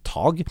om ett litet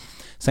tag.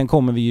 Sen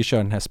kommer vi ju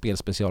köra den här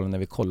spelspecialen när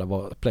vi kollar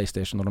vad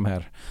PlayStation och de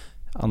här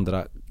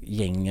andra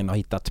gängen har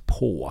hittat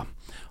på.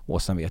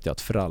 Och sen vet jag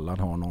att Frallan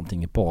har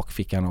någonting i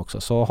bakfickan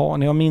också. Så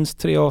ni har minst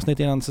 3 avsnitt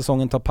innan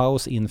säsongen tar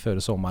paus inför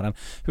sommaren.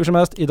 Hur som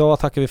helst, idag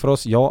tackar vi för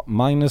oss. Jag,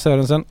 Magnus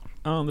Sörensen,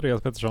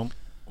 Andreas Pettersson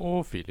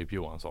och Filip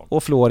Johansson.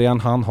 Och Florian,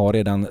 han har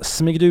redan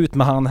smygd ut,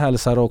 men han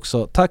hälsar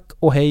också. Tack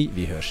och hej,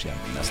 vi hörs igen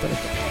nästa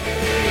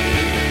vecka.